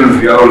dear General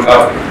Ziaul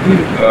Haq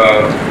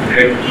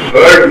had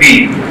heard me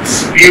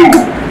spew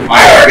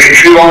my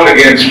vitriol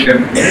against him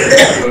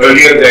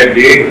earlier that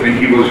day when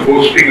he was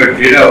hosting a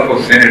dinner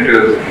for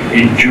senators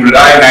in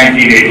July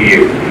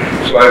 1988.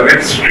 So I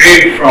went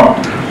straight from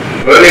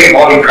hurling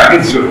all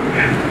kinds of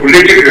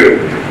political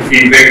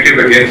invective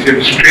against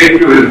him straight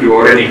to his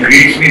door, and he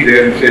greets me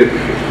there and says,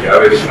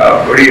 "Javed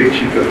Saab, badi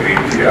achhi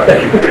tasveer thi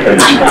aapki."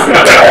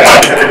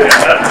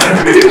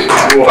 Which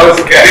was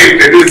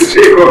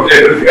characteristic of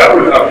General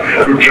Ziaul Haq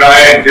to try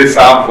and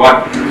disarm one.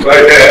 So I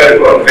said,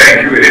 "Well, thank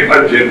you very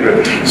much, General."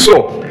 So,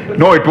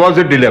 no, it was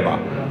a dilemma.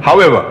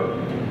 However,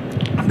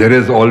 there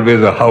is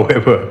always a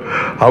however.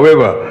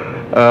 However,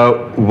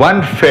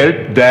 one felt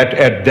that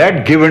at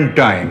that given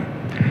time,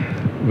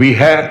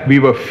 we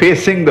were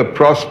facing the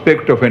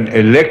prospect of an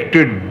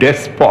elected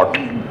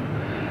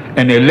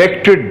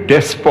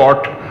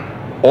despot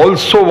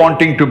also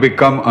wanting to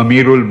become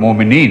Amirul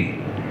Momineen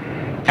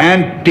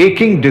and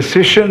taking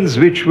decisions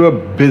which were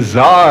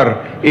bizarre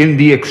in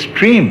the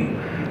extreme,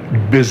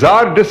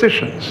 bizarre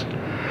decisions.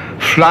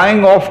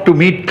 Flying off to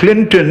meet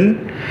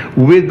Clinton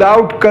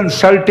without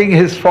consulting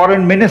his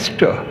foreign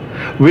minister,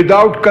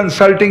 without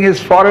consulting his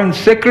foreign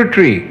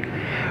secretary,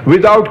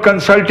 without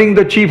consulting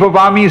the chief of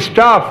army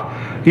staff.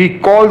 He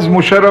calls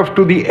Musharraf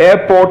to the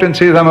airport and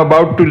says, "I'm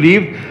about to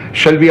leave.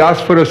 Shall we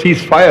ask for a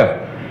ceasefire?"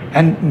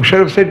 And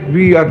Musharraf said,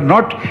 we are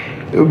not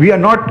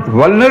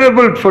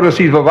vulnerable for a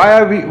ceasefire. Why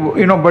are we,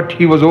 but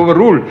he was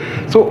overruled.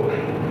 So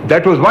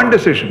that was one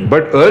decision.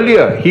 But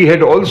earlier, he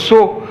had also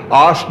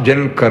asked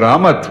General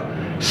Karamat,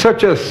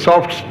 such a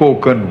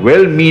soft-spoken,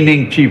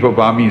 well-meaning chief of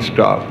army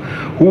staff,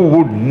 who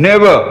would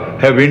never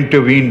have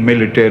intervened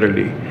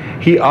militarily.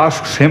 He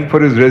asks him for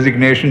his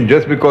resignation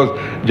just because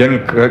General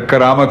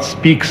Karamat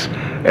speaks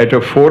at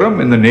a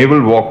forum in the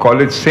Naval War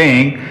College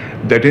saying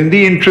that in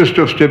the interest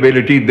of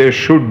stability there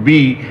should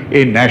be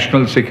a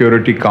National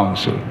Security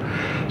Council.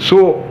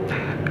 So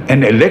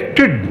an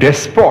elected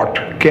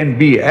despot can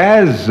be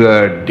as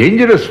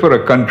dangerous for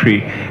a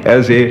country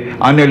as an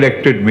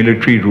unelected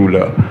military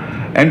ruler.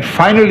 And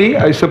finally,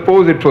 I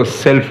suppose it was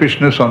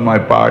selfishness on my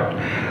part,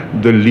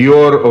 the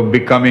lure of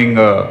becoming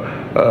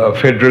a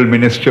federal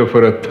minister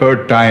for a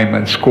third time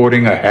and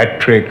scoring a hat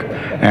trick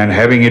and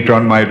having it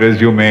on my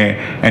resume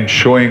and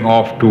showing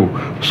off to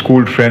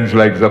school friends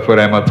like Zafar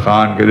Ahmad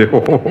Khan,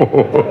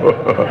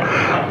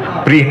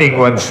 preening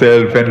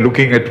oneself and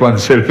looking at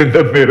oneself in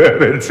the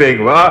mirror and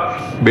saying,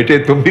 "Wah,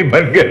 bete tum bhi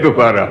ban gaye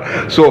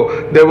dobara."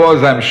 So there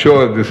was, I'm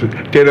sure, this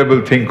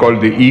terrible thing called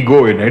the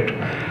ego in it,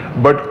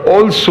 but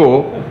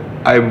also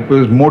I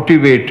was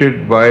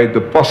motivated by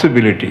the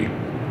possibility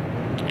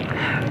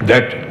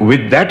that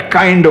with that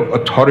kind of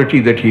authority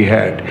that he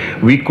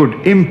had, we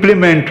could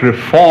implement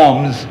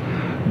reforms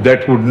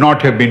that would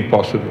not have been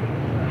possible.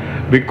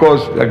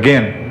 Because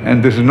again,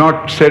 and this is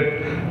not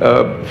said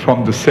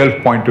from the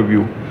self point of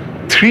view,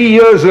 3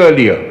 years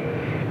earlier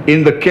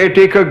in the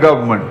caretaker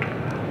government,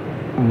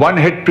 one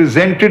had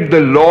presented the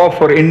law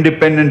for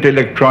independent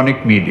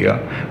electronic media,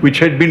 which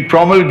had been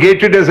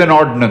promulgated as an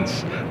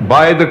ordinance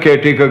by the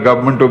caretaker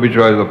government of which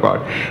I was a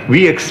part.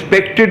 We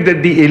expected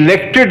that the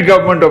elected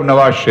government of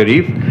Nawaz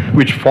Sharif,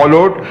 which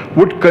followed,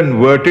 would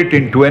convert it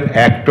into an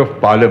act of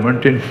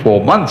parliament in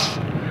 4 months.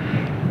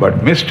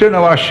 But Mr.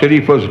 Nawaz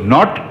Sharif was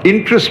not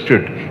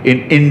interested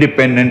in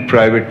independent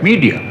private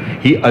media.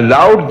 He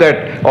allowed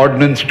that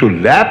ordinance to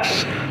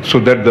lapse so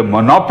that the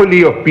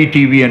monopoly of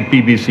PTV and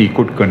PBC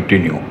could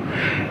continue.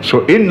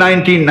 So in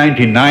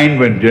 1999,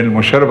 when General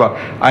Musharraf,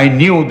 I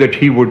knew that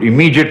he would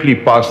immediately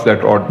pass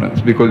that ordinance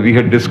because we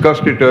had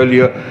discussed it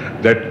earlier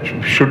that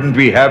shouldn't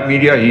we have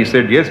media? He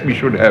said, yes, we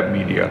should have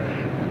media.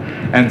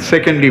 And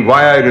secondly,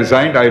 why I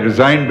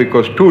resigned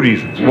because 2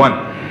 reasons. One,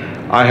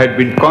 I had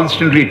been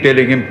constantly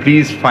telling him,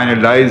 please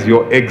finalize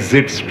your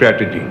exit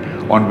strategy,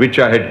 on which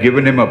I had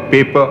given him a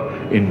paper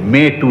in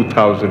May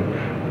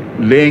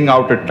 2000, laying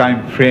out a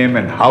time frame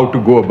and how to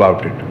go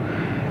about it.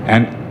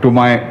 And to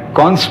my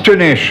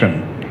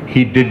consternation,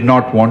 he did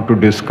not want to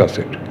discuss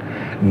it.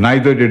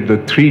 Neither did the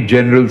 3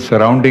 generals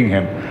surrounding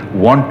him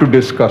want to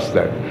discuss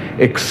that,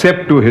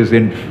 except to his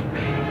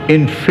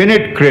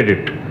infinite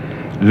credit,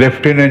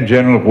 Lieutenant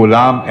General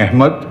Ghulam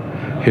Ahmad,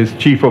 his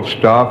chief of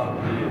staff,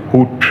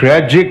 who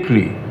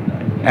tragically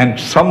and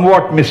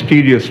somewhat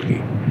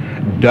mysteriously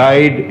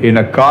died in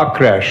a car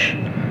crash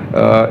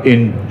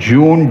in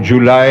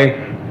July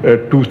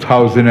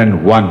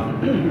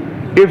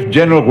 2001. If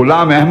General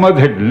Ghulam Ahmad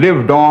had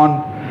lived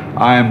on,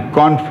 I am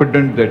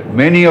confident that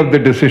many of the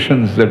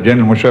decisions that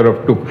General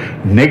Musharraf took,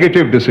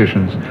 negative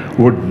decisions,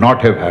 would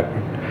not have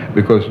happened.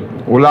 Because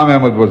Ghulam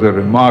Ahmad was a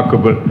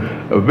remarkable,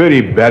 a very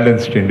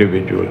balanced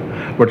individual.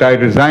 But I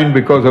resigned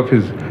because of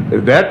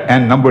that.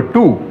 And number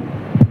 2,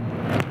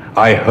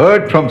 I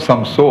heard from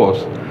some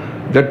source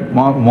that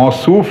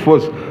Mausoof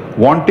was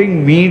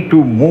wanting me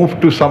to move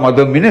to some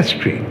other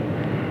ministry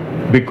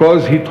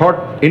because he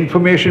thought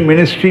information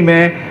ministry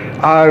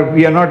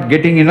we are not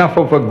getting enough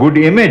of a good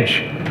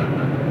image.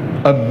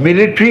 A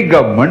military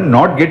government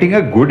not getting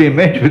a good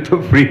image with a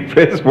free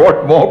press,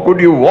 what more could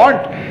you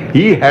want?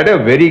 He had a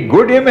very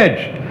good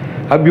image.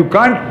 You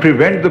can't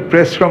prevent the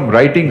press from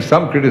writing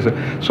some criticism.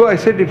 So I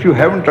said, if you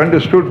haven't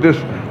understood this,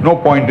 no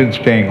point in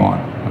staying on.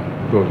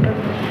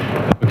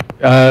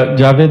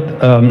 Javed,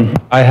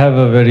 I have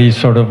a very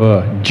sort of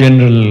a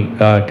general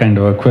kind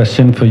of a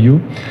question for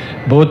you.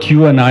 Both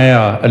you and I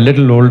are a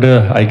little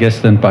older, I guess,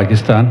 than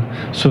Pakistan,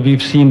 so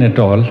we've seen it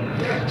all.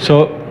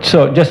 So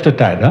just a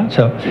tad,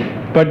 huh?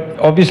 But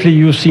obviously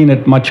you've seen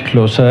it much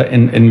closer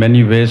in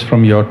many ways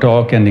from your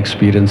talk and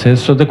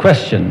experiences. So the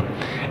question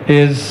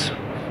is,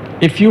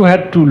 if you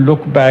had to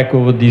look back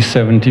over these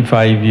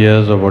 75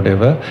 years or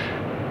whatever,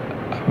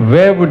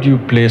 where would you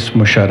place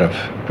Musharraf?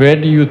 Where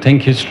do you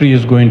think history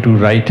is going to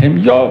write him?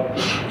 Your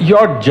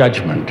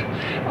judgment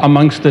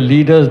amongst the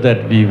leaders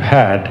that we've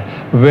had,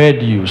 where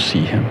do you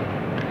see him?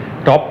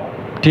 Top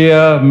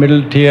tier,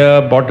 middle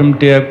tier, bottom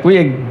tier? कोई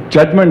एक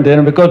judgment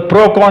there, because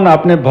pro con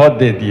आपने बहुत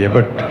दे दिए,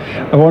 but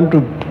I want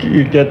to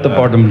get the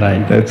bottom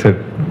line. That's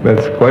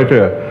quite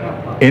a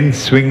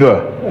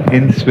in-swinger,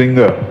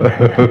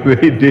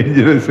 very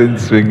dangerous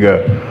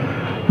in-swinger.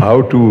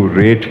 How to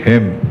rate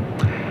him?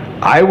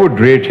 I would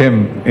rate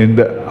him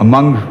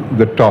among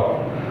the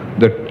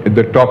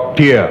top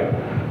tier,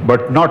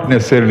 but not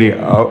necessarily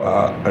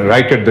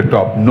right at the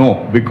top.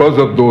 No, because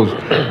of those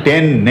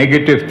 10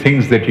 negative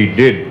things that he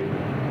did,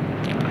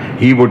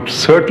 he would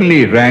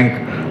certainly rank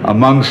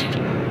amongst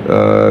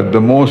the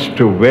most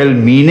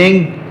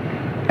well-meaning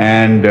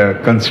and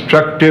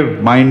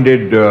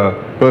constructive-minded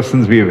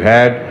persons we have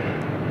had,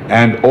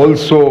 and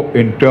also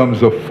in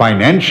terms of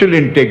financial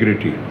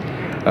integrity.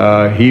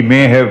 He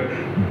may have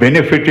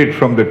benefited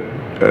from the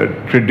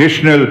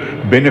traditional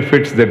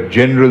benefits that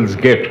generals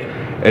get,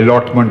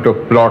 allotment of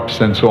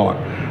plots and so on.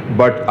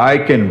 But I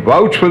can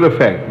vouch for the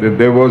fact that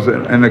there was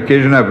an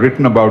occasion, I've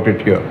written about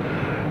it here,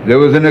 There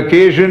was an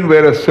occasion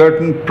where a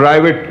certain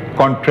private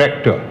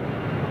contractor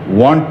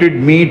wanted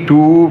me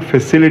to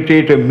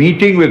facilitate a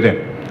meeting with him.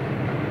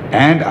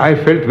 And I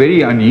felt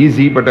very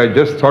uneasy, but I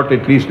just thought,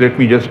 at least let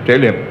me just tell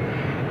him.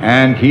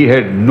 And he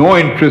had no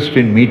interest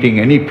in meeting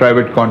any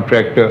private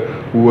contractor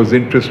who was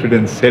interested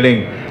in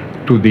selling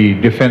to the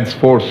defense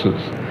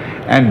forces.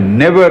 And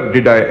never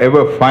did I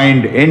ever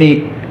find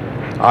any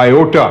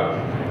iota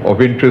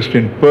of interest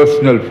in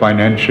personal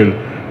financial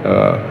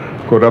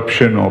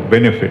corruption or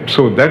benefit.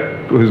 So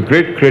that was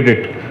great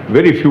credit.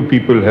 Very few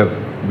people have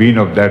been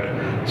of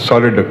that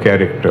solid a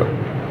character.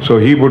 So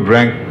he would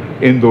rank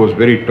in those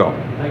very top.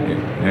 Thank you.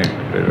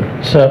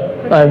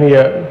 Sir, I am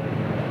here.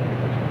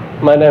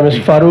 My name is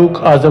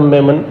Farooq Azam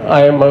Memon.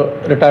 I am a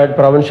retired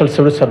provincial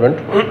civil servant.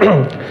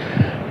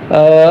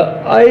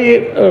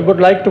 I would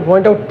like to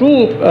point out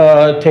two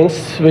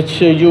things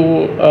which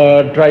you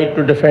tried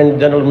to defend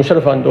General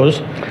Musharraf on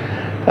those.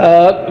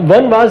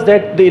 One was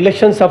that the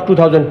elections of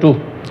 2002,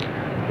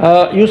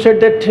 you said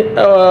that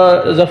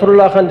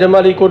Zafarullah Khan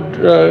Jamali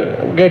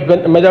could get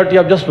a majority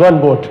of just one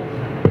vote.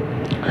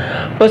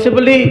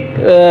 Possibly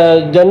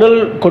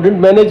General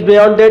couldn't manage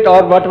beyond that,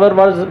 or whatever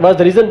was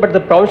the reason, but the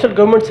provincial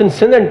governments in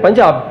Sindh and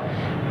Punjab,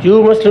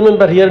 you must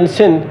remember here in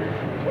Sindh,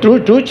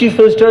 two chief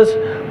ministers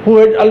who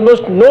had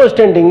almost no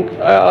standing,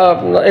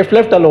 if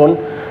left alone,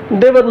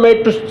 they were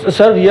made to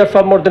serve here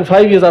for more than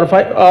 5 years or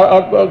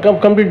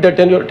complete their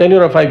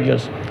tenure of 5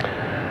 years.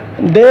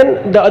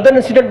 Then the other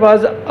incident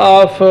was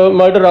of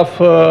murder of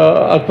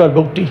Akbar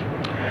Bugti.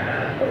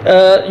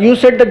 You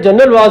said that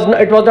it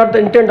was not the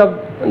intent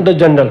of the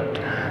general,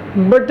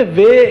 but the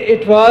way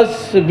it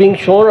was being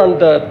shown on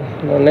the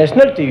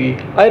national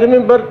TV, I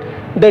remember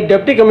the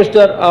deputy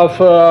commissioner of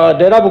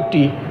Dera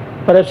Bugti,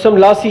 perhaps some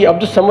Lasi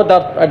Abdul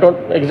Samadar, I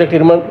don't exactly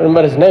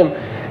remember his name,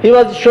 he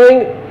was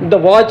showing the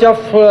watch of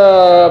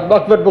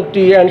Akbar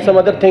Bugti and some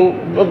other thing,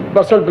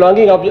 personal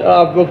belonging of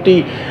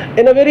Bugti,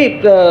 in a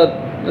very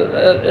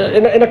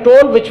in a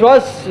tone which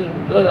was,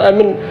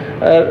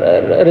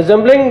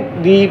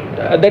 resembling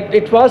that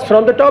it was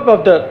from the top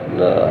of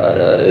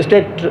the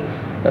state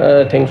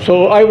thing.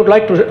 So I would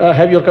like to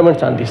have your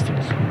comments on these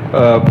things.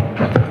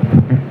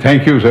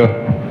 Thank you, sir.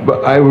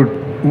 But I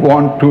would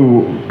want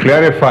to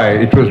clarify,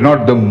 it was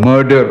not the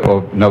murder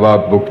of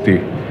Nawab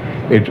Bugti.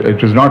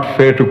 It is not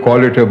fair to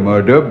call it a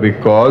murder,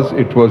 because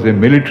it was a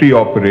military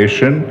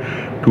operation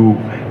to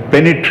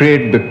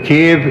penetrate the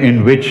cave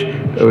in which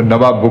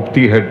Nawab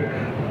Bugti had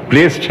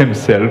placed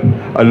himself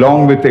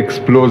along with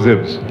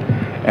explosives,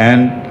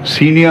 and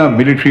senior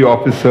military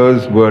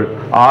officers were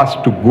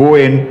asked to go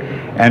in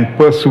and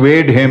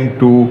persuade him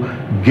to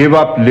give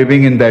up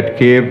living in that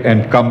cave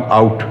and come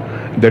out,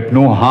 that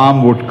no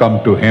harm would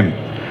come to him.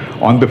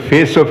 On the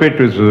face of it, it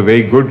was a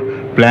very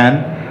good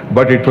plan,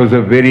 but it was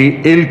a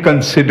very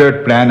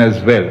ill-considered plan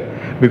as well,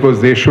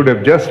 because they should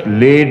have just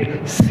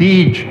laid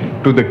siege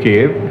to the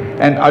cave,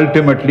 and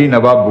ultimately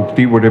Nawab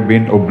Bugti would have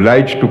been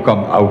obliged to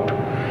come out.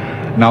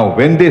 Now,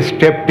 when they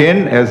stepped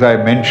in, as I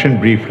mentioned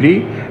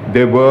briefly,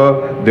 there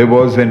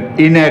was an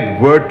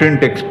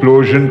inadvertent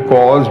explosion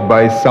caused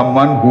by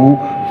someone who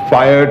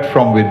fired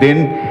from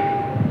within,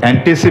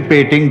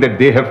 anticipating that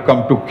they have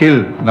come to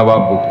kill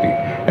Nawab Bugti.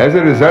 As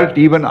a result,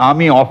 even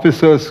army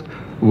officers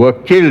were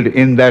killed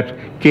in that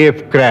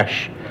cave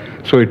crash.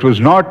 So it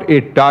was not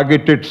a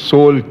targeted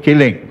soul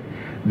killing.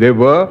 There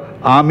were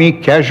army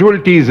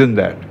casualties in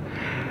that.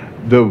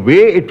 The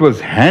way it was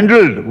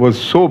handled was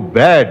so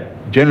bad.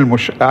 General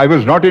Musharraf, I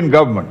was not in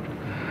government,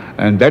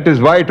 and that is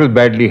why it was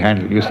badly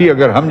handled. You see,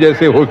 agar hum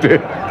jaise hote,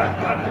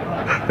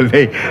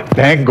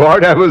 thank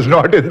God I was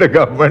not in the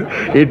government,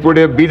 it would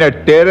have been a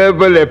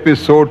terrible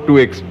episode to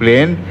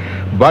explain,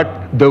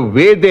 but the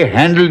way they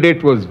handled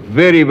it was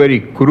very,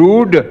 very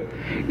crude.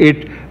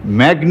 It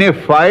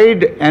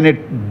magnified and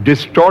it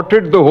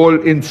distorted the whole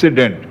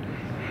incident,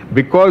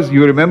 because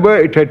you remember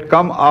it had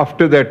come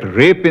after that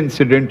rape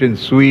incident in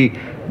Sui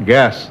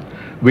gas,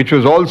 which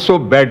was also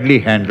badly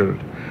handled,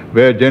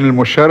 where General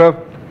Musharraf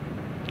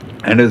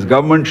and his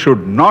government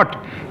should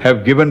not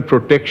have given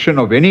protection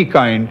of any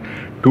kind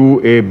to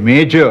a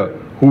major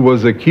who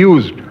was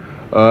accused,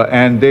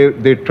 and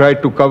they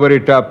tried to cover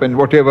it up and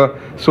whatever.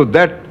 So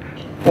that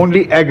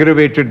only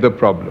aggravated the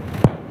problem.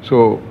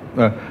 So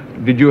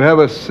did you have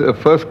a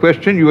first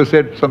question? You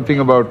said something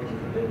about...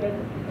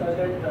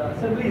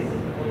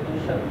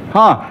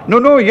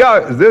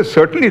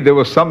 certainly there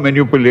was some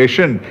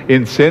manipulation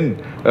in Sindh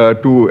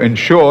to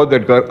ensure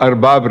that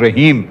Arbab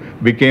Rahim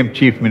became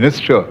chief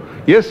minister.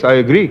 Yes, I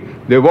agree,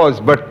 there was,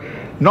 but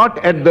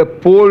not at the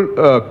poll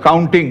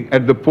counting,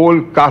 at the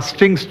poll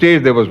casting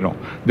stage there was no.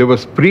 There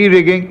was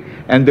pre-rigging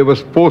and there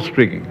was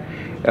post-rigging.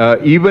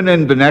 Even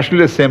in the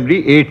National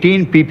Assembly,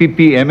 18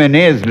 PPP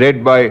MNAs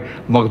led by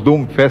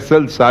Makhdoom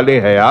Faisal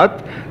Saleh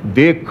Hayat,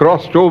 they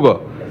crossed over.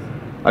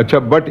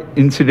 But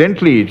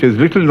incidentally, it is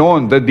little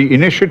known that the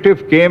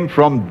initiative came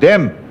from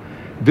them.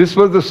 This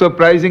was the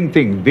surprising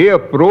thing. They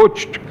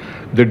approached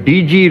the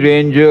DG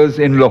Rangers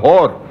in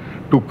Lahore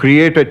to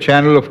create a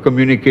channel of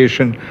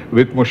communication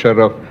with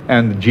Musharraf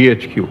and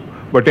GHQ.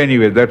 But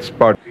anyway, that's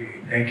part.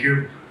 Thank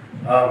you.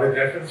 With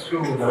reference to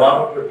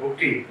Nawab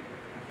Bukti,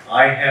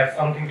 I have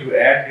something to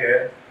add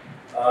here.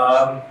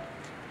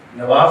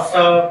 Nawab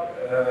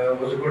Saab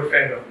was a good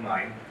friend of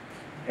mine,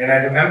 and I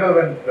remember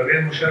when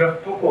Pervez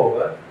Musharraf took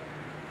over,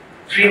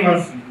 3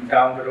 months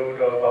down the road,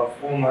 or about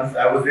 4 months,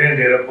 I was there in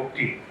Dera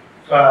Bukti.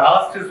 So I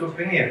asked his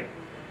opinion,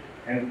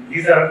 and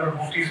these are Akbar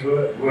Bukti's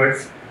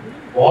words,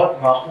 बहुत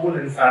माकूल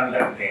इंसान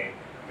लगते हैं.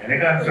 मैंने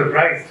कहा, I'm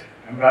surprised.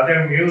 I'm rather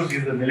amused.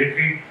 He's a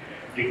military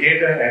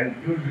dictator, and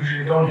you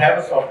usually don't have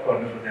a soft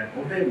corner for them.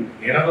 बोलते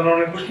मेरा तो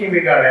उन्होंने कुछ नहीं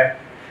बिगाड़ा है.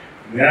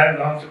 मेरा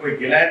नाम से कोई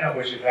गिला है ना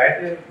कोई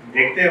शिकायत है.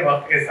 देखते हैं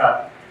वक्त के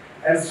साथ.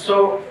 And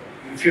so,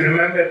 if you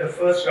remember the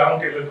first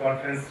roundtable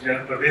conference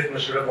General Pervez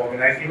Musharraf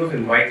organized, he was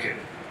invited,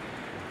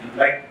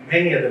 like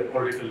many other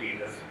political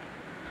leaders.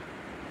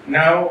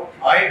 Now,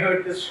 I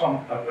heard this from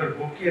Akbar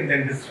Bukti and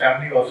then his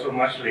family also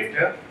much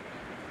later.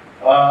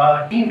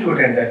 Keen to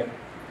attend that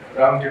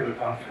roundtable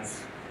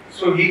conference.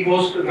 So he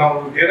goes to,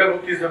 now Dera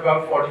Bukti is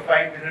about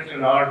 45 minutes to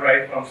an hour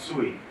drive from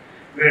Sui,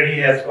 where he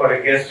has got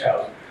a guest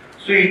house.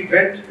 So he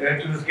went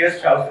to his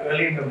guest house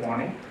early in the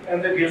morning,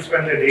 and then he'll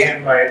spend the day,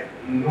 and by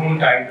noon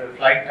time, the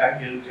flight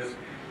time, he'll just,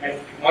 and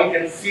one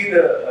can see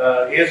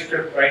the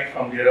airstrip right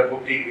from Dera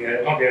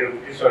Bukti, not Dera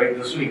Bukti, sorry,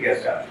 the Sui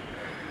guest house.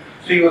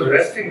 So he was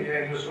resting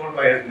there, and he was told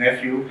by his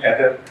nephew,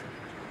 Heather,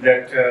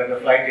 that the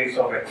flight takes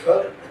off at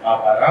 12,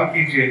 aap aaram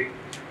kijiye.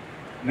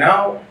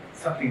 Now,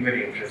 something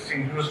very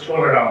interesting, he was told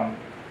around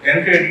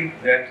 10:30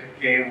 that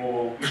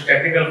wo kuch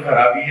technical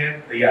kharabi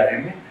hai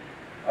tayyare mein.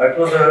 It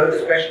was a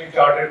specially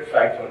chartered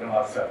flight for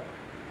Nawab Saab.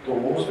 So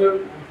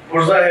उसमें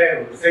पुर्जा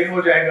है, सही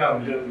हो जाएगा,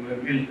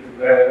 we'll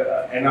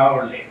an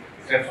hour late.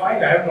 He said,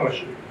 fine, I have no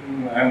issue,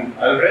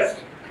 I'll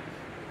rest.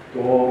 तो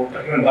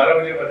तकरीबन 12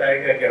 बजे बताया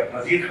गया कि अब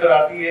मजीद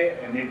खराबी है,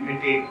 and it may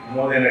take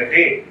more than a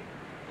day.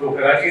 तो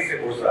कराची से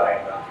पुर्जा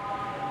आएगा.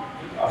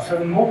 I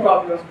said, no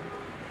problem.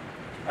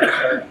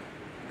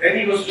 Then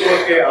he was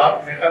told कि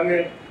आप मेरे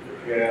में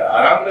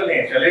आराम कर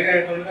लें, चले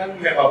जाएं. तो उन्होंने कहा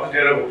मैं वापस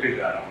डेरा बुकटी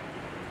जा रहा हूँ.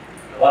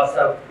 Nawab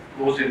Saab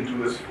goes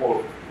into his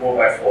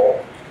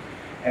 4x4,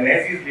 and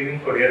as he's leaving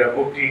for Dera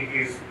Bukti,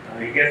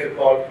 he gets a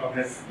call from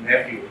his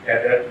nephew,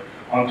 Heather,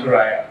 on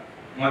Thuraya.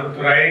 वहाँ तो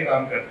Thuraya ही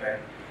काम करता है,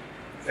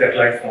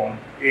 satellite phone.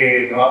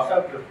 Nawab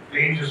Saab, the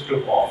plane just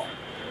took off.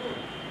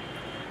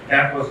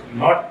 That was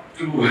not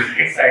too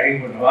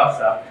exciting for Nawab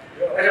Saab.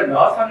 अच्छा,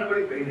 Nawab Saab ने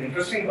बड़ी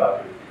interesting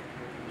बात हुई.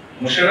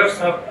 Musharraf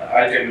Saab,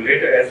 I'll tell you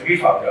later, as we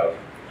found out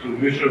through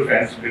mutual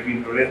friends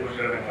between Pervez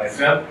Musharraf and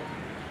myself,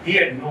 he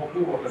had no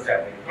clue what was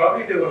happening.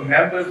 Probably there were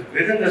members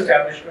within the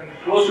establishment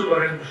close to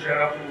Pervez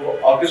Musharraf who were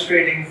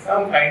orchestrating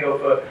some kind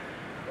of a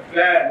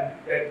plan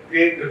that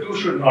the two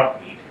should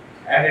not meet.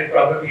 And it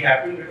probably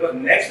happened because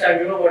next time,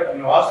 you know what,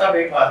 Nawab Saab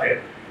एक बात है,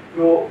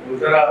 तो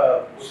जरा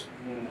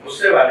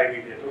गुस्से वाले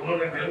भी थे, तो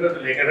उन्होंने दिल में तो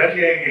लेकर रख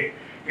लिया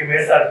कि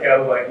मेरे साथ क्या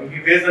हुआ है, क्योंकि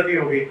बेइज्जती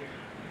हो गई.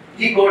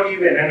 He got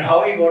even, and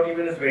how he got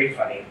even is very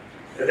funny.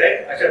 So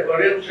that, अच्छा,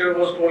 Pervez Musharraf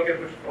was told कि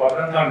कुछ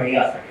प्रॉब्लम था, नहीं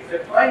आ सके. He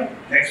said, fine,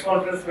 next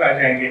conference में आ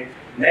जाएंगे.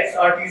 नेक्स्ट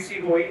आरटीसी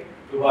हुई,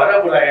 दोबारा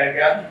बुलाया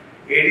गया.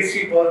 एडीसी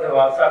कॉल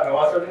नवाब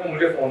साहब ने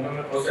मुझे फोन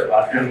में खुद से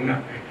बात करूंगा.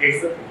 एक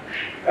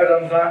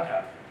रमजान था,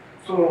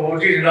 तो वो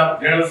जी जनाब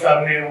जनरल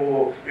साहब ने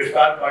वो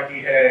इफ्तार पार्टी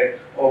है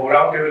और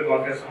राउंड टेबल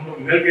कॉन्फ्रेंस, हम लोग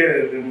मिलके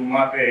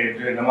वहाँ पे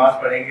जो नमाज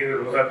पढ़ेंगे,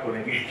 रोजा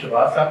खोलेंगे.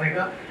 नवाब साहब ने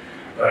कहा,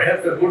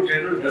 perhaps the good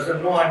general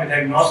doesn't know I'm an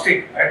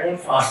agnostic, I don't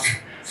fast,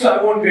 so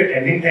I won't be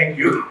attending, thank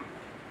you.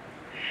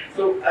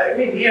 So, I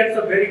mean, he had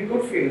some very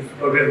good feelings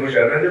for Pervez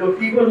Musharraf, and there were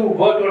people who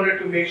worked on it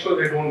to make sure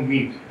they don't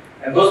meet.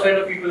 And those kind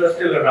of people are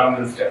still around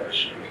in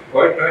establishment.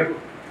 Quite right.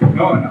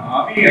 No, an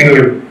army.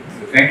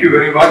 Thank you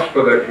very much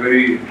for that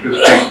very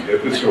interesting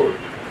episode.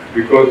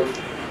 Because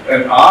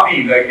an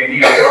army, like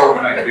any other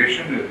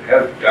organization, it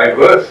has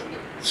diverse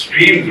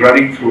streams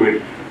running through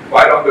it.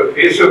 While on the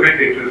face of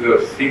it, it is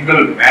a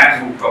single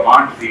man who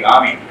commands the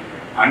army.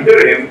 Under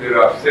him,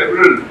 there are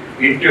several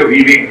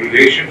interweaving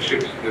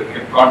relationships that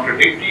can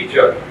contradict each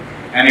other.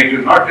 And it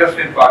is not just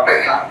in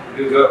Pakistan.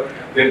 It is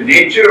the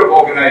nature of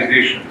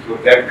organizations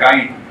of that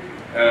kind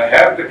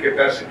have the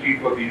capacity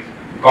for these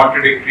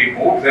contradictory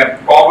moves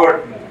and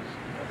covert moves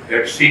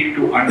that seek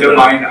to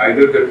undermine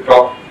either the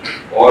top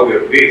or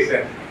the base.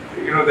 And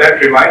you know, that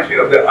reminds me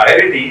of the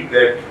irony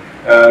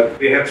that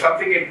they have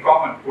something in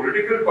common.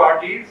 Political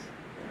parties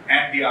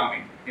and the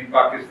army in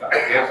Pakistan,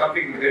 they have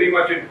something very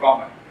much in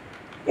common.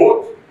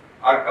 Both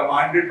are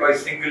commanded by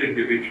single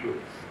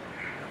individuals.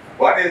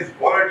 One is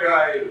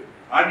volatile,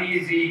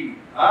 uneasy,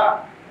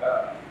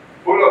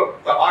 full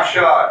of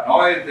tamasha,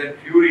 noise and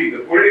fury, the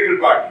political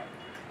party.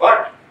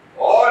 But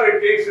all it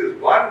takes is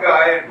one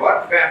guy and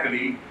one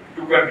family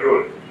to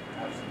control it.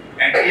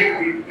 And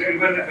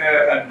even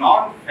a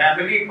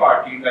non-family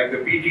party like the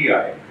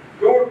PTI,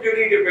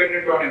 totally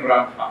dependent on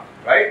Imran Khan,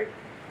 right?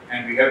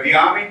 And we have the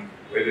army,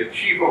 where the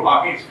chief of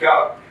army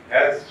staff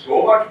has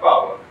so much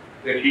power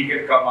that he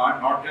can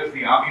command not just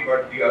the army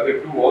but the other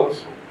two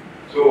also.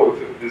 So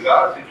it's a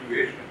bizarre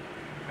situation.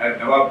 And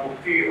Nawab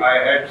Bukti,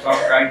 I had some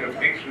kind of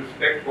mixed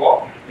respect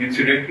for.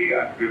 Incidentally,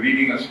 I'm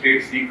revealing a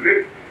state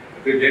secret.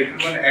 The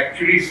gentleman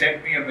actually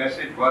sent me a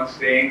message once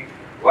saying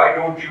why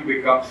don't you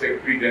become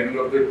Secretary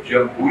General of the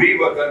Jamhuri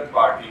Watan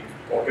Party,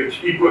 of which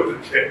he was the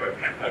chairman?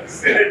 I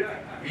said,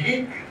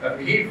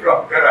 me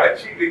from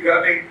Karachi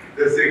becoming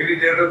the Secretary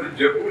General of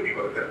the Jamhuri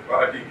Watan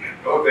Party?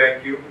 No,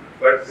 thank you.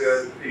 But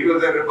he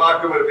was a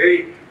remarkable,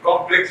 very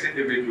complex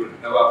individual,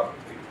 Nawab.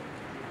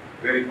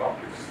 Very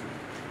complex.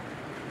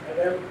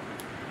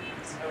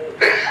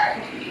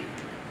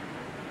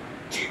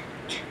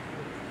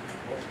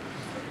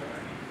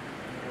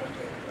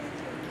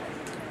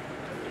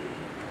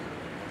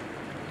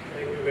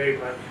 Thank you very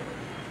much.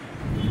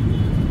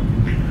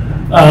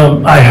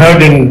 I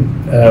heard in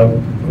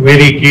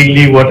very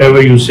keenly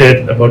whatever you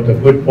said about the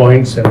good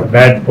points and the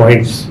bad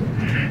points,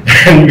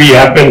 and we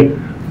happen,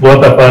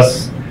 both of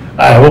us.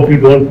 I hope you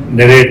don't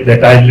narrate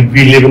that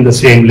we live in the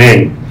same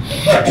lane.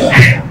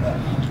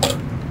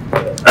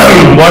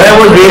 What I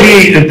was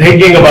really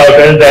thinking about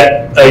is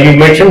that you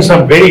mentioned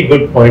some very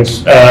good points.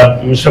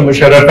 Mr.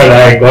 Musharraf and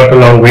I got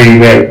along very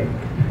well,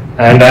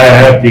 and I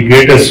have the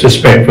greatest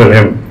respect for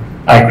him.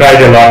 I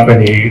cried a lot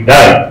when he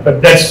died,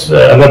 but that's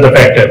another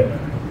factor.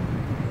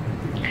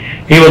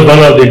 He was one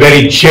of the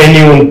very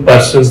genuine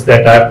persons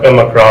that I've come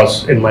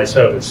across in my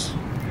service.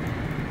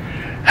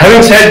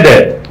 Having said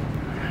that,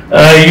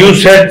 you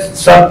said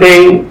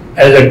something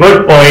as a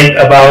good point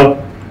about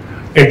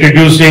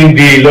introducing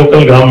the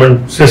local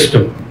government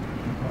system.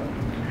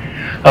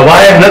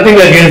 I have nothing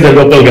against the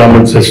local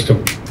government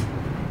system.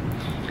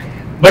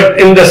 But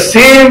in the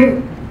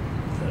same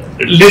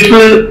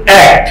little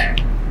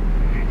act,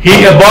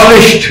 he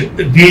abolished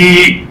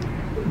the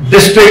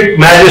district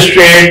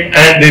magistrate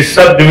and the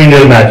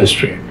sub-divisional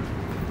magistrate.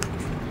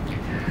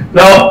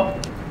 Now,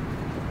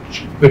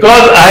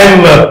 because I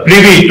am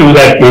privy to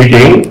that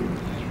meeting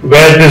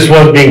where this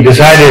was being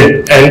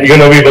decided, and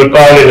we were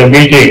called in a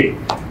meeting.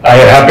 I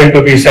happened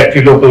to be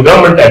Secretary Local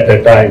Government at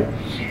that time,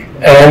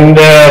 and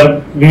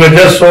we were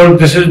just told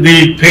this is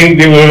the thing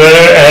they were,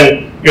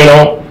 and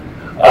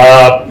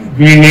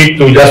we need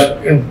to just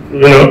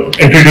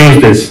introduce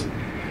this.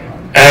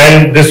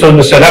 And this was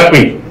Mr.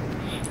 Naqvi,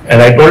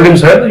 and I told him,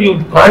 sir, you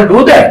can't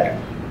do that.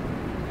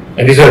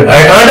 And he said,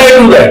 why can't I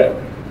do that?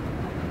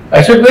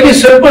 I said, very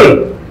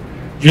simple.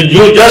 You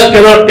just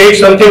cannot take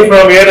something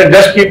from here and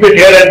just keep it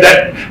here and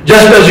that.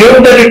 Just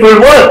assume that it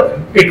will work.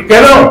 It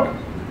cannot.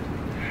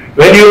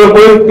 When you are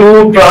going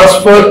to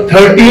transfer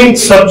 13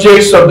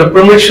 subjects of the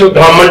provincial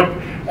government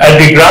at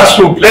the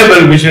grassroots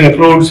level, which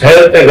includes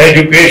health and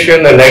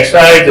education and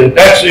excise and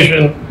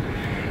taxation,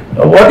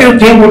 what do you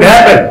think would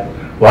happen?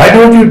 Why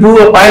don't you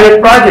do a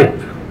pilot project?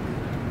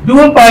 Do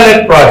a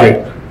pilot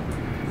project.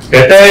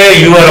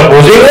 Kehta, you are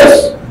opposing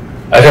us?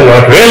 I said,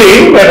 not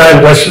really, but I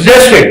am just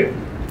suggesting.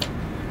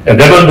 And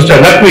that was Mr.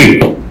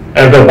 Naqvi.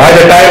 And by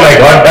the time I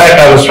got back,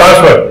 I was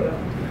transferred.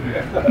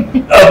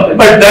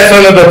 But that's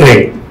another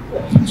thing.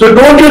 So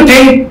don't you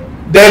think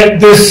that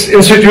this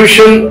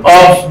institution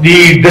of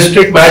the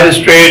district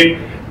magistrate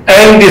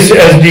and this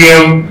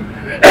SDM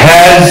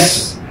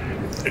has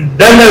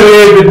done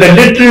away with the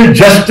little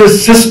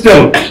justice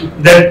system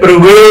that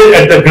prevails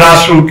at the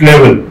grassroots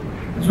level?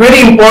 It's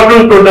very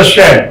important to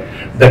understand.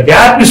 The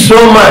gap is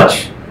so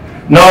much.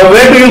 Now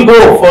where do you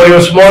go for your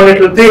small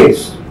little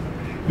things?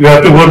 You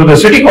have to go to the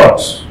city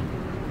courts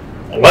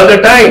all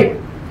the time.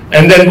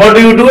 And then what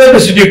do you do at the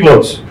city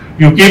courts?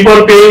 You keep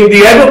on paying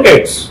the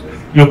advocates.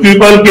 You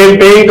keep on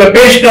paying the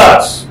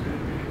peshkars.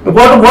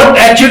 What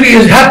actually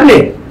is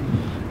happening?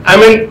 I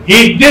mean,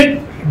 he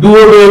did do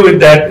away with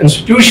that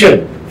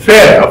institution,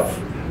 fair enough.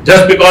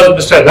 Just because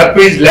Mr.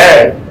 Naqvi's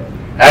land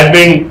had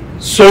been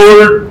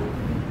sold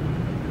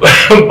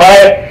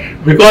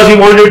because he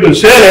wanted to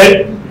sell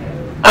it.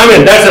 I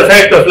mean, that's a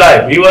fact of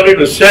life. He wanted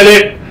to sell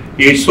it.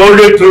 He sold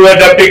it through a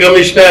deputy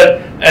commissioner,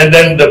 and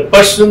then the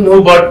person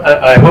who bought,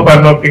 I hope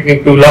I'm not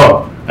taking too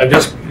long. I'm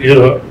just,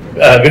 can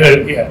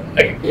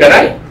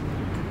I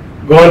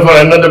go on for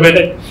another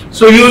minute?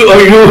 So you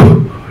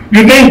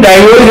didn't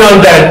diverge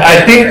on that.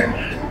 I think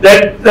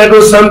that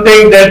was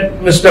something that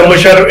Mr.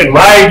 Musharraf, in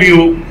my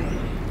view,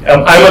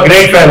 I'm a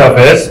great fan of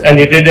his, and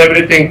he did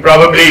everything,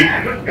 probably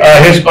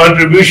his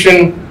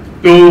contribution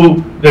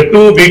to the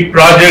two big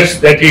projects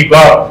that he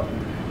got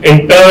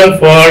in turn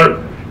for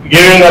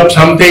giving up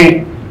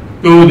something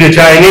to the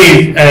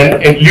Chinese,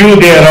 and in lieu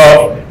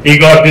thereof, he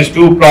got these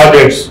two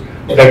projects,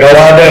 the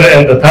Gawadar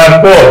and the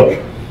Tharpur,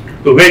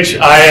 to which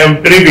I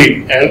am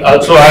privy, and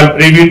also I am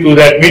privy to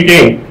that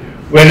meeting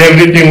when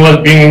everything was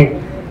being,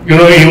 he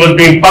was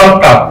being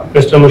pumped up.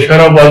 Mr.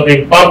 Musharraf was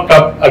being pumped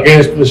up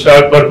against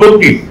Mr. Akbar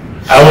Bukti.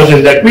 I was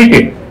in that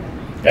meeting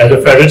as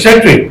a federal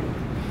secretary.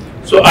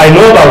 So I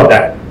know about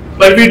that,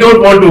 but we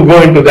don't want to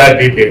go into that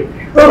detail.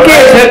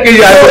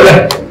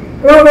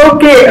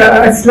 Okay,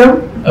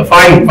 Aslam.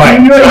 Fine.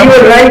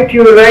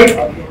 You're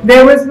right.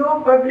 There was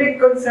no public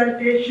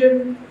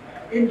consultation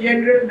in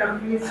General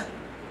Naqvi's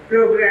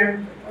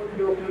program of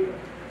local.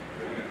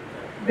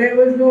 There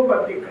was no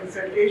public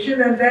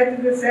consultation, and that is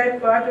the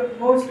sad part of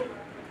most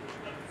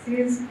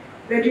scenes,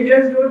 that you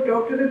just don't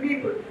talk to the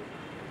people.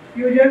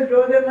 You just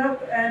draw them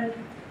up and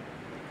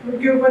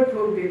उनके ऊपर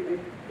थोप देते।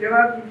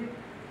 जवाब दीजिए।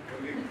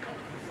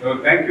 No,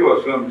 thank you,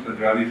 Aslam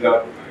Sanjani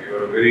Saab. You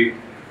are a very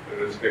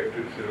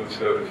respected civil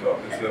service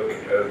officer,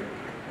 but as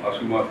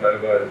Masuma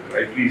Sahiba has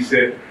rightly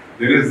said,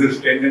 there is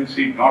this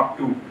tendency not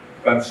to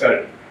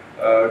consult.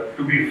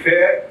 To be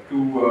fair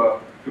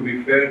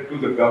to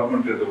the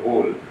government as a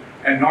whole,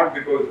 and not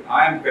because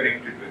I am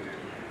connected with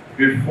it.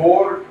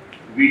 Before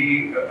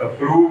we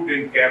approved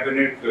in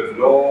cabinet the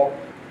law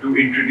to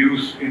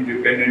introduce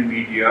independent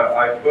media,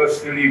 I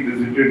personally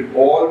visited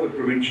all the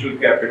provincial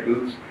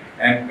capitals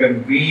and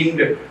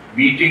convened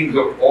meetings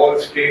of all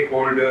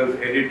stakeholders,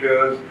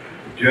 editors,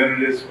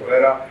 journalists,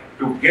 etc.,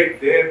 to get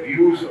their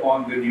views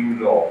on the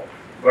new law.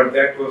 But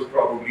that was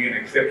probably an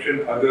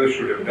exception. Others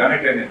should have done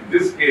it. And in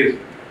this case,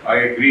 I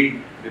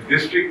agree, the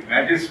district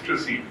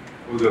magistracy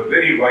was a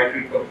very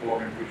vital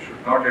component which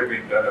should not have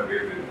been done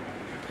away with.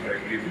 I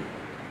agree with you.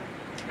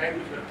 Thank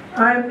you, sir.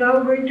 I am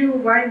now going to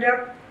wind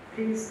up,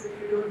 please, if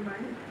you don't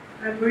mind.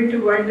 I'm going to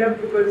wind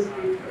up because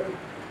we've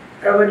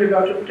covered a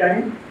lot of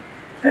time.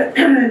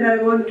 And I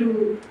want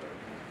to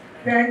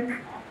thank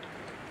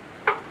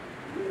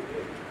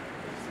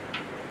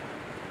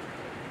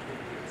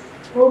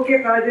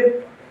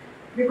Qadir,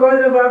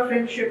 because of our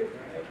friendship.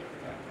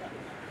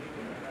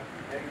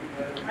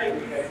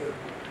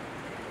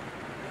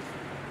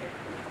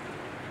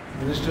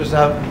 Minister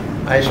Saab,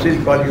 I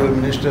still call you a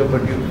minister,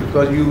 but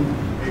because you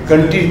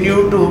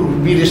continue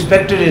to be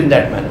respected in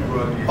that manner,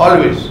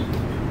 always.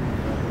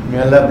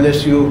 May Allah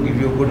bless you, give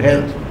you good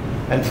health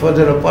and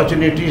further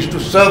opportunities to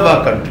serve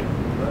our country.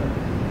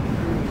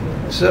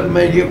 Sir,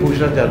 मैं ये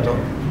पूछना चाहता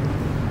हूँ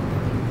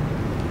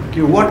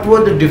कि what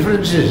were the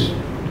differences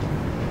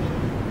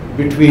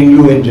between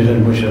you and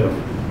General Musharraf?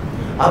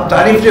 आप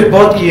तारीफ से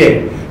बहुत की है,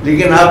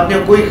 लेकिन आपने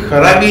कोई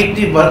खराबी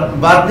इतनी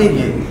बात नहीं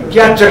की.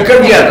 क्या चक्कर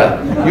किया था?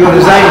 You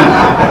resigned.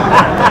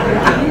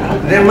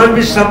 There must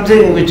be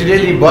something which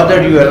really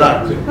bothered you a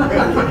lot.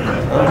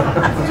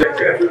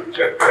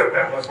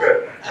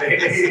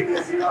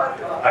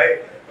 I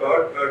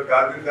thought,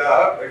 Qadir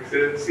Sahab,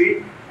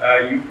 Excellency,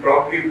 you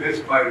probably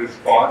missed my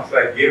response.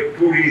 I gave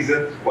two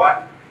reasons. One,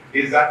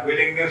 his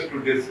unwillingness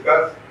to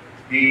discuss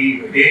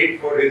the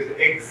date for his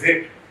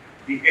exit,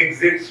 the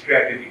exit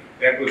strategy.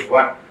 That was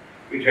one,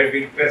 which had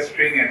been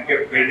festering and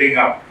kept building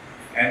up.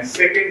 And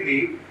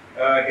secondly,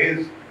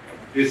 his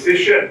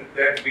decision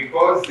that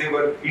because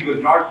he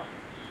was not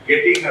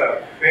getting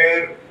a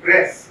fair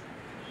press,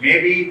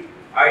 maybe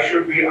I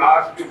should be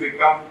asked to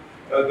become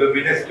the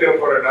minister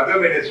for another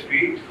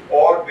ministry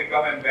or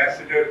become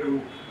ambassador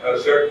to a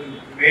certain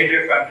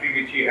major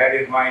country which he had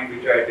in mind,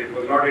 which I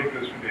was not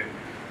interested in.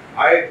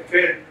 I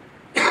felt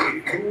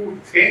if you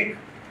think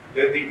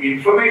that the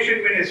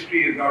information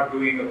ministry is not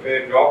doing a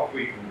fair job for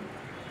you,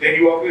 then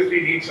you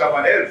obviously need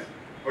someone else.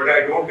 But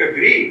I don't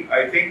agree.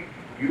 I think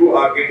you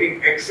are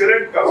getting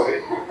excellent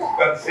coverage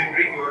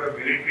considering you are a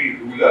military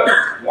ruler.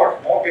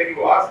 What more can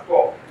you ask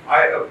for?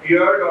 I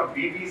appeared on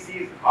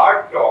BBC's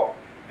Hard Talk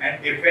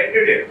and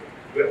defended him.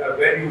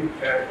 When you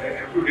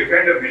have to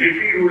defend a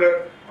military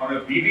ruler on a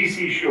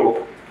BBC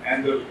show,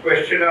 and the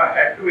questioner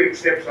had to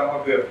accept some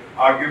of the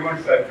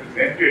arguments I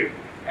presented,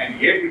 and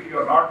yet if you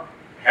are not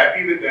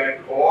happy with that,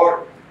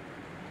 or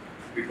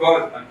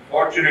because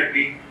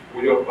unfortunately,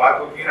 wo jo baat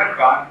hoti hai na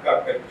kaan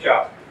ka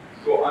kacha,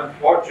 so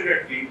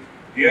unfortunately,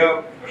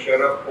 dear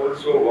Musharraf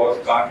also was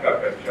kaan ka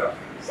kacha.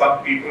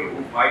 Some people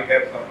who might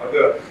have some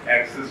other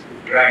access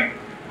to crime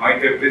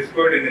might have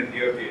whispered in his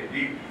ear,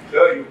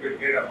 sir, you could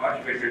get a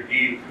much better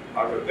deal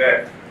out of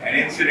that. And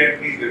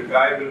incidentally, the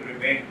guy will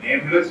remain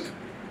nameless,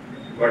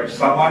 but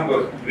someone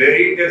was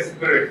very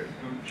desperate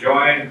to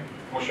join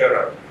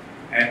Musharraf.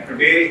 And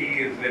today he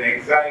is in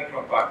exile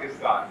from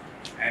Pakistan,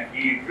 and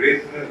he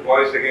raises his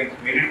voice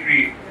against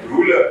military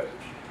rulers.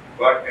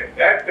 But at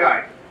that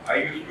time, I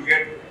used to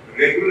get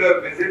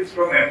regular visits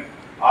from him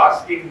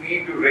asking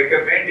me to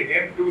recommend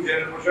him to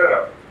General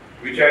Musharraf,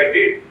 which I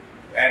did.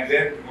 And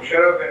then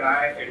Musharraf and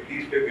I at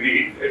least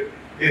agreed that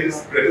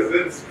his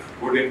presence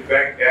would in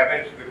fact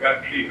damage the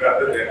country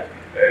rather than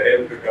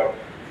help the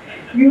government.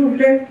 You've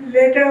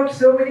let out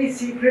so many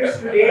secrets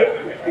today.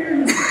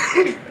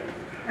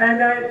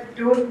 And I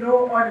don't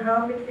know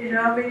in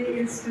how many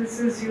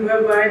instances you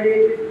have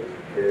violated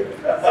the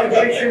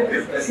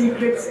Sufficient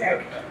Secrets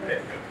Act.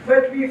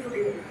 But we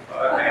forgive.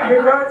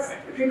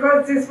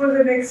 Because this was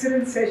an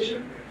excellent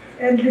session.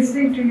 And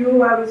listening to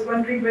you, I was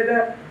wondering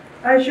whether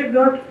I should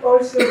not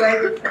also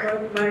write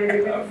about my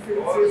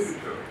reminiscences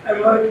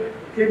about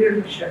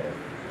General Musharraf.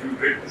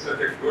 You've written such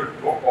a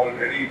good book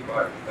already,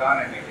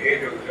 Pakistan and the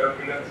Age of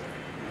Turbulence.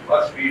 You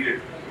must read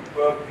it.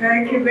 Superb.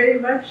 Thank you very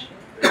much.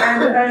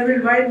 And I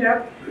will wind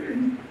up.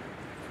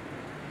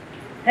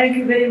 Thank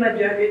you very much,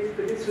 Javed,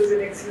 for this was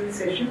an excellent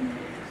session.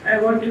 I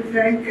want to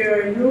thank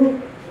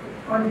you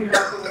on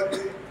behalf of all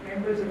the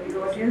members of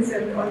the audience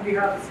and on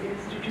behalf of the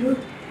Institute.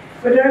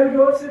 But I would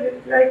also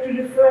like to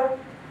refer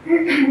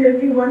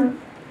everyone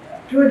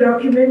to a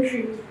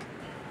documentary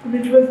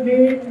which was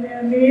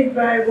made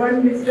by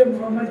one Mr.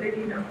 Muhammad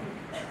Ali Naqvi.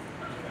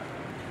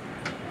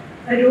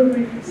 I don't know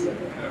if you saw it.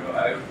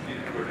 I have seen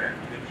it good,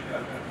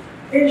 inshallah.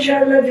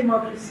 Inshallah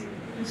Democracy.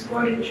 It is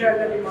called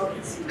Inshallah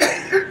Democracy.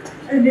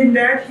 And in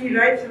that he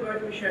writes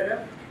about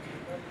Musharraf.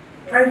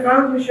 I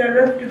found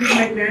Musharraf to be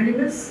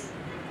magnanimous,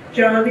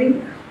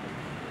 charming,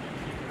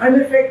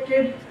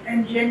 unaffected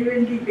and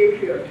genuinely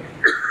patriotic.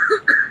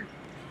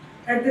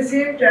 At the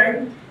same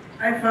time,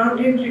 I found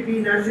him to be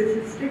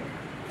narcissistic,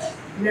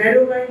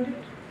 narrow-minded,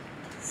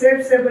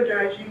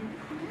 self-sabotaging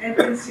and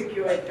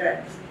insecure at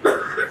times.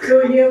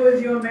 So here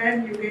was your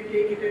man, you can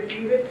take it and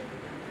leave it.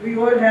 We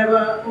all have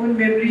our own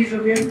memories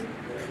of him,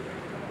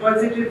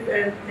 positive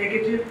and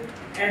negative,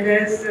 and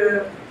as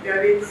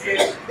Javed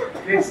said,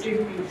 rest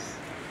in peace.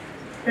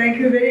 Thank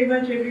you very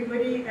much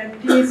everybody,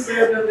 and peace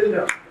served of the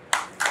Lord.